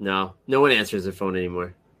 No one answers their phone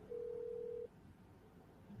anymore.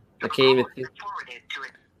 I can't even think.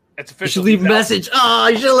 It's official. You should leave a message. Oh,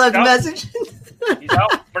 you should have left a message. He's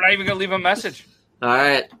out. We're not even going to leave a message. All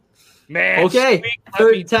right. Man. Okay. Squeak,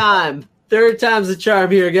 Third time's the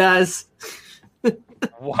charm here, guys.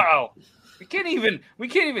 Wow. We can't even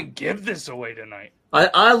give this away tonight.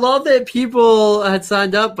 I love that people had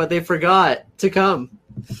signed up, but they forgot to come.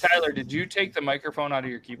 Tyler, did you take the microphone out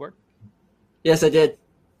of your keyboard? Yes, I did.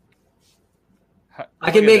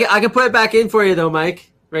 I can make it. I can put it back in for you though, Mike.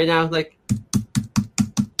 Right now, like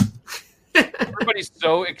everybody's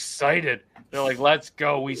so excited. They're like, "Let's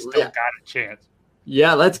go! We still got a chance."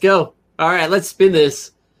 Yeah, let's go. All right, let's spin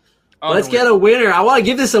this. Unreal. Let's get a winner. I want to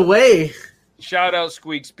give this away. Shout out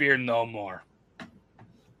Squeak's Beard no more.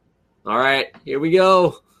 All right, here we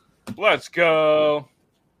go. Let's go.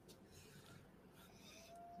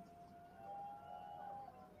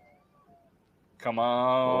 Come on,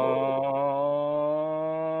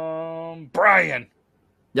 Brian.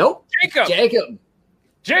 Nope. Jacob.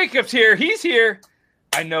 Jacob's here. He's here.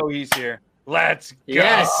 I know he's here. Let's go.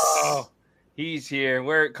 Yes. He's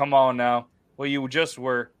here. Come on now. Well, you just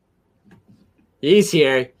were. He's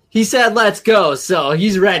here. He said, let's go. So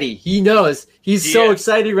he's ready. He knows. He's so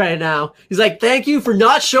excited right now. He's like, thank you for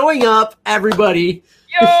not showing up, everybody.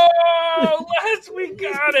 Yo, we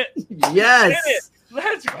got it. Yes.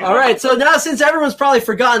 Let's go. All right. So now, since everyone's probably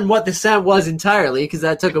forgotten what the scent was entirely, because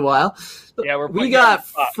that took a while. Yeah, we got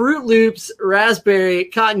Fruit Loops, raspberry,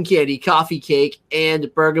 cotton candy, coffee cake,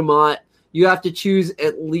 and bergamot. You have to choose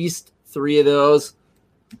at least 3 of those.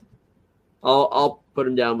 I'll put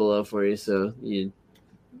them down below for you so you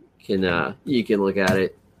can look at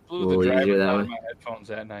it. Blew the driver out of my headphones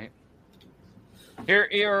that night. Here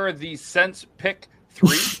are the scents. Pick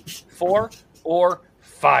 3, 4, or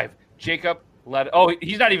 5. Jacob,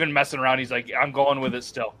 he's not even messing around. He's like, I'm going with it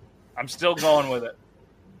still. I'm still going with it.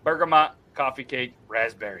 Bergamot, coffee cake,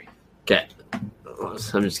 raspberry. Okay.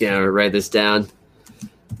 So I'm just going to write this down.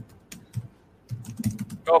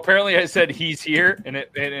 Oh, apparently I said he's here, and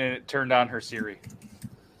it turned on her Siri.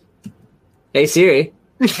 Hey, Siri.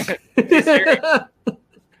 Hey, Siri.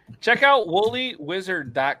 Check out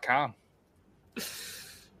woolywizard.com.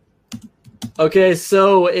 Okay,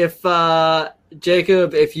 so if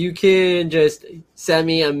Jacob, if you can just send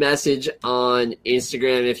me a message on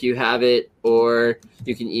Instagram if you have it, or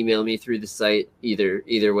you can email me through the site.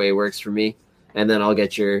 Either way works for me, and then I'll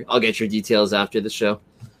get your details after the show.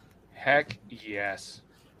 Heck yes.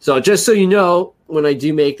 So just so you know, when I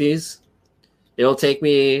do make these, it'll take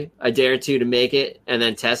me a day or two to make it and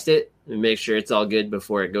then test it and make sure it's all good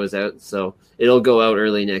before it goes out. So it'll go out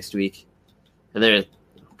early next week. And there are a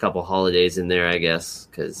couple holidays in there, I guess,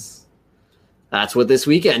 because that's what this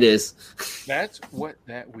weekend is. That's what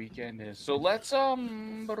that weekend is. So let's let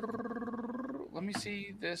me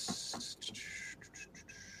see this.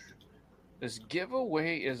 This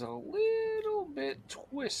giveaway is a little bit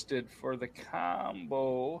twisted for the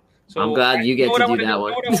combo. So I'm glad you get to do that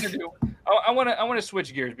one. I want to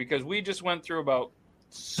switch gears because we just went through about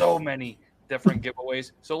so many different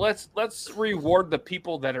giveaways. So let's reward the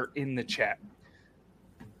people that are in the chat.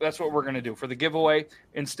 That's what we're going to do for the giveaway.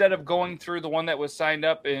 Instead of going through the one that was signed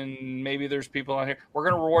up and maybe there's people on here, we're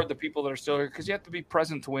going to reward the people that are still here because you have to be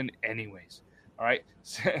present to win anyways. All right?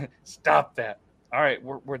 Stop that. All right,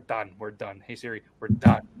 we're done. We're done. Hey, Siri, we're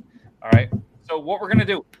done. All right? So what we're going to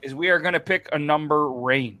do is we are going to pick a number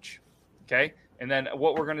range, okay? And then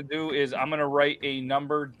what we're going to do is I'm going to write a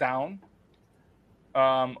number down,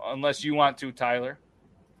 unless you want to, Tyler.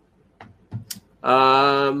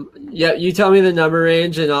 Yeah, you tell me the number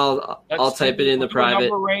range, and I'll type it in the private.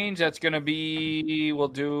 Number range, that's going to be, we'll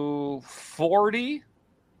do 40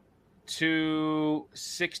 to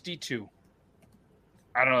 62.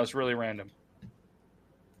 I don't know. It's really random.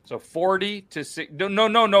 So 40 to 6. No.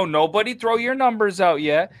 Nobody throw your numbers out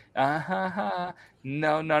yet.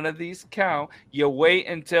 No, none of these count. You wait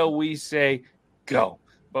until we say go.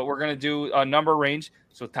 But we're going to do a number range.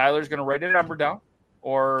 So Tyler's going to write a number down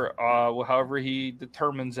or however he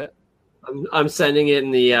determines it. I'm sending it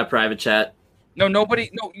in the private chat. No,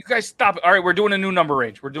 you guys stop it. All right, we're doing a new number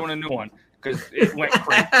range. We're doing a new one because it went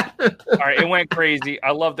crazy. All right, it went crazy.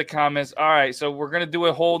 I love the comments. All right, so we're gonna do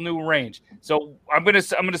a whole new range. So I'm gonna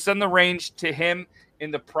send the range to him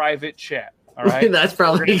in the private chat. All right, that's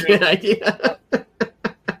probably a good idea.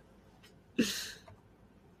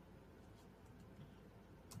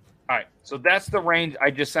 All right, so that's the range. I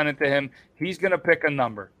just sent it to him. He's gonna pick a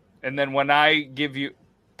number, and then when I give you,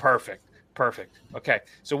 perfect. Okay,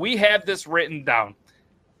 so we have this written down.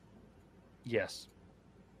 Yes.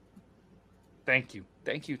 Thank you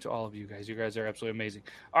to all of you guys. You guys are absolutely amazing.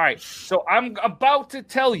 All right, so I'm about to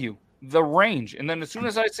tell you the range, and then as soon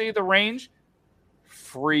as I say the range,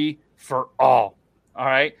 free for all. All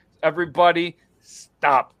right, everybody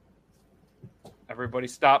stop. Everybody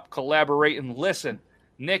stop, collaborate, and listen.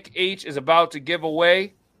 Nick H is about to give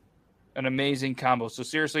away an amazing combo. So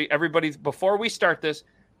seriously, everybody, before we start this,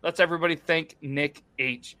 let's everybody thank Nick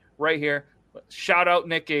H right here. Shout out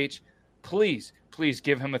Nick H. Please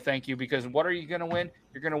give him a thank you because what are you going to win?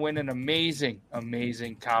 You're going to win an amazing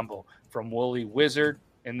combo from Woolly Wizard.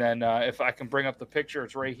 And then if I can bring up the picture,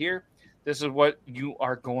 it's right here. This is what you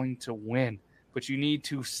are going to win. But you need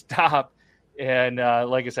to stop and,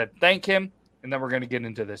 like I said, thank him. And then we're going to get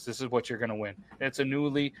into this. This is what you're going to win. It's a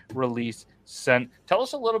newly released scent. Tell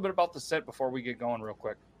us a little bit about the scent before we get going real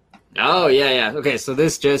quick. Oh, yeah. Okay, so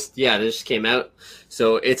this just came out.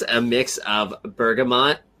 So it's a mix of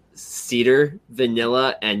bergamot, cedar,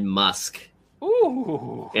 vanilla, and musk.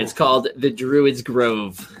 Ooh. It's called the Druid's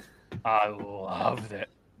Grove. I love it.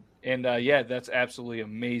 And, that's absolutely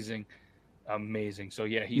amazing. So,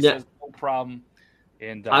 he says no problem.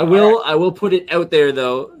 And I will put it out there,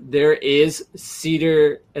 though. There is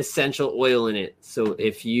cedar essential oil in it. So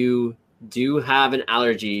if you do have an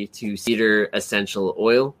allergy to cedar essential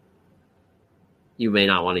oil, you may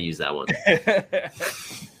not want to use that one.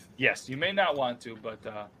 Yes, you may not want to, but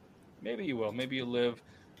maybe you will. Maybe you live.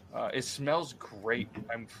 It smells great.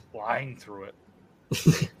 I'm flying through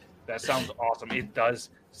it. That sounds awesome. It does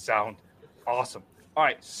sound awesome. All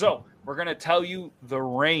right, so we're going to tell you the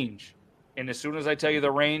range. And as soon as I tell you the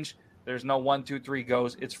range, there's no 1, 2, 3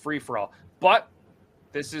 goes. It's free for all. But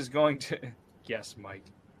this is going to – yes, Mike.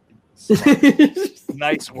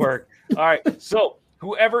 Nice work. All right, so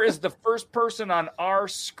whoever is the first person on our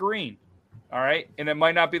screen, all right, and it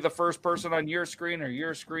might not be the first person on your screen or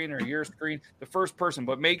your screen or your screen, the first person,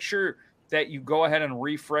 but make sure that you go ahead and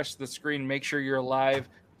refresh the screen. Make sure you're live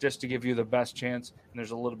just to give you the best chance. And there's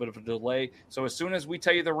a little bit of a delay. So as soon as we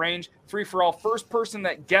tell you the range, free for all, first person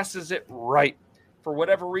that guesses it right. For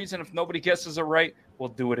whatever reason, if nobody guesses it right, we'll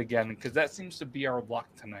do it again because that seems to be our luck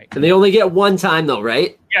tonight. And they only get one time though,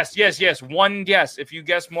 right? Yes. One guess. If you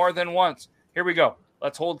guess more than once, here we go.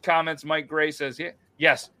 Let's hold comments. Mike Gray says,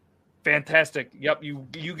 yes. Fantastic. Yep,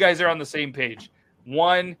 you guys are on the same page.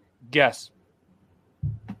 One guess.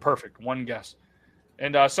 Perfect. One guess.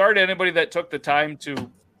 And sorry to anybody that took the time to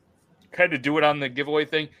kind of do it on the giveaway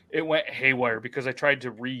thing. It went haywire because I tried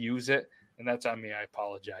to reuse it, and that's on me. I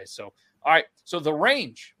apologize. So, all right. So the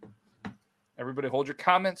range Everybody hold your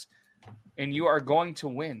comments, and you are going to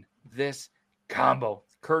win this combo,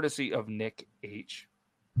 courtesy of Nick H.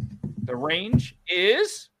 The range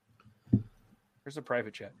is, here's a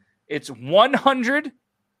private chat. It's 100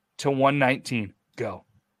 to 119. Go.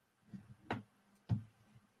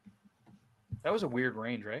 That was a weird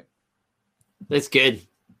range, right? That's good.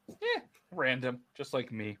 Yeah, random, just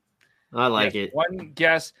like me. I like it. One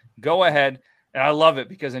guess, go ahead. And I love it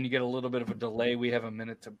because then you get a little bit of a delay. We have a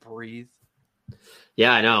minute to breathe.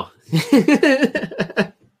 Yeah, I know.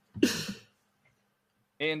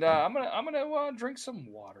 And I'm gonna drink some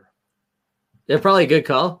water. They're probably a good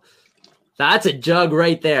call. That's a jug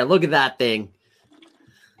right there. Look at that thing.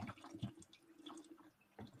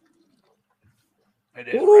 It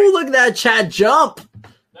is, Ooh, right? Look at that chat jump.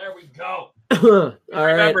 There we go. All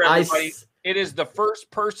Remember, right. everybody, it is the first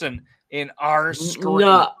person in our screen.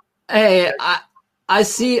 No, hey, I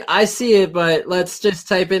see it, but let's just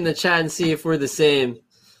type in the chat and see if we're the same.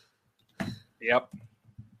 Yep.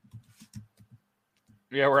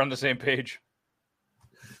 Yeah, we're on the same page.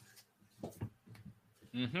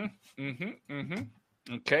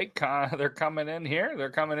 Okay, they're coming in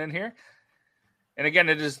here. And again,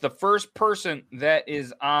 it is the first person that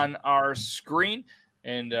is on our screen.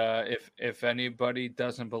 And if anybody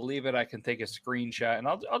doesn't believe it, I can take a screenshot, and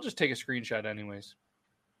I'll just take a screenshot anyways.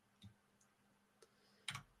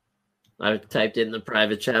 I typed it in the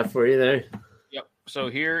private chat for you there. Yep. So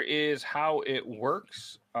here is how it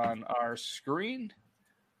works on our screen.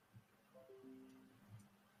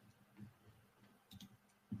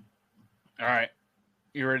 All right.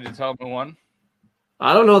 You ready to tell me one?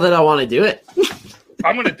 I don't know that I want to do it.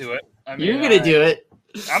 I'm going to do it. You're going to do it.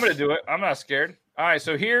 I'm going to do it. I'm not scared. All right.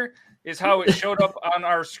 So here is how it showed up on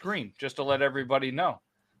our screen, just to let everybody know.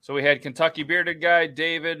 So we had Kentucky Bearded Guy,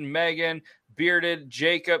 David, Megan, Bearded,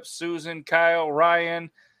 Jacob, Susan, Kyle, Ryan.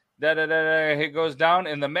 It goes down.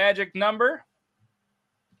 And the magic number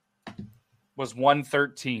was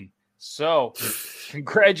 113. So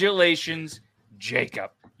congratulations, Jacob.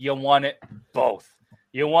 You won it both.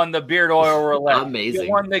 You won the beard oil roulette. Amazing. You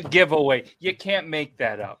won the giveaway. You can't make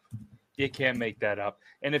that up.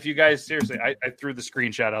 And if you guys, seriously, I threw the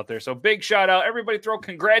screenshot out there. So big shout out. Everybody throw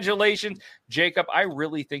congratulations. Jacob, I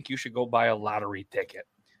really think you should go buy a lottery ticket.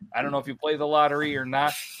 I don't know if you play the lottery or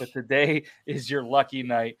not, but today is your lucky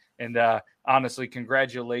night. And honestly,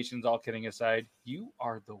 congratulations, all kidding aside. You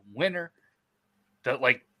are the winner. That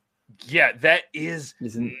that is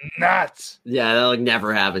nuts. Yeah, that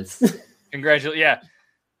never happens. Congratulations.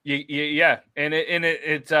 Yeah. And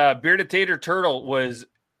it's Bearded Tater Turtle was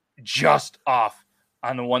just off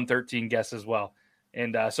on the 113 guess as well.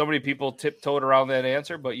 And so many people tiptoed around that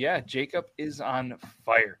answer. But yeah, Jacob is on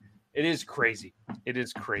fire. It is crazy.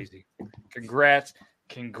 Congrats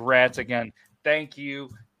again. Thank you.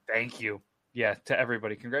 Yeah, to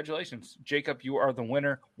everybody. Congratulations. Jacob, you are the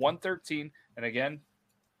winner. 113. And again,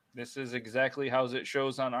 this is exactly how it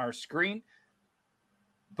shows on our screen.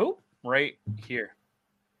 Boop, right here.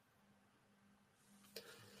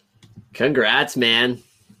 Congrats, man.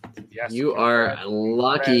 Yes, you are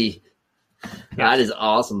lucky. Yes. That is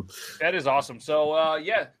awesome. So,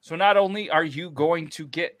 So not only are you going to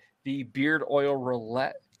get the beard oil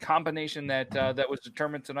roulette combination that was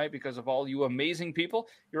determined tonight because of all you amazing people,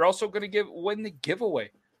 you're also going to win the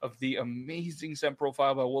giveaway of the amazing scent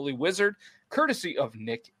profile by Woolly Wizard, courtesy of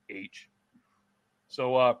Nick H.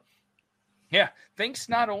 So, thanks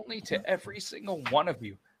not only to every single one of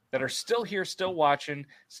you that are still here, still watching,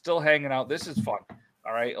 still hanging out. This is fun.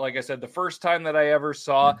 All right. Like I said, the first time that I ever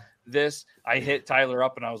saw this, I hit Tyler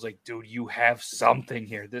up and I was like, dude, you have something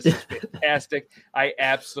here. This is fantastic. I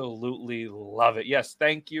absolutely love it. Yes.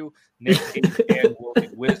 Thank you, Nick and Woolly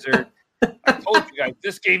Wizard. I told you guys,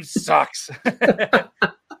 this game sucks.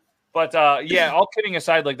 But all kidding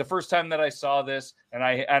aside, like the first time that I saw this,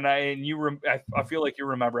 I feel like you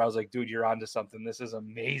remember, I was like, dude, you're onto something. This is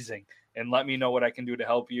amazing, and let me know what I can do to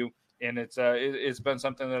help you. And it's been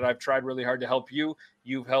something that I've tried really hard to help you.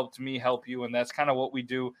 You've helped me help you, and that's kind of what we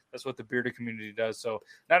do. That's what the bearded community does. So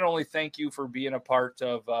not only thank you for being a part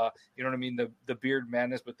of, the beard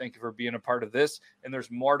madness, but thank you for being a part of this. And there's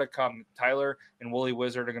more to come. Tyler and Woolly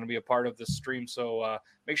Wizard are going to be a part of this stream. So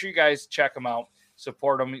make sure you guys check them out.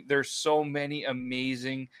 Support them. There's so many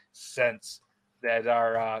amazing scents that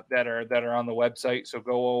are on the website. So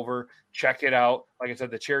go over, check it out. Like I said,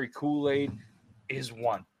 the cherry Kool-Aid is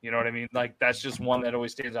one. You know what I mean? Like that's just one that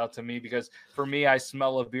always stands out to me because for me, I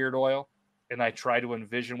smell a beard oil and I try to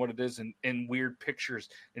envision what it is and weird pictures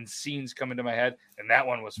and scenes come into my head. And that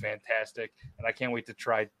one was fantastic. And I can't wait to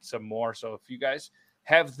try some more. So if you guys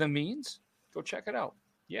have the means, go check it out.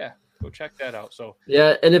 Yeah. Go check that out. So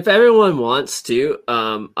yeah, and if everyone wants to,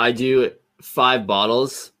 I do 5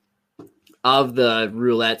 bottles of the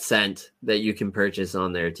Roulette scent that you can purchase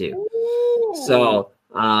on there too. Ooh. So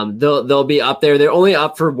they'll be up there. They're only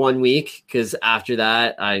up for 1 week because after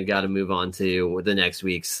that I got to move on to the next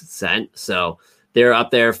week's scent. So they're up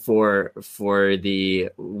there for the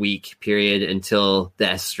week period until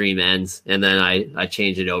the stream ends, and then I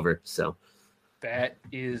change it over. So that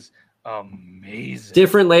is amazing.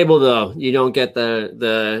 Different label though. You don't get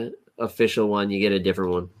the official one. You get a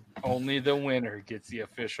different one. Only the winner gets the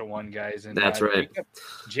official one, guys. And that's right.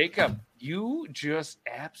 Jacob, you just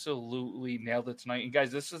absolutely nailed it tonight. And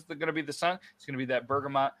guys, this is going to be the sun. It's going to be that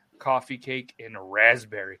bergamot coffee cake and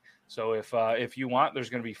raspberry. So if you want,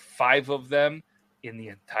 there's going to be 5 of them in the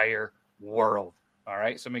entire world. All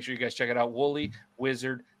right. So make sure you guys check it out.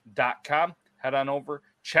 WoolyWizard.com. Head on over,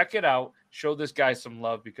 check it out. Show this guy some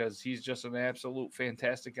love because he's just an absolute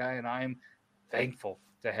fantastic guy. And I'm thankful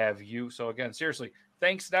to have you. So again, seriously,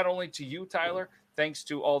 thanks not only to you, Tyler, thanks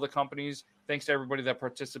to all the companies, thanks to everybody that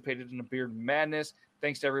participated in the Beard Madness,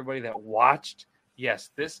 thanks to everybody that watched.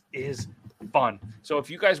 Yes, this is fun. So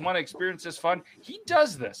if you guys want to experience this fun, he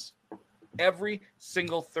does this every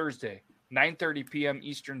single Thursday, 9:30 p.m.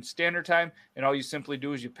 Eastern Standard Time, and all you simply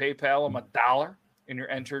do is you PayPal him $1 and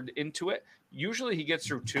you're entered into it. Usually he gets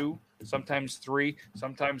through 2, sometimes 3,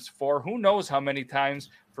 sometimes 4. Who knows how many times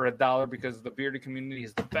for $1, because the bearded community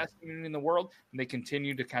is the best community in the world, and they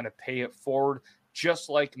continue to kind of pay it forward, just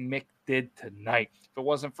like Mick did tonight. If it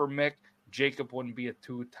wasn't for Mick, Jacob wouldn't be a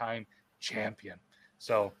 2-time champion.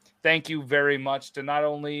 So thank you very much to not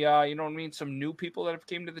only, some new people that have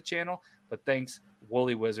came to the channel, but thanks,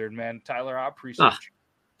 Woolly Wizard, man. Tyler, I appreciate you.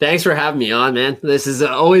 Thanks for having me on, man. This is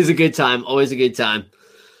always a good time. Always a good time.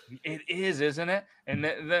 It is, isn't it? And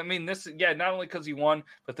this, not only because he won,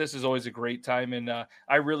 but this is always a great time. And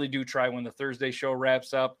I really do try when the Thursday show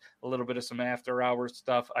wraps up, a little bit of some after hours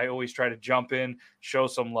stuff. I always try to jump in, show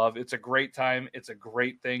some love. It's a great time. It's a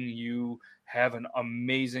great thing. You have an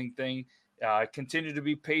amazing thing. Continue to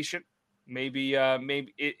be patient. Maybe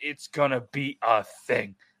it's going to be a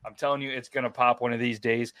thing. I'm telling you, it's going to pop one of these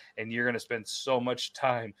days, and you're going to spend so much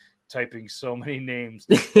time typing so many names.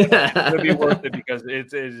 It's going to be worth it because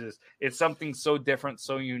it's something so different,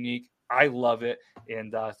 so unique. I love it.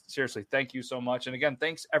 And seriously, thank you so much. And again,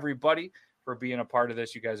 thanks everybody for being a part of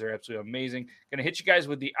this. You guys are absolutely amazing. Going to hit you guys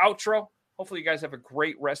with the outro. Hopefully you guys have a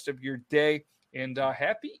great rest of your day, and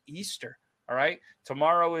happy Easter. All right.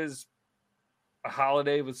 Tomorrow is a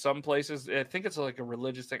holiday with some places. I think it's like a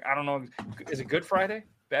religious thing. I don't know. Is it Good Friday?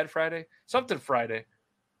 Bad Friday? Something Friday.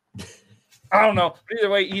 I don't know. But either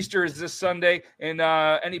way, Easter is this Sunday. And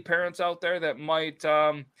any parents out there that might,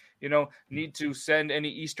 need to send any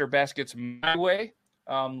Easter baskets my way,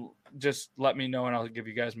 just let me know and I'll give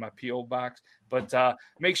you guys my P.O. box. But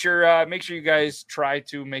make sure you guys try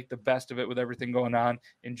to make the best of it with everything going on.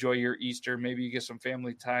 Enjoy your Easter. Maybe you get some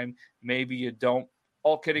family time. Maybe you don't.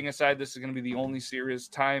 All kidding aside, this is going to be the only serious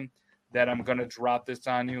time that I'm going to drop this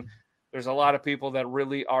on you. There's a lot of people that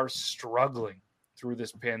really are struggling through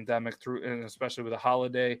this pandemic, and especially with a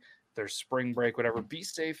holiday, their spring break, whatever. Be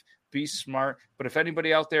safe, be smart. But if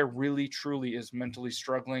anybody out there really, truly is mentally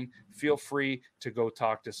struggling, feel free to go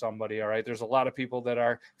talk to somebody, all right? There's a lot of people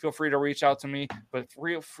that feel free to reach out to me, but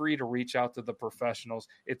feel free to reach out to the professionals.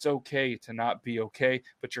 It's okay to not be okay,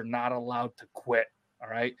 but you're not allowed to quit, all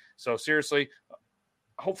right? So seriously,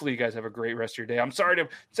 hopefully you guys have a great rest of your day. I'm sorry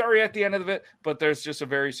at the end of it, but there's just a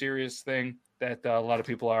very serious thing that a lot of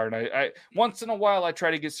people are. And I once in a while, I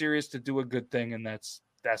try to get serious to do a good thing. And that's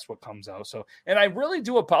what comes out. So, and I really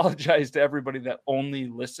do apologize to everybody that only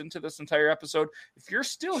listened to this entire episode. If you're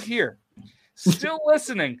still here, still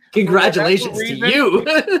listening, congratulations to you.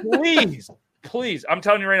 Please. I'm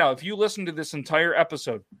telling you right now, if you listen to this entire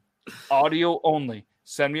episode, audio only,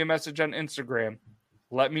 send me a message on Instagram.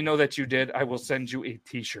 Let me know that you did. I will send you a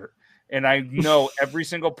t-shirt. And I know every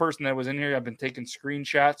single person that was in here, I've been taking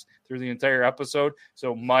screenshots through the entire episode.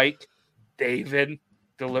 So Mike, David,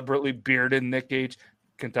 deliberately bearded, Nick H,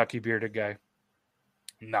 Kentucky bearded guy.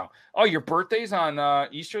 No. Oh, your birthday's on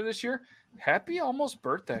Easter this year? Happy almost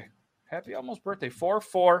birthday.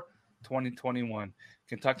 4/4/2021.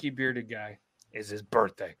 Kentucky bearded guy is his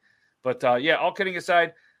birthday. But all kidding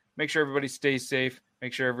aside, make sure everybody stays safe.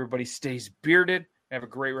 Make sure everybody stays bearded. Have a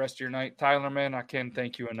great rest of your night. Tyler, man, I can't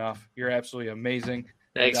thank you enough. You're absolutely amazing.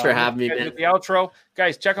 Thanks for having me, man. The outro.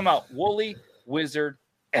 Guys, check him out. Woolly Wizard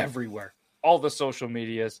everywhere. All the social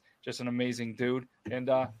medias. Just an amazing dude. And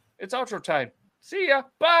it's outro time. See ya.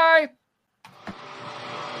 Bye.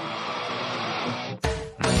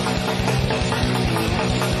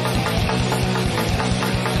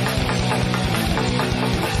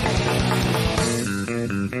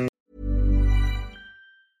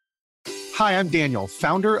 Hi, I'm Daniel,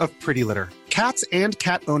 founder of Pretty Litter. Cats and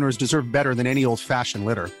cat owners deserve better than any old-fashioned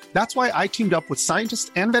litter. That's why I teamed up with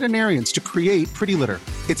scientists and veterinarians to create Pretty Litter.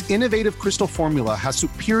 Its innovative crystal formula has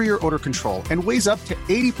superior odor control and weighs up to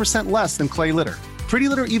 80% less than clay litter. Pretty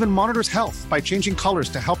Litter even monitors health by changing colors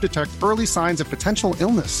to help detect early signs of potential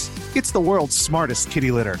illness. It's the world's smartest kitty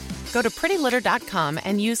litter. Go to prettylitter.com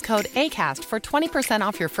and use code ACAST for 20%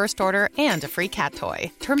 off your first order and a free cat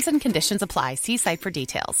toy. Terms and conditions apply. See site for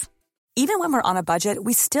details. Even when we're on a budget,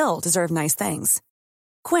 we still deserve nice things.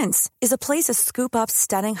 Quince is a place to scoop up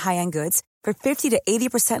stunning high-end goods for 50 to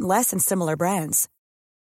 80% less than similar brands.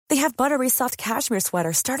 They have buttery soft cashmere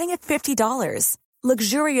sweaters starting at $50,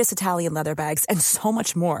 luxurious Italian leather bags, and so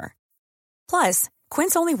much more. Plus,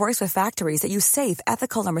 Quince only works with factories that use safe,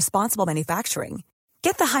 ethical, and responsible manufacturing.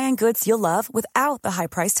 Get the high-end goods you'll love without the high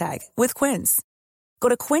price tag with Quince. Go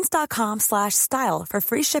to quince.com/style for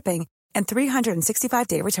free shipping and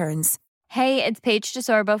 365-day returns. Hey, it's Paige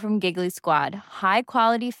DeSorbo from Giggly Squad. High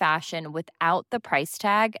quality fashion without the price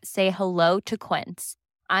tag. Say hello to Quince.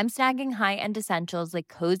 I'm snagging high-end essentials like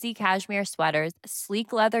cozy cashmere sweaters,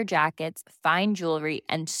 sleek leather jackets, fine jewelry,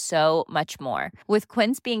 and so much more. With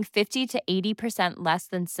Quince being 50 to 80% less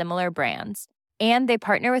than similar brands. And they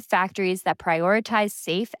partner with factories that prioritize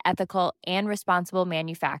safe, ethical, and responsible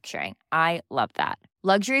manufacturing. I love that.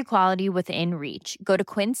 Luxury quality within reach. Go to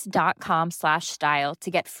quince.com/style to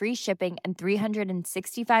get free shipping and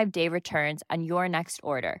 365-day returns on your next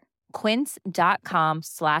order.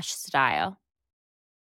 Quince.com/style.